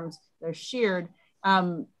tree farms. They're sheared,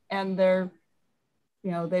 and they're,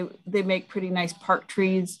 they make pretty nice park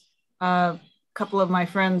trees. A couple of my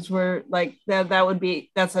friends were like,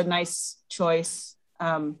 that's a nice choice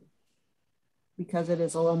because it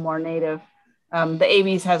is a little more native. The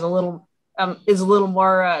Abies has is a little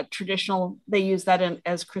more traditional. They use that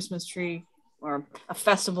as Christmas tree or a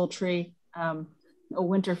festival tree. A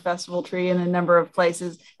winter festival tree in a number of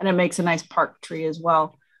places, and it makes a nice park tree as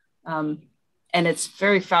well. And it's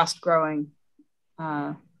very fast growing.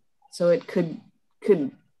 So it could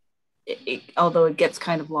although it gets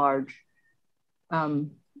kind of large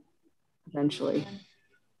eventually.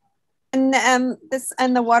 And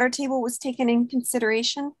the water table was taken in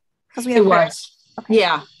consideration because we have. It was. Okay.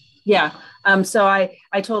 Yeah. So I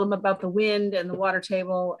told them about the wind and the water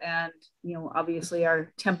table and, obviously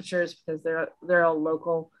our temperatures because they're all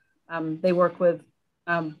local. They work with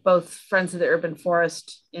both Friends of the Urban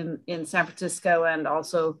Forest in San Francisco and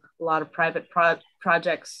also a lot of private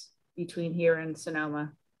projects between here and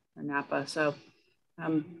Sonoma or Napa. So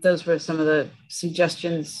those were some of the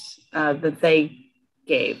suggestions that they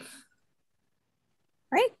gave.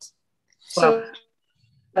 Right. So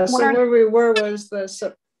where we were was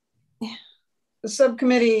the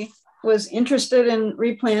subcommittee was interested in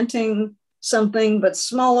replanting something, but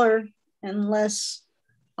smaller and less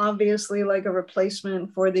obviously like a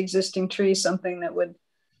replacement for the existing tree, something that would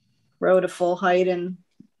grow to full height in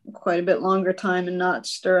quite a bit longer time and not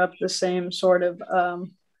stir up the same sort of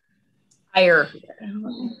ire.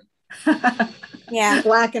 Yeah,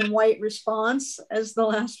 black and white response as the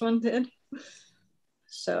last one did.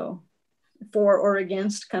 So for or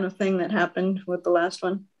against kind of thing that happened with the last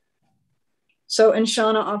one. So, and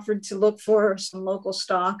Shauna offered to look for some local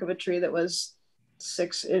stock of a tree that was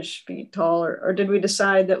 6-ish feet tall, or did we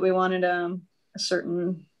decide that we wanted a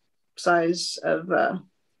certain size of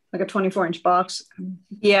like a 24-inch box?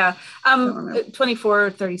 Yeah, 24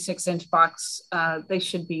 or 36-inch box. They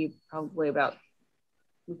should be probably about,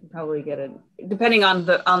 we can probably get it, depending on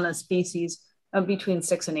the species, between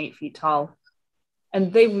 6 and 8 feet tall.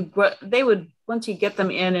 And they would once you get them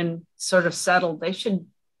in and sort of settled, they should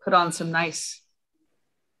put on some nice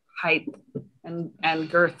height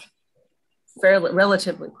and girth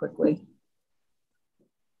relatively quickly,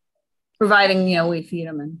 providing we feed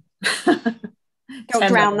them and don't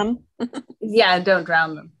drown them. Yeah, don't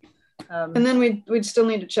drown them. And then we'd still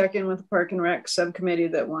need to check in with the Park and Rec subcommittee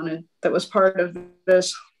that was part of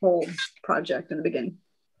this whole project in the beginning.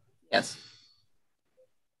 Yes.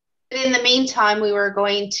 Did in the meantime, we were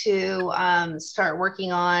going to start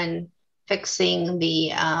working on fixing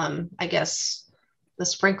the, I guess, the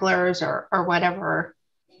sprinklers or whatever.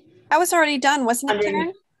 That was already done, wasn't it,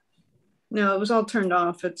 Karen? No, it was all turned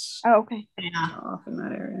off. It's okay. Yeah, off in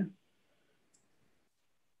that area.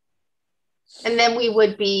 And then we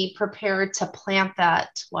would be prepared to plant that,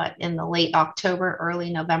 in the late October,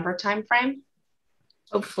 early November timeframe?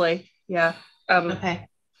 Hopefully, yeah. Okay.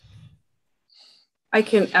 I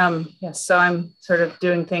can, yes, so I'm sort of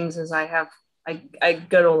doing things as I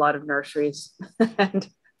go to a lot of nurseries, but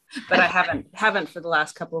I haven't for the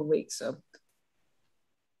last couple of weeks, so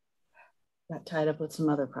got tied up with some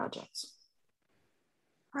other projects.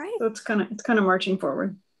 All right. So it's kind of marching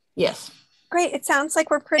forward. Yes. Great. It sounds like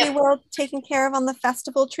we're pretty well taken care of on the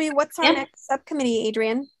festival tree. What's our next subcommittee,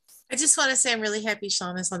 Adrian? I just want to say I'm really happy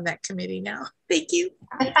Sean is on that committee now. Thank you.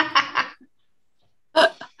 That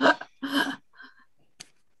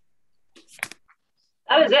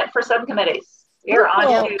is it for subcommittees. We're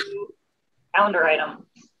on to calendar items.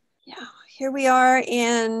 Yeah, here we are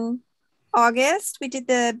in August. We did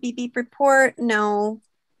the beep report. No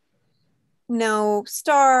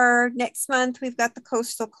star. Next month, we've got the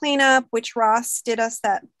coastal cleanup, which Ross did us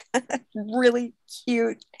that really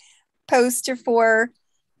cute poster for.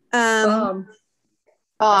 Bob.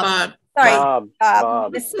 Sorry, Bob.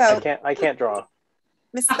 Misspoke. I can't draw.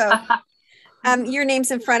 Misspoke. Your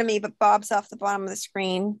name's in front of me, but Bob's off the bottom of the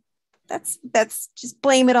screen. That's just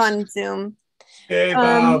blame it on Zoom. Hey,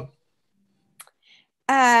 Bob.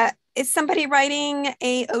 Is somebody writing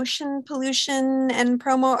a ocean pollution and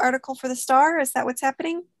promo article for the Star? Is that what's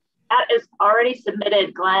happening? That is already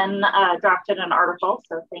submitted. Glenn drafted an article,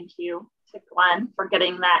 so thank you to Glenn for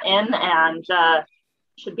getting that in, and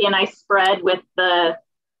should be a nice spread with the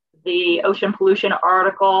ocean pollution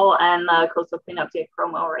article and the coastal cleanup day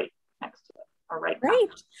promo right next to it. All right. Great.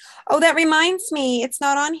 Oh, that reminds me, it's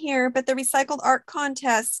not on here, but the recycled art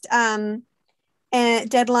contest and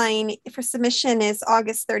deadline for submission is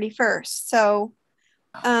August 31st. So,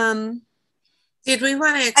 did we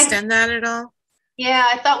want to extend that at all? Yeah,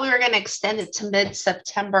 I thought we were going to extend it to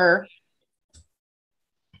mid-September.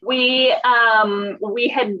 We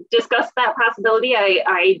had discussed that possibility.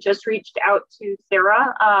 I just reached out to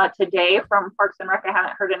Sarah today from Parks and Rec. I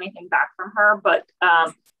haven't heard anything back from her, but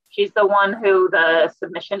she's the one who the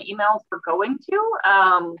submission emails were going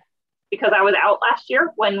to. Because I was out last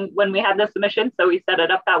year when we had the submission, so we set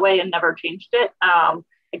it up that way and never changed it. I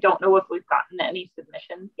don't know if we've gotten any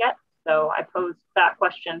submissions yet, so I posed that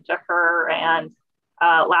question to her. And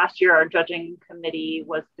last year, our judging committee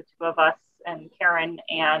was the two of us and Karen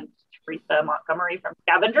and Teresa Montgomery from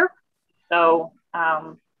Scavenger. So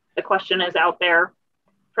the question is out there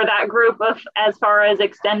for that group as far as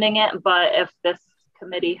extending it. But if this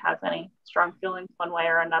committee has any strong feelings one way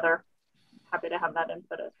or another, happy to have that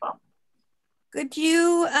input as well. Could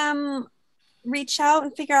you reach out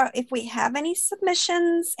and figure out if we have any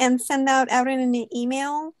submissions and send out in an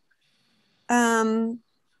email?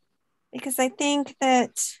 Because I think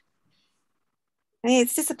that,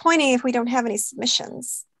 it's disappointing if we don't have any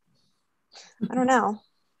submissions. I don't know.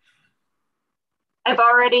 I've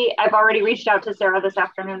already reached out to Sarah this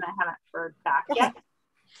afternoon. I haven't heard back yet.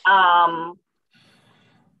 I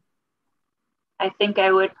think I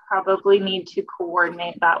would probably need to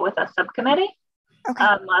coordinate that with a subcommittee. Okay.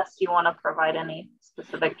 Unless you want to provide any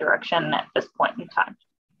specific direction at this point in time.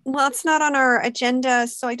 Well, it's not on our agenda,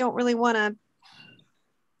 so I don't really want to.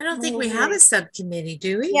 I don't think we have a subcommittee,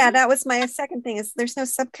 do we? Yeah, that was my second thing, is there's no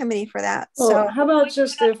subcommittee for that. Well, so how about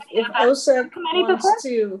just if OSEC wants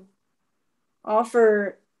to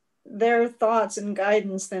offer their thoughts and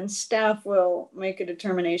guidance, then staff will make a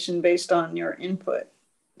determination based on your input,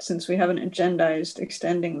 since we haven't agendized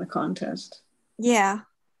extending the contest. Yeah.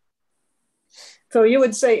 So you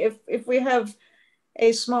would say if we have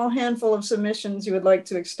a small handful of submissions, you would like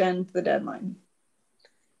to extend the deadline.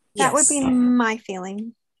 That would be my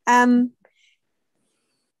feeling. Yes.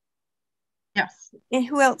 And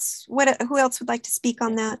who else would like to speak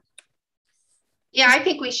on that? Yeah, I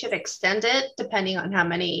think we should extend it depending on how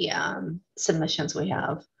many submissions we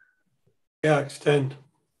have. Yeah, extend.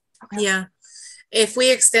 Okay. Yeah. If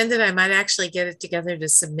we extend it, I might actually get it together to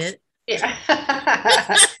submit. Yeah.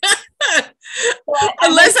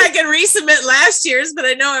 Unless I can resubmit last year's, but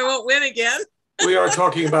I know I won't win again. We are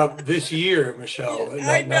talking about this year, Michelle.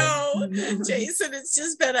 I know, Jason, it's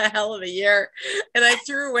just been a hell of a year. And I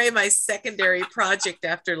threw away my secondary project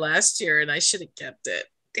after last year and I should have kept it.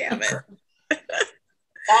 Damn it.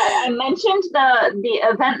 I mentioned the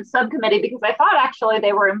event subcommittee because I thought actually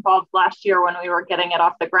they were involved last year when we were getting it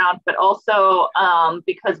off the ground, but also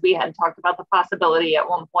because we had talked about the possibility at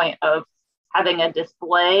one point of having a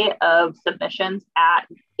display of submissions at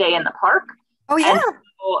Day in the Park. Oh yeah. And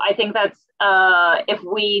so I think that's if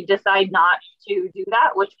we decide not to do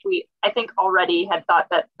that, which I think already had thought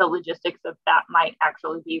that the logistics of that might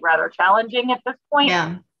actually be rather challenging at this point.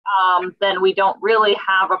 Yeah. Then we don't really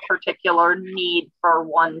have a particular need for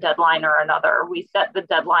one deadline or another. We set the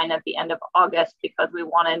deadline at the end of August because we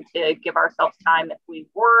wanted to give ourselves time if we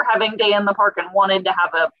were having Day in the Park and wanted to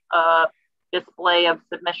have a display of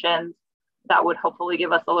submissions. That would hopefully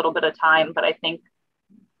give us a little bit of time, but I think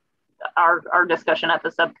our discussion at the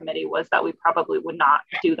subcommittee was that we probably would not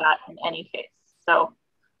do that in any case. So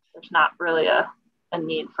there's not really a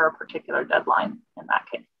need for a particular deadline in that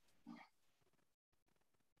case.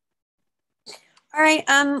 All right,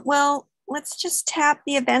 well, let's just tap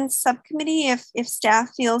the events subcommittee if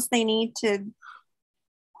staff feels they need to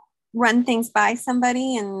run things by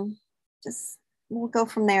somebody, and just we'll go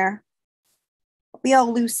from there. We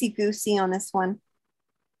all loosey-goosey on this one.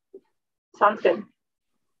 Sounds good.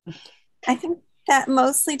 I think that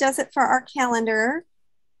mostly does it for our calendar.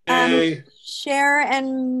 Share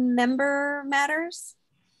and member matters.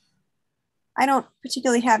 I don't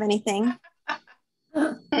particularly have anything.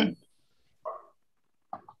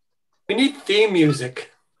 We need theme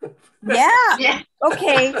music. Yeah. Yeah.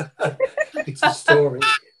 Okay. It's a story.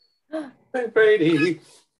 Hey, Brady.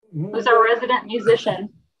 Who's our resident musician?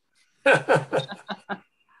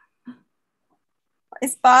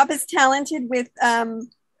 Is Bob as talented with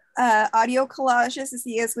audio collages as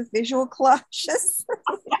he is with visual collages?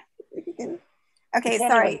 Okay,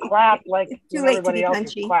 sorry. Clap like it's too late to everybody be else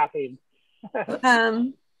punchy. is clapping.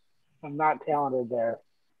 I'm not talented there.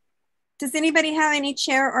 Does anybody have any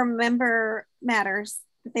chair or member matters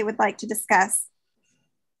that they would like to discuss?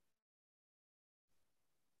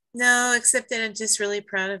 No, except that I'm just really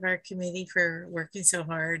proud of our committee for working so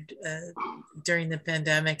hard during the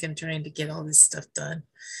pandemic and trying to get all this stuff done.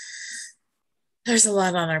 There's a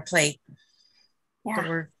lot on our plate, but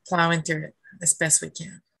we're plowing through it as best we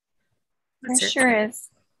can. There sure is.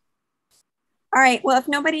 All right, well, if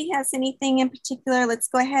nobody has anything in particular, let's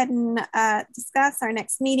go ahead and discuss. Our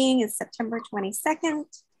next meeting is September 22nd.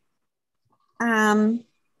 And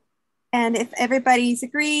if everybody's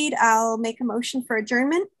agreed, I'll make a motion for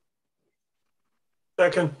adjournment.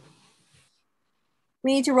 Second.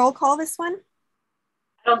 We need to roll call this one?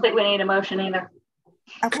 I don't think we need a motion either.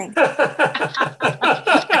 Okay.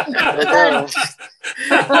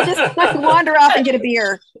 I'll just wander off and get a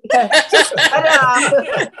beer.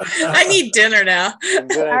 I need dinner now.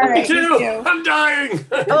 All right, me too. I'm dying.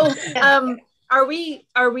 Are we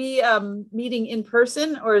meeting in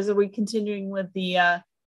person, or are we continuing with the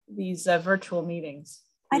these virtual meetings?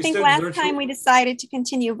 I think last time we decided to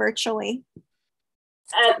continue virtually.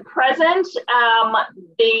 At present, unless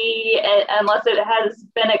it has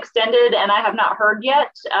been extended, and I have not heard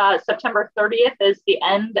yet, September 30th is the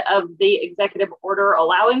end of the executive order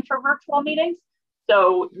allowing for virtual meetings.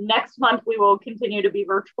 So next month we will continue to be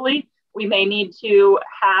virtually. We may need to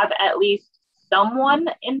have at least someone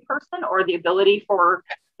in person or the ability for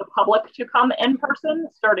the public to come in person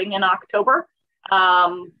starting in October.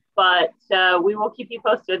 But we will keep you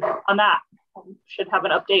posted on that. Should have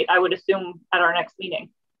an update, I would assume, at our next meeting.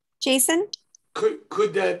 Jason?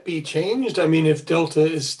 Could that be changed? I mean, if Delta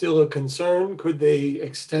is still a concern, could they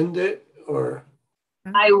extend it, or?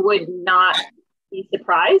 I would not be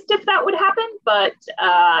surprised if that would happen, but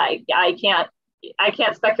I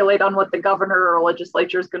can't speculate on what the governor or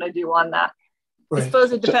legislature is going to do on that. Right. I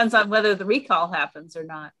suppose it depends on whether the recall happens or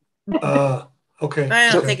not. Okay.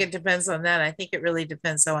 I don't think it depends on that. I think it really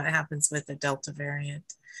depends on what happens with the Delta variant.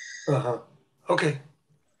 Okay,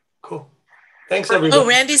 cool. Thanks, everybody. Oh,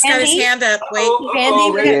 Randy's got his hand up. Wait.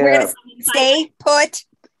 Randy, we're gonna stay put.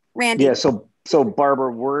 Randy. Yeah, so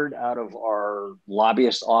Barbara, word out of our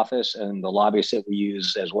lobbyist office, and the lobbyist that we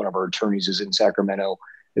use as one of our attorneys is in Sacramento,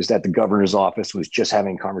 is that the governor's office was just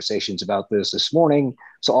having conversations about this morning.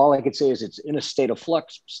 So all I could say is it's in a state of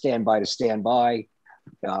flux, stand by to stand by.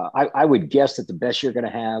 I would guess that the best you're going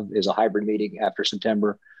to have is a hybrid meeting after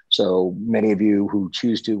September. So many of you who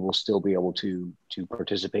choose to will still be able to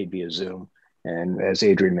participate via Zoom. And as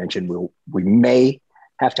Adrian mentioned, we may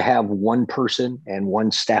have to have one person and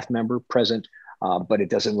one staff member present, but it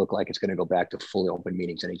doesn't look like it's going to go back to fully open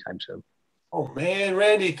meetings anytime soon. Oh man,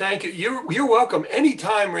 Randy, thank you. You're welcome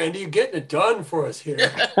anytime, Randy. You're getting it done for us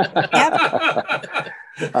here.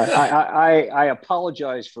 I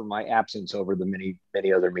apologize for my absence over the many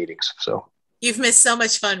other meetings. So You've missed so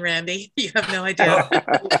much fun, Randy. You have no idea.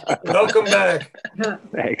 Welcome back.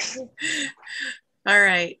 Thanks. All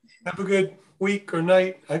right. Have a good week or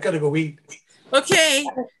night. I gotta go eat. Okay.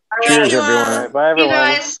 Cheers, everyone. Bye, everyone. You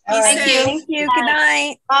guys. All right. Thank you. Thank you. Good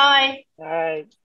night. Bye. All right.